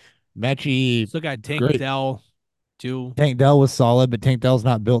 right? Mechie, still got Tank great. Dell too. Tank Dell was solid, but Tank Dell's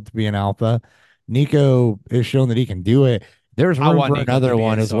not built to be an alpha. Nico has shown that he can do it. There's I room want for Nico to another be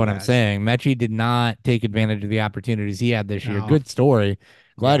one, it is so what I'm bad. saying. Mechie did not take advantage of the opportunities he had this year. No, Good story.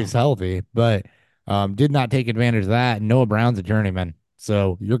 Glad no. he's healthy, but did not take advantage of that. Noah Brown's a journeyman.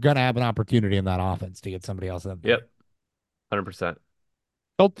 So you're going to have an opportunity in that offense to get somebody else in Yep, there. 100%.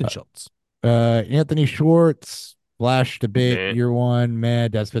 Dalton Schultz. Anthony Schwartz flashed a bit Meh. year one.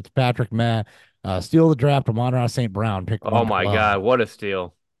 Mad. Des Fitzpatrick. Mad. Steal the draft from Monroe St. Brown. Picked Oh my 112. God, what a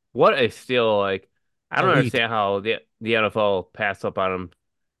steal! What a steal! Like I don't Elite. understand how the NFL passed up on him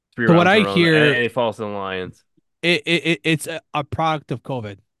three So what rounds in I a row, and, hear, and he falls to the Lions. it's a product of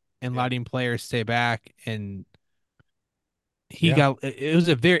COVID and Yeah. letting players stay back, and he Yeah. got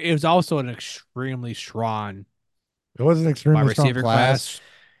it was also an extremely strong It was an wide extremely strong receiver class. class.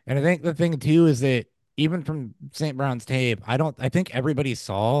 And I think the thing too is that even from St. Brown's tape, I think everybody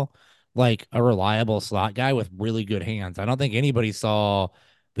saw like a reliable slot guy with really good hands. I don't think anybody saw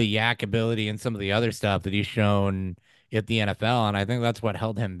the yak ability and some of the other stuff that he's shown at the NFL. And I think that's what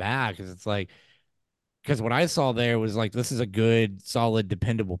held him back. Is it's like, because what I saw there was like, this is a good, solid,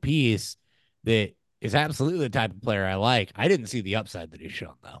 dependable piece that is absolutely the type of player I like. I didn't see the upside that he's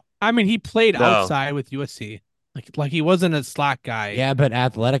shown though. I mean, he played No, outside with USC. Like he wasn't a slot guy Yeah, but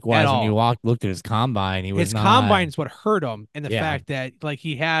athletic at wise, when you all. looked at his combine, he was His not. combine's what hurt him, and the Yeah. fact that like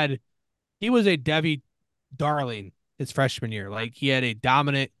he was a Debbie darling his freshman year. Like he had a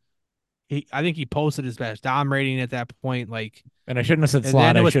dominant. I think he posted his best dom rating at that point. Like, And I shouldn't have said and then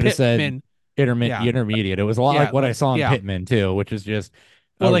slot. it I was should have said Pittman. Yeah, intermediate. It was a lot like yeah, what I like saw in yeah. Pittman too, which is just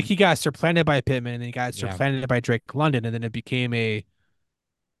Well, a like he got supplanted by Pittman, and then he got yeah, supplanted by Drake London, and then it became a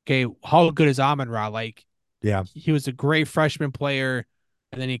okay. How good is Amon Ra? Like yeah. he was a great freshman player,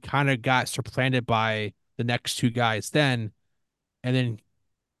 and then he kind of got supplanted by the next two guys. And then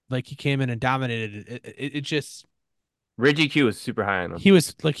like he came in and dominated. It just Reggie Q was super high on him. he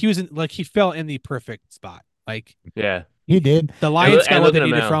was in, like he fell in the perfect spot. Like Yeah, He did. the Lions got and what look they at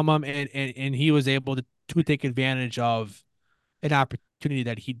him needed now. from him, and he was able to take advantage of an opportunity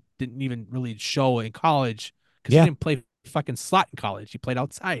that he didn't even really show in college because he Yeah. didn't play fucking slot in college. He played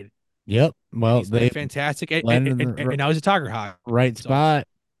outside, Yep. and Well, he's been they fantastic. landed in the And now he's a Tiger Hawk. right So, spot,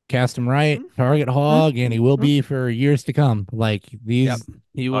 cast him right, mm, target mm, hog, and he will mm. be for years to come. Like Yep, these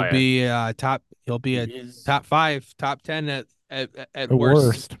he Oh will yeah, be top. He'll be a is top 5, top 10 at the worst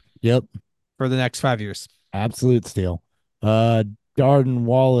worst. Yep. for the next 5 years. Absolute steal. Darden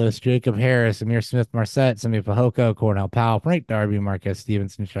Wallace, Jacob Harris, Amir Smith Marset, Simi Fahoko, Cornell Powell, Frank Darby, Marquez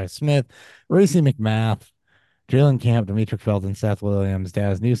Stevenson, Shai Smith, Racy McMath, Jalen Camp, Demetric Felton, Seth Williams,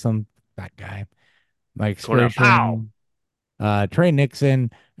 Daz Newsome, that guy, Mike Cornell, pow. Strachan, Trey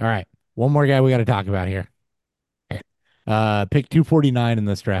Nixon. All right. One more guy we got to talk about here. Pick 249 in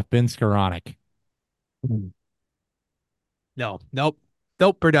this draft, Ben Skoranek. No, nope,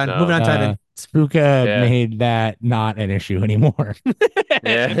 nope. We're done. Moving No, on, Tyven. Spuka yeah, made that not an issue anymore.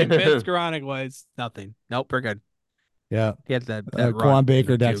 I mean, Ben yeah. Skoranek was nothing. Nope, we're good. Yeah. He had that run Quan in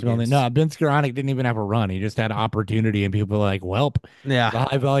Baker, the Dax two Milne. games. No, Ben Skoranek didn't even have a run. He just had opportunity, and people were like, "Welp, Yeah, the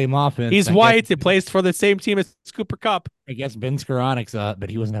high volume offense." he's white. He plays for the same team as Cooper Cup. I guess Ben Skoranek's up, but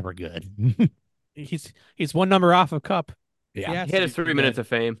he was never good. He's one number off of Cup. Yeah. He has He to had be his three pretty minutes good. of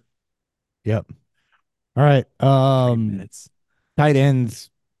fame. Yep. All right. 3 minutes. Tight ends.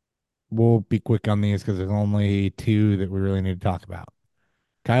 We'll be quick on these because there's only two that we really need to talk about.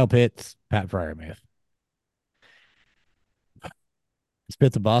 Kyle Pitts, Pat Fryermuth. Is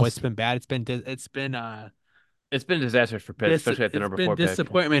Pitts a Boy, it's bust? been bad. It's been disastrous for Pitts, especially at the It's number been 4 pick.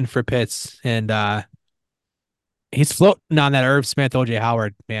 disappointment for Pitts, and he's floating on that Irv Smith, OJ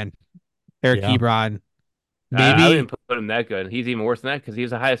Howard, man. Eric Yeah. Ebron, I maybe wouldn't put him that good. He's even worse than that because he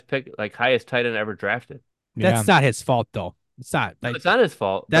was the highest pick, like highest tight end ever drafted. Yeah. that's not his fault though. It's not No, like it's not his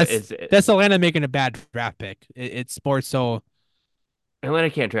fault, but that's Atlanta making a bad draft pick. It's more so Atlanta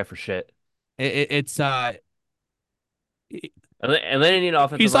can't draft for shit. it's And then you need an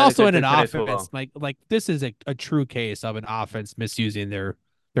offensive He's line that also could in an finish offense well. like this is a true case of an offense misusing their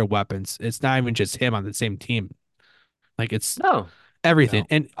weapons. It's not even just him on the same team. Like it's No, everything,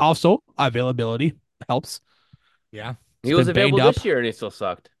 No. and also availability helps. Yeah. He's he was been banged available up. this year and he still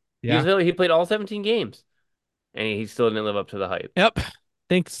sucked. Yeah. He played all 17 games and he still didn't live up to the hype. Yep.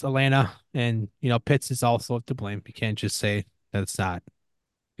 Thanks, Atlanta. And Pitts is also to blame. You can't just say that it's not.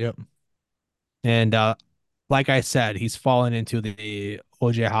 Yep. And like I said, he's fallen into the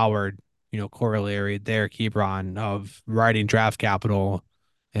OJ Howard, corollary there, Kebron, of writing draft capital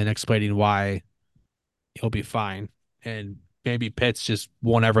and explaining why he'll be fine. And maybe Pitts just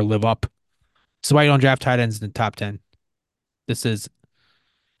won't ever live up. So why you don't draft tight ends in the top 10? This is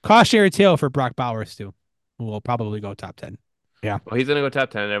cautionary tale for Brock Bowers too, who will probably go top 10. Yeah. Well, he's gonna go top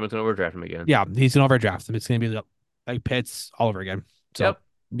 10 and everyone's gonna overdraft him again. Yeah, he's gonna overdraft him. It's gonna be like Pitts all over again. So Yep.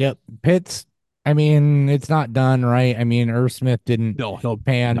 Yep. Pitts, I mean, it's not done, right? I mean, Irv Smith didn't no,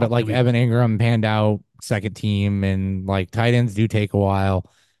 pan, no, but like he'll be Evan Ingram panned out second team, and like tight ends do take a while.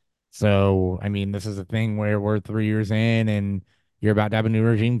 So, I mean, this is a thing where we're 3 years in and you're about to have a new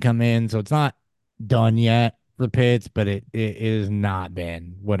regime come in. So it's not done yet for Pitts, but it has not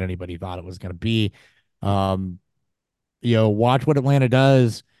been what anybody thought it was going to be. Um, watch what Atlanta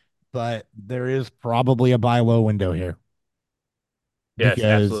does, but there is probably a buy low window here Yes,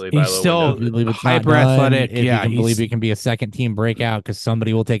 because absolutely. Buy he's low if still window. you believe it's not hyper done, athletic. if you Yeah, can believe he's it can be a second team breakout because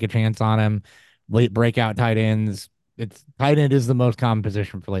somebody will take a chance on him, late breakout tight ends. It's tight end is the most common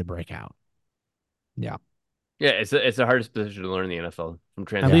position for late breakout. yeah. Yeah, it's the hardest position to learn in the NFL from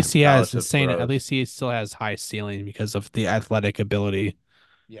At Yeah. least transition he from college has to insane. At pros. least he still has high ceiling because of the athletic ability,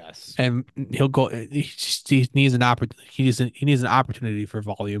 Yes. and he'll go. He needs an opportunity. He needs an opportunity for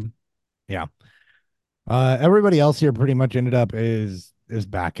volume. Yeah. Everybody else here pretty much ended up is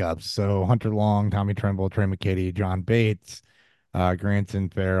backups. So Hunter Long, Tommy Tremble, Trey McKitty, John Bates, Granson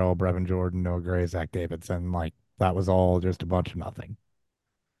Farrell, Brevin Jordan, Noah Gray, Zach Davidson. Like that was all just a bunch of nothing.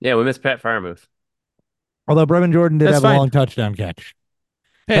 Yeah, we missed Pat Fryermuth. Although Brevin Jordan did That's have a fine. long touchdown catch.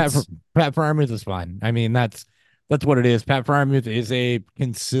 Pat Pitts. Pat Fryermuth is fine. I mean, that's what it is. Pat Fryermuth is a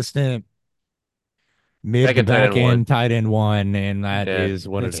consistent mid to Second tight back end one. end tight end one, and that Yeah. is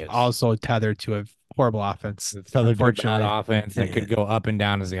what it It's is. also tethered to a horrible offense, It's tethered to a bad unfortunately. offense that Eh, could go up and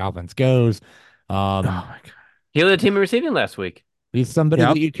down as the offense goes. Oh my God. He led the team in receiving last week. He's somebody that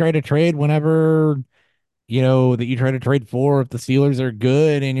Yep. you try to trade whenever, that you try to trade for if the Steelers are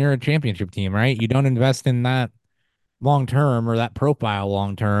good and you're a championship team, right? You don't invest in that long term or that profile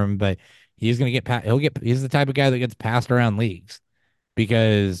long term, but he's going to he's the type of guy that gets passed around leagues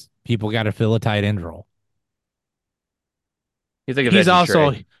because people got to fill a tight end role. He's like a He's veggie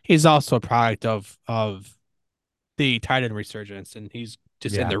also tray. he's also a product of the tight end resurgence, and he's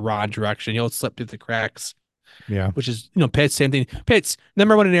just in Yeah. the wrong direction. He'll slip through the cracks, Yeah. which is Pitts, same thing. Pitts,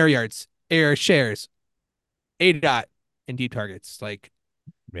 number one in air yards, air shares, A dot, and deep targets. Like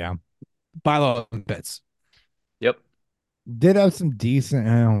Yeah. buy low Pitts. Yep. Did have some decent,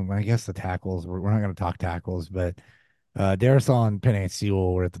 I guess the tackles, we're not going to talk tackles, but Darisaw and Penei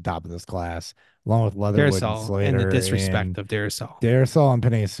Sewell were at the top of this class, along with Leatherwood and Darcel and the Slater. disrespect And of Darcel. Darisaw and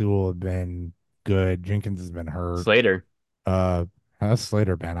Penei Sewell have been good. Jenkins has been hurt. Slater. Uh, how's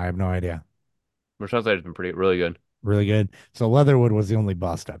Slater been? I have no idea. Rashawn Slater's been really good. Really good. So Leatherwood was the only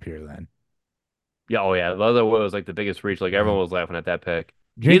bust up here then. Yeah, oh yeah. Leatherwood was like the biggest reach. Like Yeah. everyone was laughing at that pick.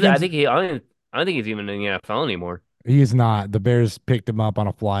 Jenkins, I don't think he's even in the NFL anymore. he's not. The Bears picked him up on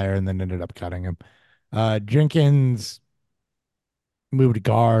a flyer and then ended up cutting him. Jenkins moved to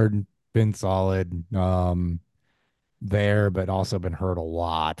guard, been solid there, but also been hurt a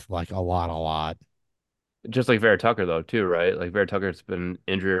lot, like a lot, a lot. Just like Vera Tucker though, too, right? Like Vera Tucker's been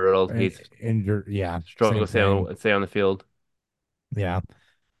injury riddled. He's Injured, yeah, struggled same to thing. stay on the field. Yeah.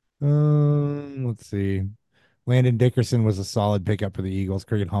 Let's see. Landon Dickerson was a solid pickup for the Eagles.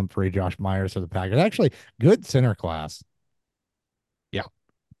 Cricket Humphrey, Josh Myers for the Packers. Actually, good center class. Yeah.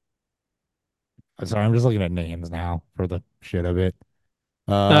 I'm sorry, I'm just looking at names now for the shit of it.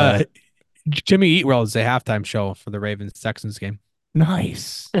 Uh, Jimmy Eatwell is a halftime show for the Ravens Texans game.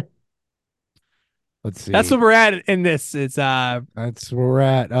 Nice. Let's see. That's what we're at in this. It's That's where we're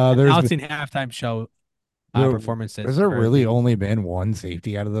at. announcing halftime show there, performances. has there for really the- only been one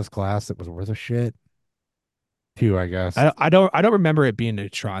safety out of this class that was worth a shit? Two, I guess. I don't remember it being a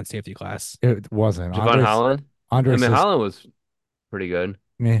Tron safety class. It wasn't. Javon Holland. Andre I mean, Sis Holland was pretty good.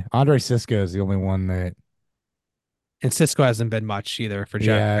 Andre Siska is the only one that, And Cisco hasn't been much either for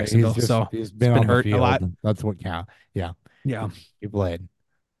yeah, Jacksonville. So he's been been on the hurt a field. lot. That's what count. Yeah, Yeah, he played.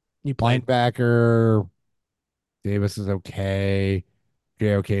 he played. Linebacker Davis is okay.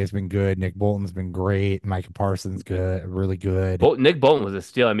 JOK has been good. Nick Bolton's been great. Micah Parsons good, really good. Nick Bolton was a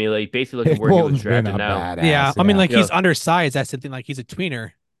steal. I mean, like basically look at Nick where he was Bolton's been drafted a now. Yeah, badass. I mean, Yeah, like You he's know, undersized. That's the thing. Like he's a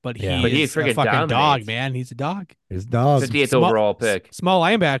tweener, but yeah. he but he is a freaking fucking dog, dominates. man. He's a dog. His dog. 58th overall pick. Small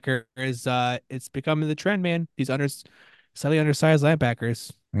linebacker is it's becoming the trend, man. These slightly undersized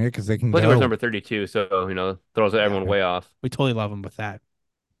linebackers. Yeah, because they can Plus he wears go. number 32, so throws Yeah, everyone way off. we totally love him with that.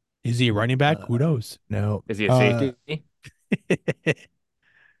 Is he a running back? Who knows? No. Is he a safety?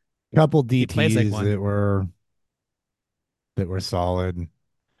 Couple He plays like DTs one. that were solid.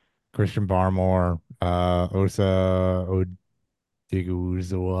 Christian Barmore, Osa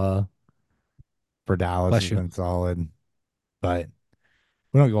Odiguzua for Dallas has Bless you. been solid, but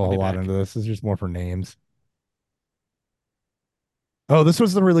we don't go a I'll whole be lot back. into this. It's just more for names. Oh, this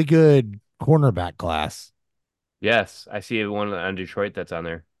was the really good cornerback class. Yes, I see one on Detroit that's on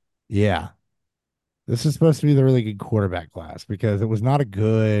there. Yeah. This is supposed to be the really good quarterback class because it was not a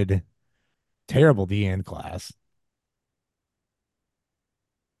good, terrible D end class.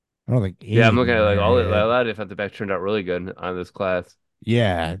 I don't think Yeah, any I'm of looking them at like there a hit. lot of defensive backs turned out really good on this class.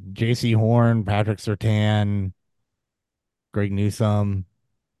 Yeah. JC Horn, Patrick Surtain, Greg Newsome.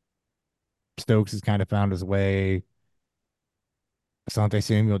 Stokes has kind of found his way. Asante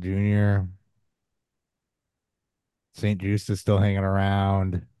Samuel Jr. St. Juice is still hanging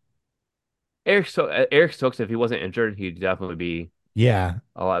around. Eric Stokes, if he wasn't injured, he'd definitely be Yeah,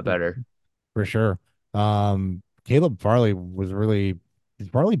 a lot better. for sure. Caleb Farley he's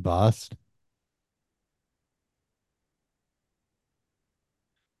Farley bust.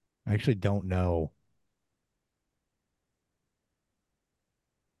 I actually don't know.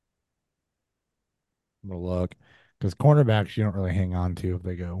 I'm gonna look because cornerbacks you don't really hang on to if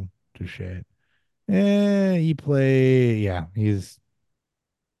they go to shit. Yeah, he's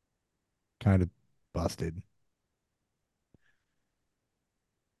kind of busted.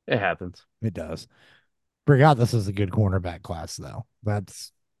 It happens. It does. Forgot this is a good cornerback class though.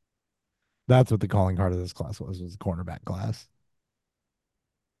 That's what the calling card of this class was the cornerback class.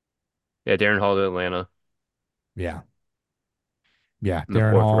 Yeah, Darren Hall to Atlanta Yeah. Yeah. in the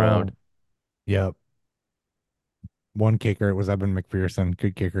Darren fourth round. Hall. Yep. One kicker. It was Evan McPherson.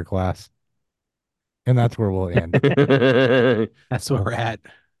 Good kicker class. And that's where we'll end. That's where we're at.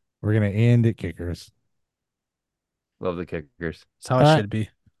 We're gonna end at kickers. Love the kickers. That's how All it right. should be.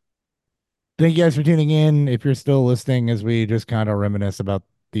 Thank you guys for tuning in. If you're still listening as we just kind of reminisce about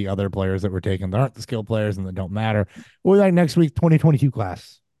the other players that were taken that aren't the skill players and that don't matter. We'll be back next week, 2022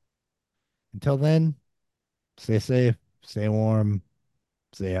 class. Until then, stay safe, stay warm,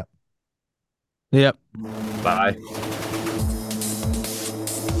 stay up. Yep. Bye.